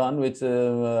 which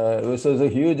was a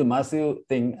huge, massive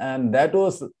thing. And that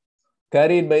was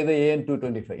carried by the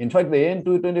AN-225. In fact, the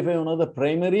AN-225, one of the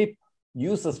primary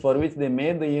uses for which they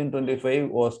made the AN-225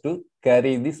 was to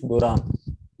carry this Buran.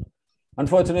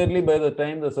 Unfortunately, by the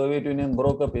time the Soviet Union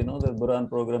broke up, the Buran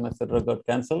program, etc., got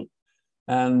cancelled.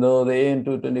 And the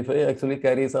AN-225 actually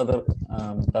carries other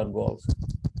cargo also.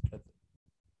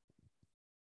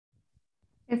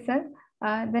 Yes, sir.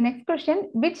 The next question,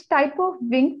 which type of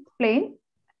winged plane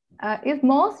is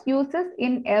most used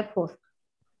in Air Force?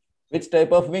 Which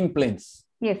type of wing planes?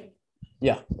 Yes.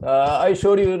 Yeah. I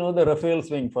showed you, the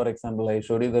Rafale's wing, for example. I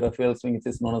showed you the Rafale's wing, which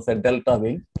is known as a delta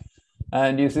wing.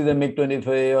 And you see the MiG-25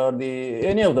 or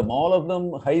any of them, all of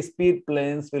them, high-speed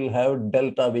planes will have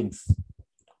delta wings.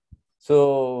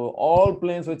 So all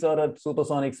planes which are at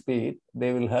supersonic speed,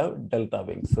 they will have delta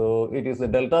wings. So it is the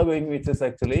delta wing, which is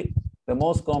actually the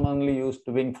most commonly used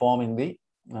wing form in the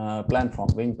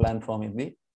wing plan form in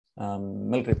the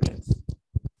military planes.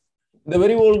 The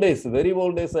very old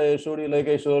days, I showed you, like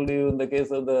I showed you in the case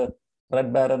of the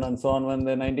Red Baron and so on, when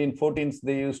the 1914s,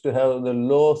 they used to have the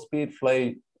low speed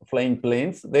flying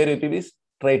planes. There it is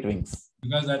straight wings.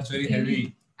 Because that's very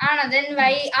heavy. Then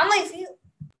why?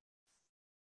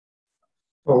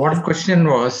 So what question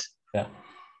was,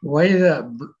 why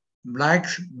the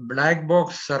black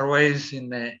box survives in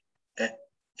the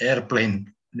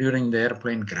airplane during the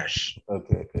airplane crash?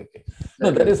 Okay. No,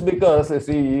 that is because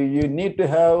you need to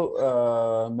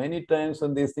have many times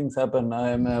when these things happen.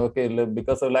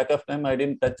 Because of lack of time, I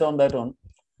didn't touch on that one.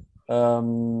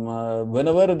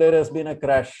 Whenever there has been a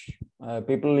crash,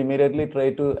 people immediately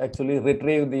try to actually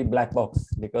retrieve the black box,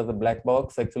 because the black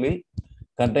box actually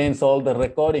contains all the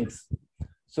recordings.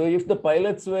 So if the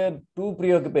pilots were too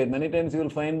preoccupied, many times you will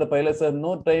find the pilots have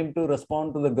no time to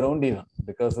respond to the ground even,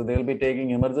 because they will be taking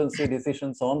emergency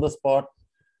decisions on the spot.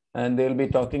 and they'll be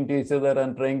talking to each other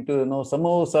and trying to,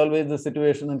 somehow salvage the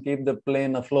situation and keep the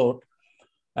plane afloat.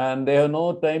 And they have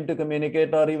no time to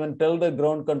communicate or even tell the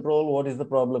ground control what is the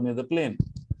problem with the plane.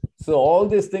 So all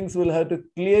these things will have to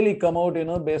clearly come out,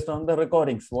 based on the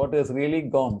recordings, what has really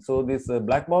gone. So this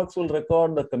black box will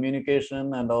record the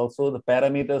communication and also the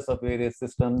parameters of various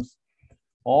systems.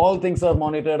 All things are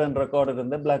monitored and recorded in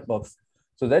the black box.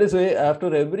 So that is why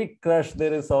after every crash,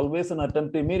 there is always an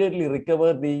attempt to immediately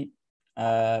recover the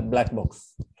black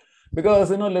box. Because,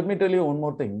 let me tell you one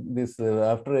more thing. This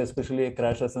after especially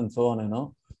crashes and so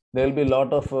on, there will be a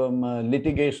lot of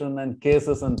litigation and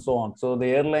cases and so on. So the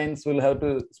airlines will have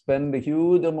to spend a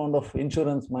huge amount of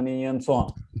insurance money and so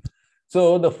on.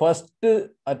 So the first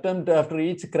attempt after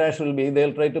each crash will be,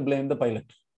 they'll try to blame the pilot.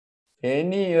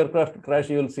 Any aircraft crash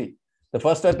you will see, the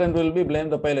first attempt will be blame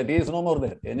the pilot. He is no more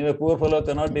there. Anyway, poor fellow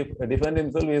cannot defend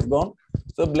himself. He is gone.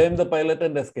 So blame the pilot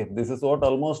and escape. This is what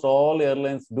almost all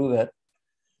airlines do that.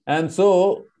 And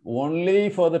so only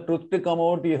for the truth to come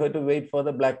out, you have to wait for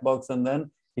the black box, and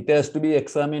then it has to be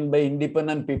examined by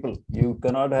independent people. You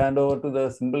cannot hand over to the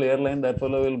single airline, that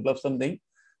fellow will bluff something.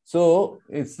 So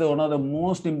it's one of the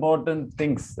most important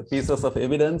things, pieces of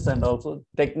evidence and also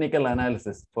technical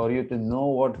analysis. For you to know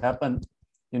what happened,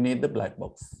 you need the black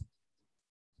box.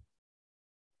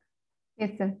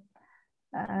 Yes, sir.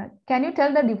 Can you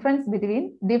tell the difference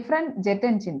between different jet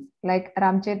engines like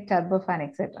ramjet, turbofan,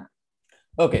 etc.?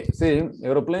 Okay, see,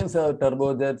 aeroplanes have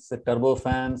turbojets,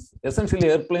 turbofans. Essentially,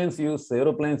 aeroplanes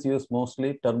use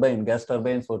mostly turbine, gas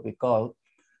turbines, what we call.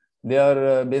 They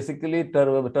are basically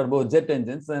turbojet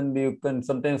engines, and you can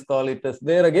sometimes call it as,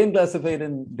 they are again classified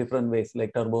in different ways,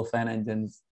 like turbofan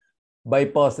engines,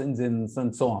 bypass engines,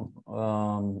 and so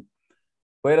on.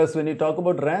 Whereas when you talk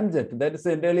about ramjet, that is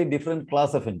an entirely different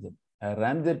class of engine. A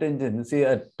ramjet engine, see,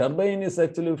 a turbine is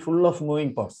actually full of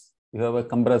moving parts. You have a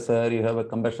compressor, you have a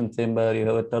combustion chamber, you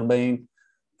have a turbine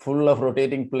full of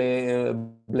rotating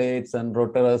blades and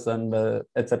rotors and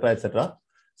etc., etc.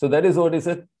 So that is what is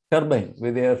a turbine,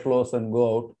 with air flows and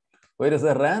go out. Whereas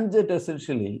a ramjet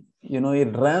essentially,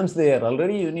 it rams the air.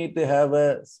 Already you need to have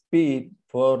a speed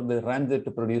for the ramjet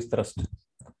to produce thrust.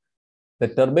 The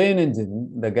turbine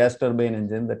engine, the gas turbine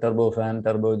engine, the turbofan,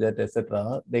 turbojet,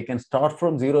 etc., they can start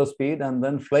from 0 speed and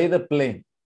then fly the plane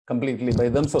completely by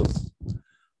themselves.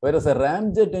 Whereas a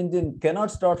ramjet engine cannot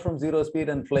start from 0 speed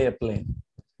and fly a plane.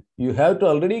 You have to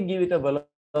already give it a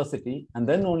velocity, and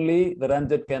then only the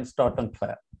ramjet can start and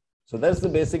fire. So that's the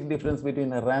basic difference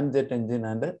between a ramjet engine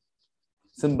and a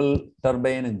simple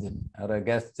turbine engine or a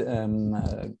gas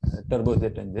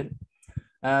turbojet engine.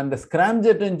 And the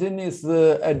scramjet engine is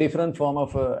a different form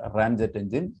of a ramjet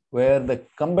engine, where the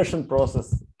combustion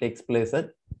process takes place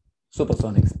at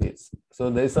supersonic speeds.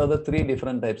 So these are the 3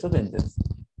 different types of engines.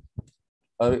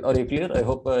 Are you clear? I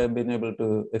hope I have been able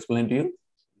to explain to you.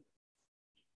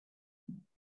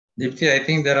 Dipti, I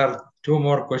think there are 2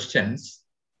 more questions.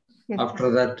 Yes, after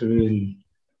that, we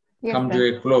will come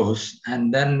to a close.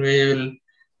 And then we will,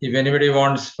 if anybody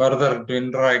wants further to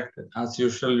interact, as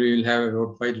usual, we will have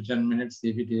about 5 to 10 minutes,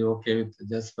 if it is okay with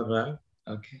Jasperlal.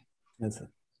 Okay. Yes, sir.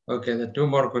 Okay, the 2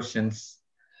 more questions.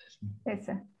 Yes,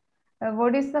 sir.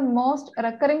 What is the most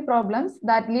recurring problems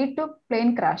that lead to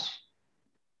plane crash?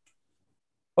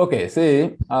 Okay,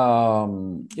 see,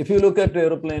 if you look at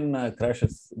aeroplane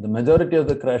crashes, the majority of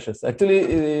the crashes actually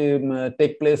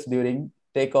take place during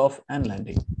takeoff and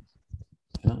landing.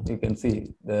 You can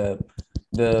see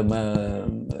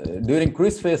during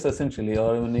cruise phase essentially,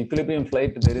 or in equilibrium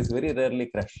flight, there is very rarely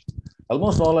crash.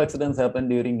 Almost all accidents happen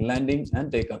during landing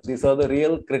and takeoff. These are the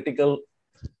real critical.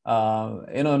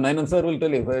 Nainan sir will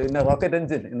tell you, in a rocket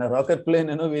engine, in a rocket plane,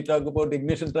 we talk about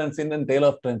ignition transient and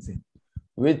tail-off transient,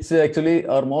 which actually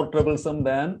are more troublesome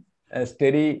than a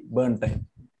steady burn time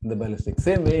in the ballistic.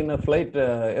 Same way in a flight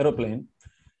aeroplane,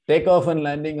 takeoff and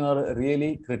landing are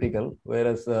really critical,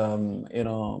 whereas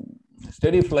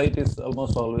steady flight is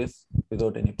almost always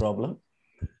without any problem.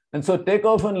 And so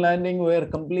takeoff and landing, where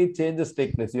complete changes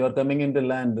take place. You are coming into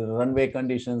land, the runway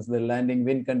conditions, the landing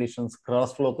wind conditions,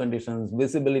 cross flow conditions,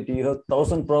 visibility. You have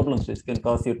 1,000 problems which can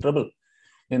cause you trouble.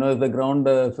 If the ground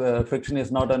friction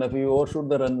is not enough, you overshoot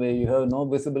the runway, you have no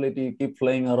visibility, you keep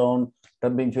flying around,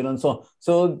 dumping fuel and so on.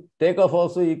 So takeoff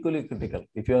also equally critical.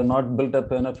 If you are not built up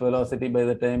enough velocity by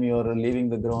the time you are leaving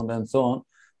the ground and so on.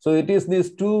 So it is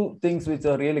these 2 things which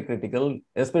are really critical,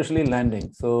 especially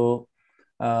landing. So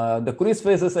the cruise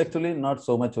phase is actually not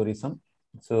so much worrisome.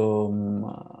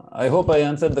 So I hope I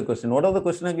answered the question. What was the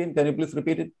question again? Can you please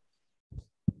repeat it?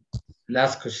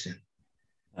 Last question.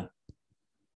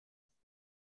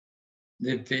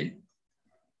 Dipti.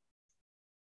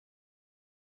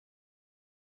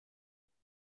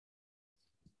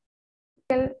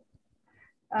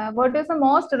 What is the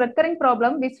most recurring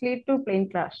problem which lead to plane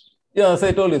crash? Yeah, as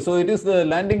I told you, so it is the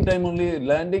landing time only.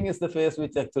 Landing is the phase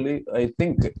which actually, I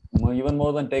think, even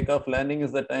more than takeoff, landing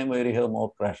is the time where you have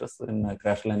more crashes in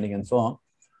crash landing and so on.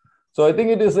 So I think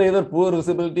it is either poor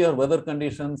visibility or weather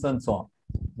conditions and so on.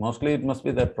 Mostly it must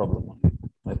be that problem only.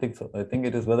 I think so. I think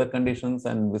it is weather conditions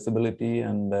and visibility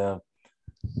and so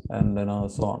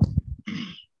on.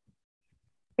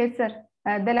 Yes, sir.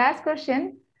 The last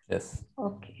question. Yes.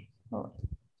 Okay. Oh.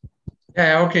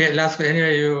 Yeah, okay. Last question.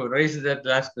 Anyway, you raised that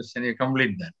last question. You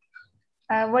complete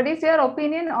that. What is your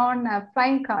opinion on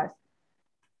flying cars?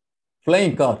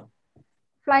 Flying car.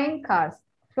 Flying cars.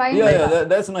 Flying Yeah,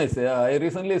 that's nice. Yeah, I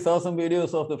recently saw some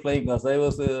videos of the flying cars.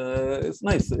 It's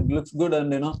nice. It looks good,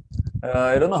 and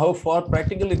I don't know how far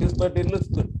practical it is, but it looks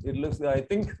good. It looks. I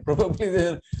think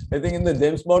probably I think in the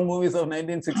James Bond movies of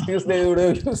 1960s they would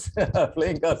have used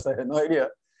flying cars. I have no idea.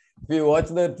 If you watch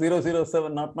the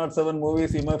 007, 007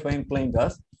 movies, you might find flying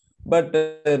cars. But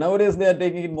nowadays they are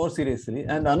taking it more seriously.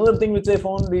 And another thing which I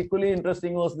found equally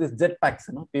interesting was this jetpacks.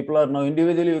 People are now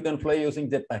individually you can fly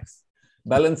using jetpacks.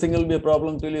 Balancing will be a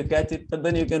problem till you catch it, but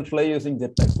then you can fly using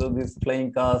jetpacks. So these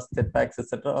flying cars, jetpacks,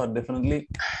 etc., are definitely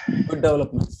good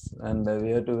developments, and we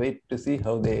have to wait to see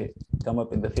how they come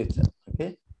up in the future.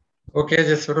 Okay. Okay,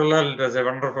 Jasperlal, it was a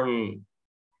wonderful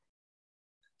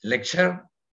lecture.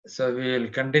 So we will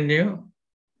continue.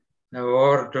 Now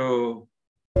over to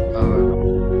our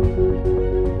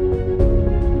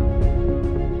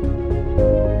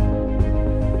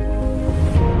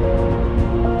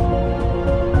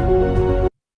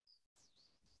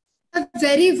A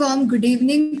very warm good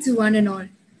evening to one and all.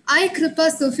 I,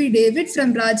 Kripa Sophie David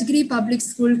from Rajagiri Public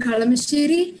School,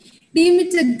 Kalamasheri, deem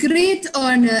it a great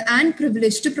honor and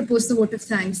privilege to propose the vote of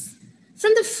thanks.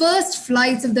 From the first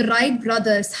flights of the Wright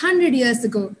brothers 100 years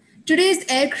ago, today's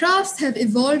aircrafts have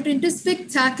evolved into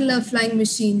spectacular flying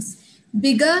machines,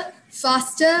 bigger,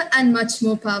 faster, and much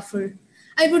more powerful.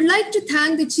 I would like to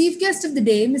thank the chief guest of the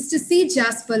day, Mr. C.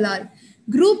 Jasperlal,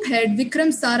 Group Head Vikram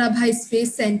Sarabhai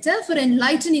Space Center, for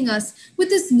enlightening us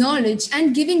with his knowledge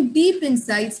and giving deep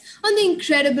insights on the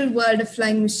incredible world of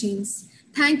flying machines.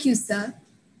 Thank you, sir.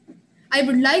 I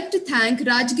would like to thank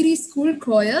Rajagiri School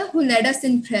Choir who led us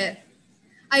in prayer.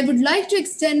 I would like to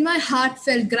extend my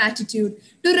heartfelt gratitude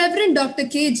to Reverend Dr.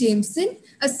 K. Jameson,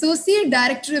 Associate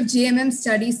Director of JMM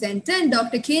Study Center, and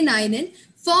Dr. K. Nayanan,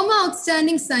 former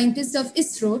outstanding scientist of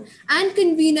ISRO and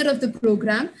convener of the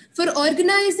program, for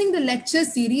organizing the lecture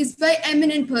series by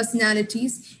eminent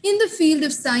personalities in the field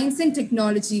of science and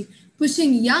technology,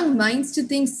 pushing young minds to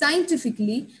think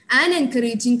scientifically and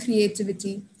encouraging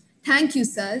creativity. Thank you,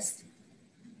 sirs.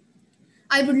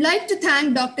 I would like to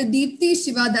thank Dr. Deepthi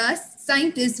Shivadas,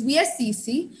 scientist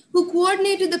VSCC, who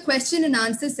coordinated the question and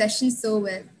answer session so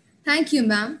well. Thank you,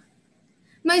 ma'am.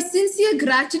 My sincere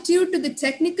gratitude to the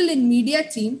technical and media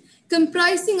team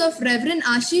comprising of Reverend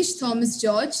Ashish Thomas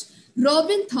George,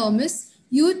 Robin Thomas,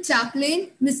 Youth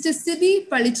Chaplain, Mr. Sibi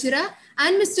Palichira,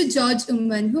 and Mr. George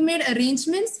Umman, who made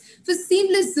arrangements for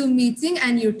seamless Zoom meeting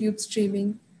and YouTube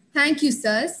streaming. Thank you,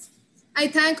 sirs. I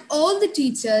thank all the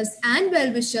teachers and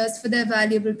well-wishers for their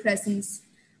valuable presence.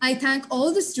 I thank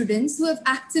all the students who have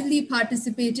actively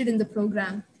participated in the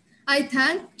program. I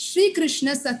thank Sri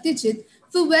Krishna Satyajit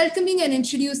for welcoming and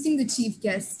introducing the chief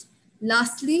guest.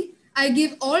 Lastly, I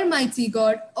give Almighty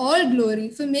God all glory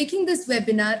for making this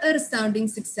webinar a resounding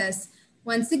success.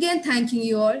 Once again, thanking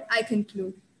you all, I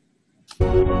conclude.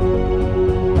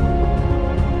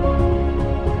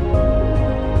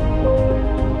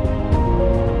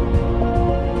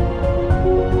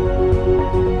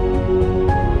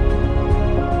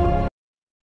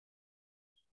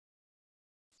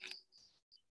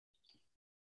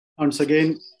 Once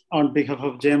again, on behalf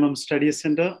of JMM Study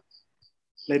Center,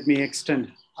 let me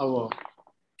extend our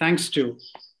thanks to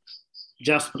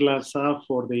Jasperlal sir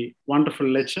for the wonderful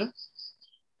lecture.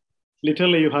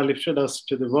 Literally, you have lifted us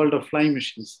to the world of flying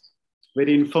machines.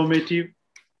 Very informative.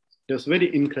 It was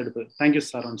very incredible. Thank you,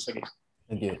 sir, once again.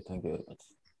 Thank you. Thank you very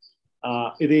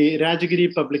much. The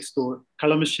Rajagiri Public School,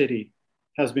 Kalamasheri,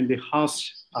 has been the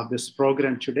host of this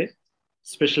program today.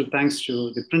 Special thanks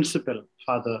to the principal,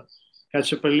 Father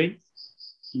Kachapalli,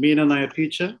 Meena Nair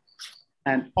teacher,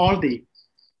 and all the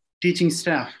teaching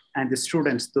staff and the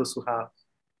students, those who have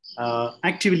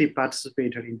actively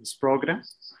participated in this program.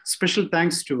 Special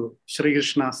thanks to Sri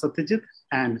Krishna Satyajit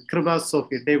and Kripa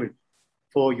Sophie David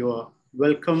for your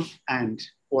welcome and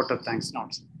vote of thanks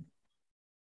notes.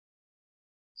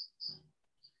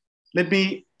 Let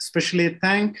me especially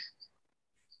thank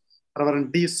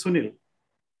Reverend D. Sunil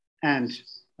and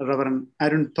Reverend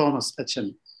Arun Thomas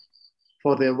Achan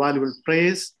for their valuable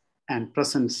praise and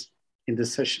presence in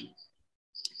this session.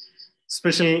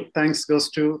 Special thanks goes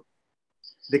to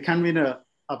the convener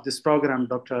of this program,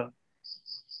 Dr.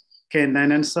 K.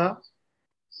 Nanansa,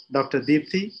 Dr.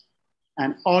 Deepthi,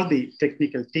 and all the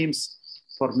technical teams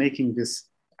for making this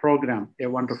program a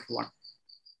wonderful one.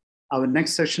 Our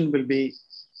next session will be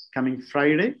coming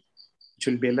Friday, which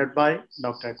will be led by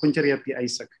Dr. Kunjariappi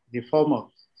Isaac, the former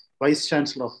Vice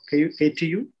Chancellor of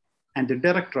KTU and the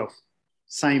Director of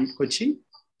SIME Kochi.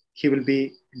 He will be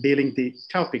dealing the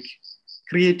topic,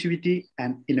 creativity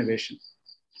and innovation.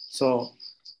 So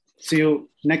see you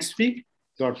next week.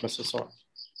 God bless us all.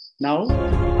 Now,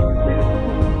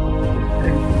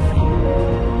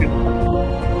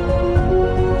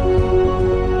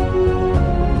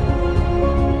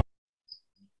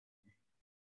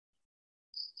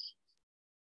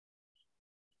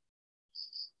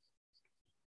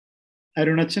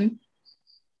 Arunachan.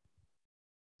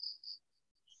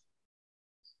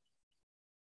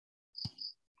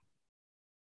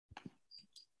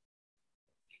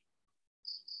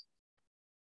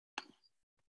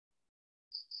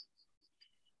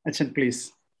 Achan,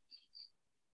 please.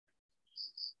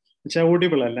 Acha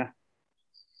audible alla.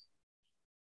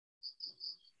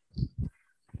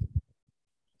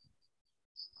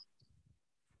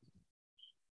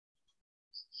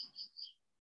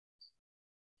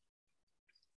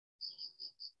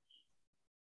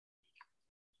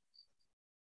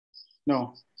 No.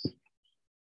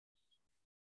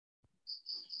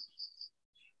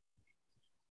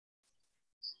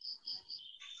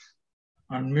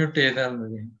 Unmute ചെയ്താൽ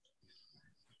മതി.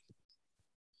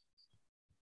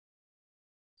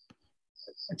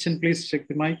 Achan, please check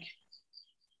the mic.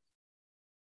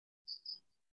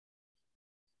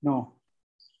 No.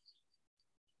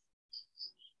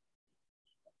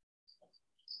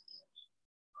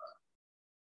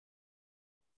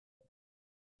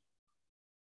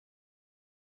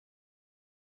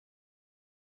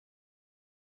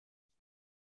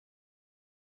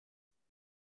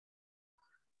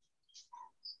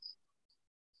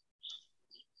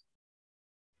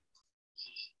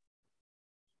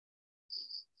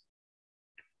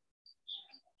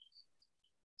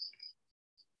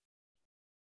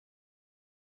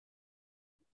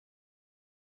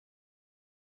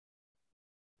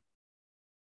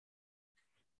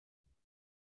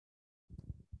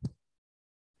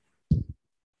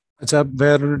 അച്ഛാ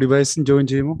വേറൊരു ഡിവൈസും join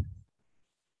ചെയ്യുമോ?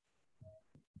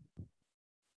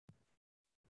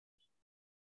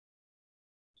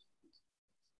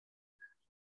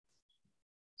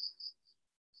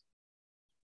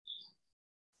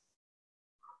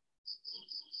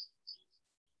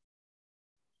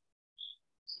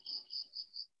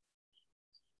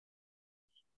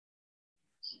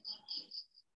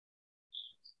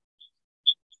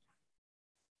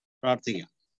 പ്രാർത്ഥിക്കാം.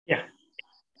 Yeah.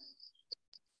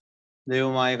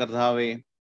 ദൈവമായ കർത്താവേ,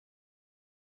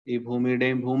 ഈ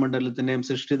ഭൂമിയുടെയും ഭൂമണ്ഡലത്തിന്റെയും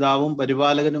സൃഷ്ടിതാവും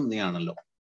പരിപാലകനും നീയാണല്ലോ.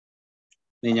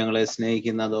 നീ ഞങ്ങളെ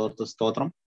സ്നേഹിക്കുന്നതോർത്ത് സ്തോത്രം.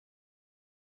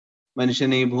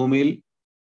 മനുഷ്യനെ ഈ ഭൂമിയിൽ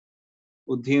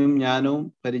ബുദ്ധിയും ജ്ഞാനവും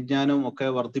പരിജ്ഞാനവും ഒക്കെ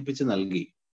വർദ്ധിപ്പിച്ച് നൽകി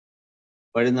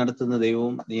വഴി നടത്തുന്ന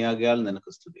ദൈവവും നീയാകയാൽ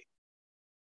നിനക്ക് സ്തുതി.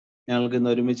 ഞങ്ങൾക്ക്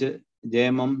ഇന്ന് ഒരുമിച്ച്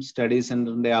JMM സ്റ്റഡി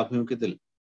സെന്ററിന്റെ ആഭിമുഖ്യത്തിൽ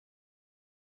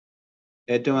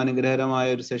ഏറ്റവും അനുഗ്രഹകരമായ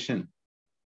ഒരു സെഷൻ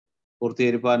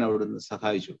പൂർത്തീകരിപ്പാൻ അവിടുന്ന്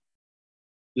സഹായിച്ചു.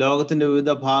 ലോകത്തിന്റെ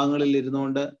വിവിധ ഭാഗങ്ങളിൽ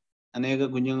ഇരുന്നുകൊണ്ട് അനേക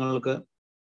കുഞ്ഞുങ്ങൾക്ക്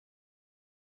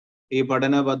ഈ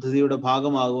പഠന പദ്ധതിയുടെ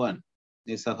ഭാഗമാകുവാൻ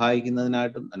നീ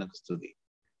സഹായിക്കുന്നതിനായിട്ടും നിനക്ക് സ്തുതി.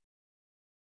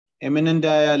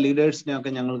 എമിനന്റായ ലീഡേഴ്സിനെയൊക്കെ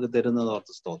ഞങ്ങൾക്ക് തരുന്നത്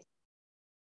ഓർത്ത് സ്തോത്രം.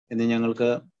 ഇന്ന് ഞങ്ങൾക്ക്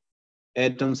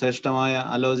ഏറ്റവും ശ്രേഷ്ഠമായ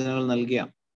ആലോചനകൾ നൽകിയ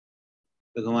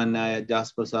ബഹുമാനായ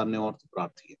ജാസ്പർ സാറിനെ ഓർത്ത്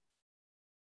പ്രാർത്ഥിക്കുന്നു.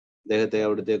 അദ്ദേഹത്തെ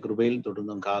അവിടുത്തെ കൃപയിൽ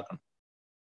തുടർന്നും കാക്കണം.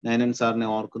 നയനൻ സാറിനെ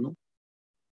ഓർക്കുന്നു.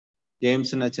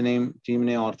 ജെയിംസൺ അച്ഛനെയും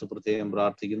ടീമിനെയും ഓർത്ത് പ്രത്യേകം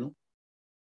പ്രാർത്ഥിക്കുന്നു.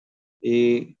 ഈ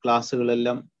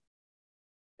ക്ലാസ്സുകളെല്ലാം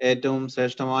ഏറ്റവും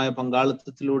ശ്രേഷ്ഠമായ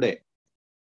പങ്കാളിത്തത്തിലൂടെ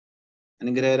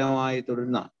അനുഗ്രഹകരമായി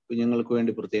തുടരുന്ന കുഞ്ഞുങ്ങൾക്ക്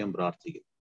വേണ്ടി പ്രത്യേകം പ്രാർത്ഥിക്കുന്നു.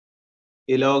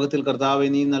 ഈ ലോകത്തിൽ കർത്താവെ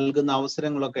നീ നൽകുന്ന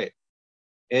അവസരങ്ങളൊക്കെ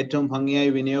ഏറ്റവും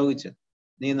ഭംഗിയായി വിനിയോഗിച്ച്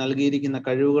നീ നൽകിയിരിക്കുന്ന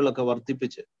കഴിവുകളൊക്കെ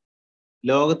വർദ്ധിപ്പിച്ച്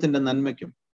ലോകത്തിന്റെ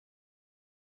നന്മയ്ക്കും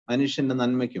മനുഷ്യന്റെ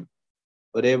നന്മയ്ക്കും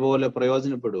ഒരേപോലെ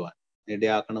പ്രയോജനപ്പെടുവാൻ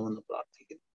ഇടയാക്കണമെന്ന്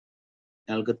പ്രാർത്ഥിക്കുന്നു.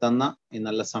 ഞങ്ങൾക്ക് തന്ന ഈ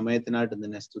നല്ല സമയത്തിനായിട്ട്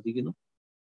നിന്നെ സ്തുതിക്കുന്നു.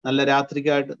 നല്ല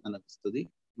രാത്രിക്കായിട്ട് നിനക്ക് സ്തുതി.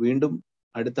 വീണ്ടും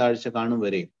അടുത്ത ആഴ്ച കാണും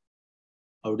വരെയും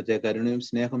അവിടുത്തെ കരുണയും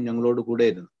സ്നേഹവും ഞങ്ങളോട് കൂടെ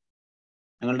ഇരുന്നു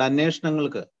ഞങ്ങളുടെ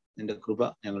അന്വേഷണങ്ങൾക്ക് നിന്റെ കൃപ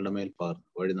ഞങ്ങളുടെ മേൽ പകർന്നു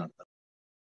വഴി നടത്തണം.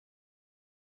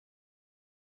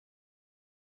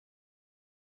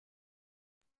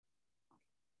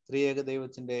 ത്രിയേക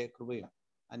ദൈവത്തിന്റെ കൃപയും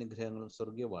അനുഗ്രഹങ്ങളും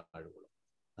സ്വർഗീയ വാഴ്വുകളും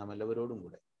നാം എല്ലാവരോടും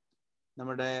കൂടെ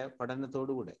നമ്മുടെ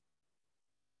പഠനത്തോടുകൂടെ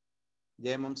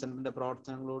ജയമം സെന്ററിന്റെ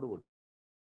പ്രവർത്തനങ്ങളോടുകൂടി.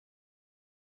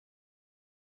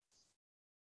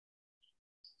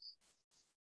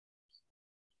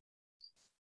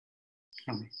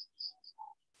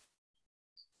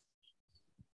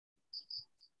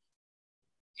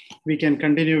 We can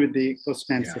continue with the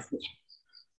question and answer session.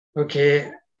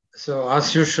 Okay, so as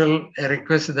usual, I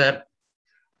request that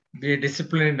be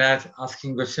disciplined as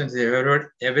asking questions.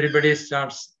 Everybody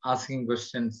starts asking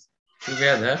questions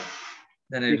together,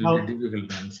 then it will be difficult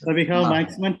to answer. So we have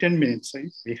maximum 10 minutes,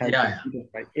 right? We have Yeah, to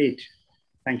by 8.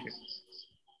 Thank you.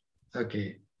 Okay.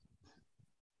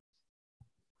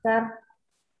 Sir.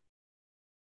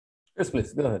 Yes,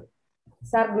 please, go ahead.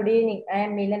 Sir, good evening. I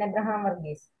am Milan Abraham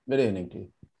Varghese. Good evening to you,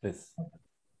 please.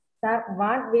 Sir,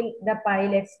 what will the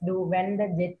pilots do when the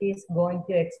jet is going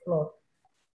to explode?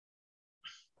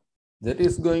 Jet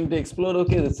is going to explode.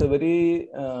 Okay, it's a very,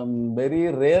 very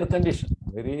rare condition.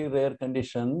 Very rare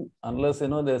condition. Unless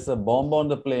there's a bomb on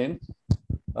the plane.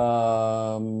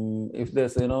 If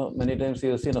there's many times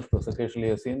you have seen, of course, occasionally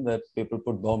you have seen that people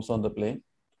put bombs on the plane.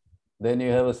 Then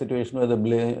you have a situation where the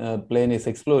plane is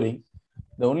exploding.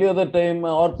 The only other time,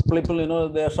 or people,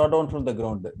 they are shot down from the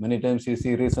ground. Many times you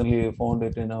see, recently you found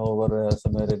it, over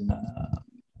somewhere in,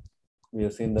 we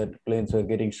have seen that planes were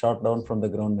getting shot down from the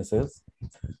ground missiles.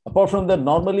 Apart from that,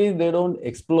 normally they don't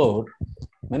explode.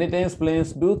 Many times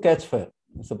planes do catch fire.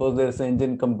 Suppose there's an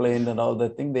engine complaint and all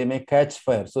that thing, they may catch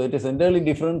fire. So it is entirely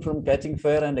different from catching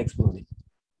fire and exploding.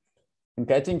 In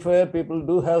catching fire, people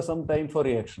do have some time for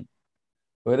reaction.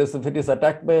 Whereas if it is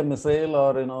attacked by a missile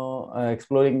or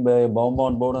exploding by a bomb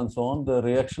on board and so on, the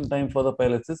reaction time for the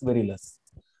pilots is very less.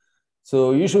 So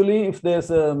usually if there's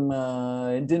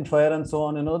engine fire and so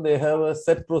on, they have a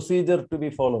set procedure to be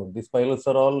followed. These pilots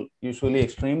are all usually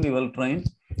extremely well trained,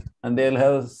 and they'll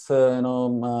have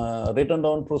written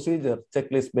down procedure,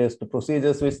 checklist based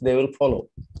procedures which they will follow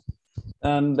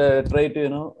and try to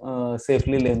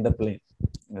safely land the plane.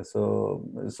 So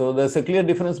there's a clear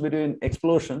difference between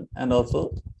explosion and also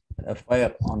a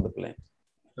fire on the plane.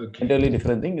 Okay. Entirely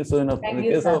different thing. So in the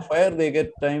case of fire, they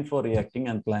get time for reacting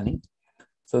and planning.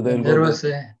 So there was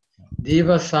a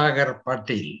Devasagar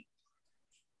Patil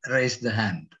raised the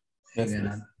hand. Yes, you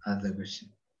can ask the question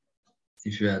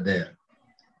if you are there.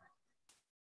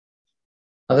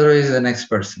 Otherwise, the next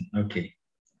person. Okay.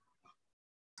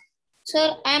 Sir,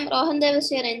 I am Rohan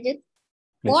Devasya Ranjit.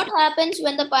 What happens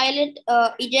when the pilot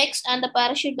ejects and the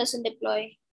parachute doesn't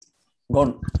deploy?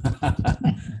 Gone.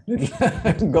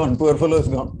 Gone. Poor fellow is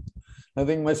gone.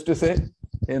 Nothing much to say.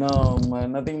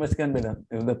 Nothing much can be done.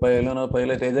 If the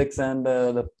pilot ejects and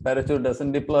the parachute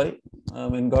doesn't deploy,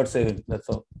 God save him. That's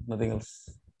all. Nothing else.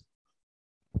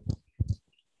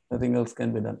 Nothing else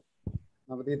can be done.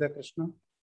 Navadita Krishna,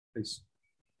 please.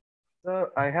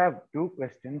 Sir, I have two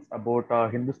questions about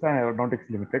Hindustan Aeronautics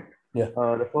Limited. Yeah.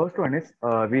 The first one is,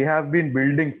 we have been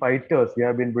building fighters, we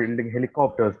have been building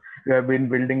helicopters, we have been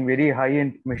building very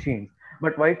high-end machines.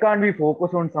 But why can't we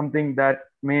focus on something that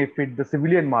may fit the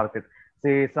civilian market,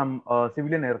 say some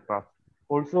civilian aircraft?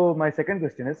 Also, my second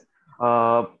question is,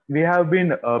 we have been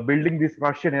building this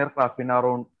Russian aircraft in our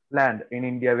own land. In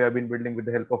India, we have been building with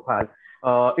the help of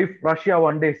HAL. If Russia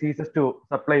one day ceases to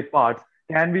supply parts,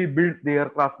 can we build the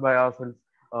aircraft by ourselves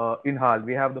in HAL?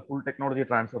 We have the full technology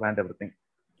transfer and everything.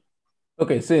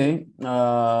 Okay, see,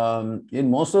 in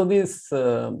most of these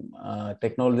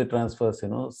technology transfers,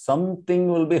 something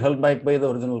will be held back by the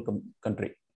original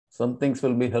country. Some things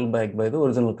will be held back by the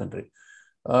original country.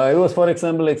 I was, for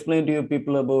example, explain to you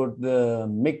people about the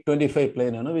MiG-25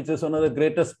 plane, which is one of the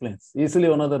greatest planes, easily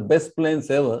one of the best planes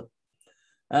ever.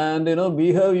 And,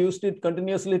 we have used it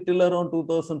continuously till around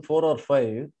 2004 or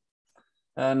 5.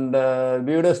 And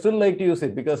we would have still liked to use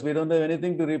it because we don't have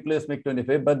anything to replace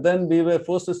MiG-25. But then we were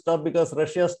forced to stop because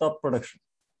Russia stopped production.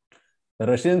 The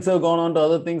Russians have gone on to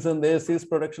other things and they ceased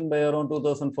production by around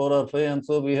 2004 or 5. And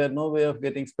so we had no way of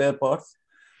getting spare parts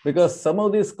because some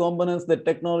of these components, the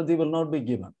technology will not be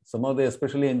given. Some of the,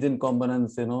 especially engine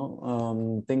components,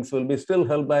 things will be still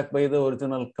held back by the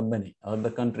original company or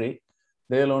the country.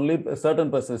 They will only a certain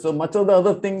percentage. So much of the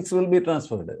other things will be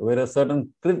transferred, whereas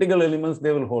certain critical elements,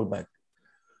 they will hold back.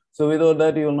 So without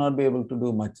that, you will not be able to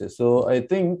do much. So I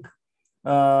think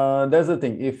that's the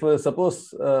thing. If suppose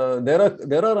there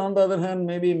are on the other hand,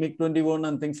 maybe MiG-21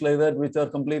 and things like that, which are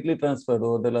completely transferred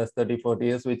over the last 30, 40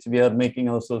 years, which we are making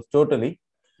ourselves totally,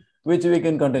 which we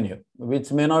can continue,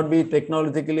 which may not be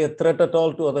technologically a threat at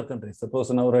all to other countries. Suppose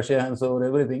now Russia hands over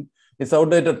everything. It's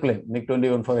outdated plane.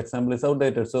 MiG-21, for example, is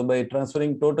outdated. So by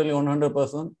transferring totally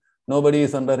 100%, nobody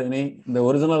is under any, the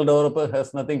original developer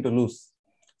has nothing to lose.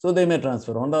 So they may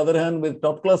transfer. On the other hand, with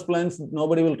top class planes,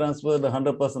 nobody will transfer the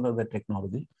 100% of the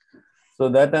technology. So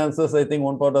that answers, I think,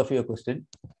 one part of your question.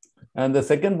 And the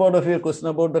second part of your question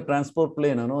about the transport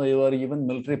plane, you are even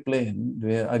military plane.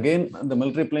 Again, the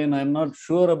military plane, I'm not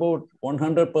sure about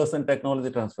 100%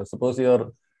 technology transfer. Suppose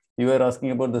you were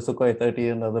asking about the Sukhoi 30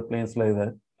 and other planes like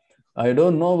that. I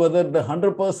don't know whether the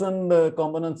 100%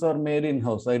 components are made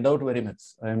in-house. I doubt very much.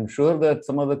 I'm sure that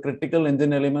some of the critical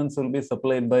engine elements will be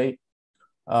supplied by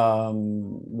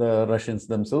the Russians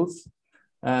themselves.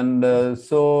 And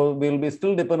so we'll be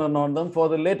still dependent on them for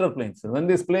the later planes. When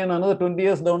this plane, another 20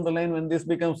 years down the line, when this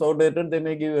becomes outdated, they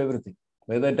may give you everything.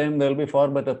 By that time, there'll be far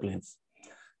better planes.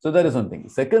 So that is one thing.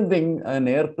 Second thing, an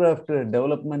aircraft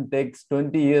development takes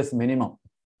 20 years minimum.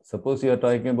 Suppose you are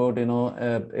talking about,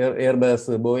 Airbus,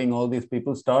 Boeing, all these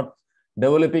people start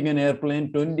developing an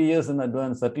airplane 20 years in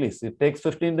advance at least. It takes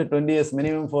 15 to 20 years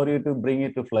minimum for you to bring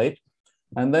it to flight.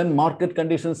 And then market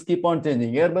conditions keep on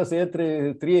changing. Airbus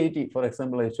A380, for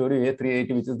example, I showed you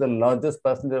A380, which is the largest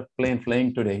passenger plane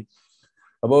flying today.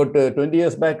 About 20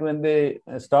 years back when they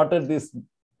started this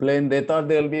plane, they thought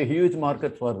there will be a huge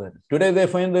market for that. Today they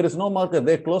find there is no market.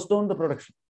 They closed down the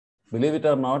production. Believe it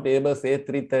or not, Airbus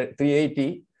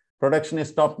A380 production is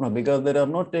stopped now because there are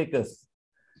no takers.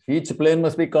 Each plane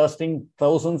must be costing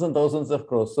thousands and thousands of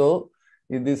crores. So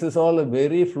this is all a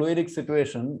very fluidic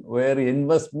situation where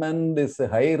investment is a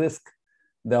high risk.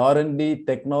 The R&D,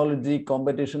 technology,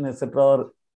 competition, etc. are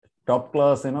top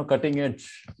class, cutting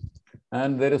edge.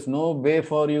 And there is no way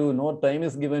for you, no time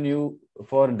is given you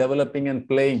for developing and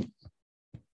playing.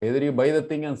 Either you buy the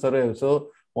thing and survive. So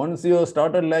once you have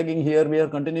started lagging here, we are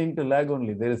continuing to lag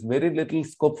only. There is very little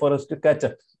scope for us to catch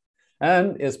up.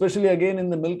 And especially again in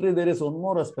the military, there is one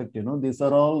more aspect, these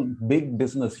are all big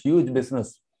business, huge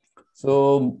business.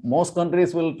 So most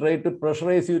countries will try to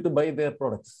pressurize you to buy their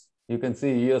products. You can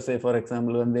see USA, for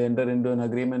example, when they enter into an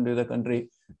agreement with a country,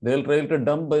 they'll try to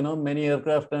dump, many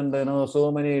aircraft and,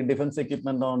 so many defense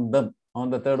equipment on them, on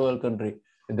the third world country.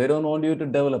 They don't want you to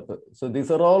develop. So these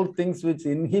are all things which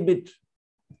inhibit,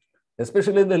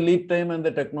 especially the lead time and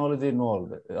the technology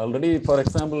involved. Already, for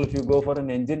example, if you go for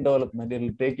an engine development, it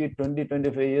will take you 20,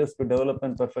 25 years to develop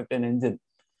and perfect an engine.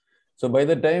 So by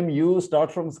the time you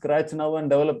start from scratch now and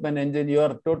develop an engine, you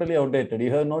are totally outdated.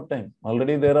 You have no time.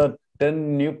 Already there are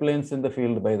 10 new planes in the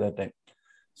field by that time.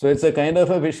 So it's a kind of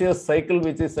a vicious cycle,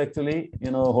 which is actually,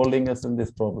 holding us in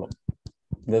this problem.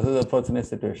 This is a fortunate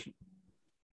situation.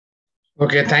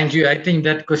 Okay, thank you. I think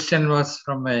that question was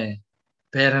from a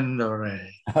parent or a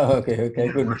okay,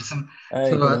 good. person.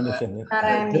 I could understand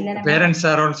that. Parents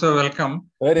are also welcome.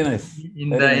 Very nice.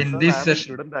 In this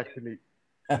session. Student actually.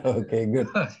 Okay, good.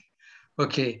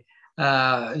 Okay.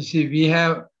 See, we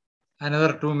have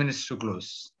another 2 minutes to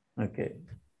close. Okay.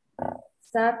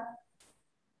 Sir.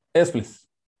 Yes, please.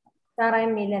 Sir,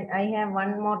 I'm Milan. I have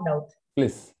one more doubt.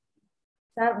 Please.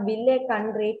 Sir, will a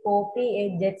country copy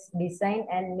a jet's design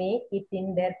and make it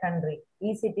in their country?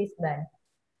 Is it banned?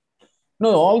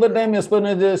 No, all the time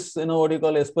espionage, what you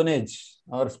call espionage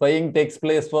or spying takes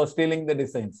place for stealing the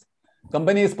designs.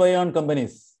 Companies spy on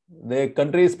companies. The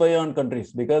countries spy on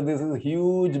countries because this is a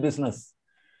huge business.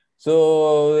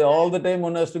 So all the time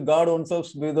one has to guard oneself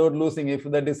without losing. If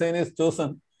the design is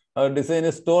chosen or design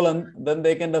is stolen, then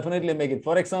they can definitely make it.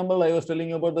 For example, I was telling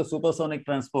you about the supersonic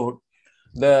transport.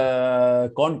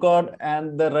 The Concorde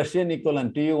and the Russian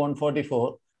equivalent,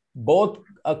 Tu-144, both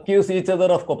accuse each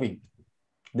other of copying.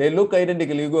 They look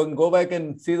identical. You go back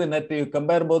and see the net, you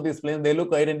compare both these planes, they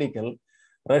look identical.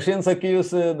 Russians accuse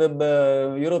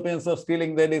the Europeans of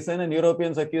stealing their design and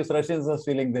Europeans accuse Russians of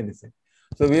stealing their design.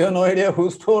 So we have no idea who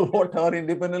stole what or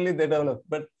independently they develop.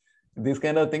 But these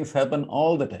kind of things happen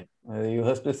all the time. You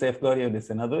have to safeguard your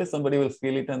design. Otherwise, somebody will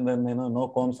steal it and then, no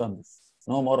qualms on this.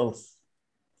 No morals.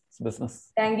 It's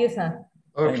business. Thank you, sir.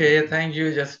 Okay, thank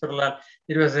you, Jasperlal.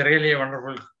 It was a really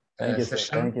wonderful Thank you,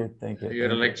 session. sir. Thank you.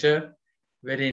 Your lecture. Very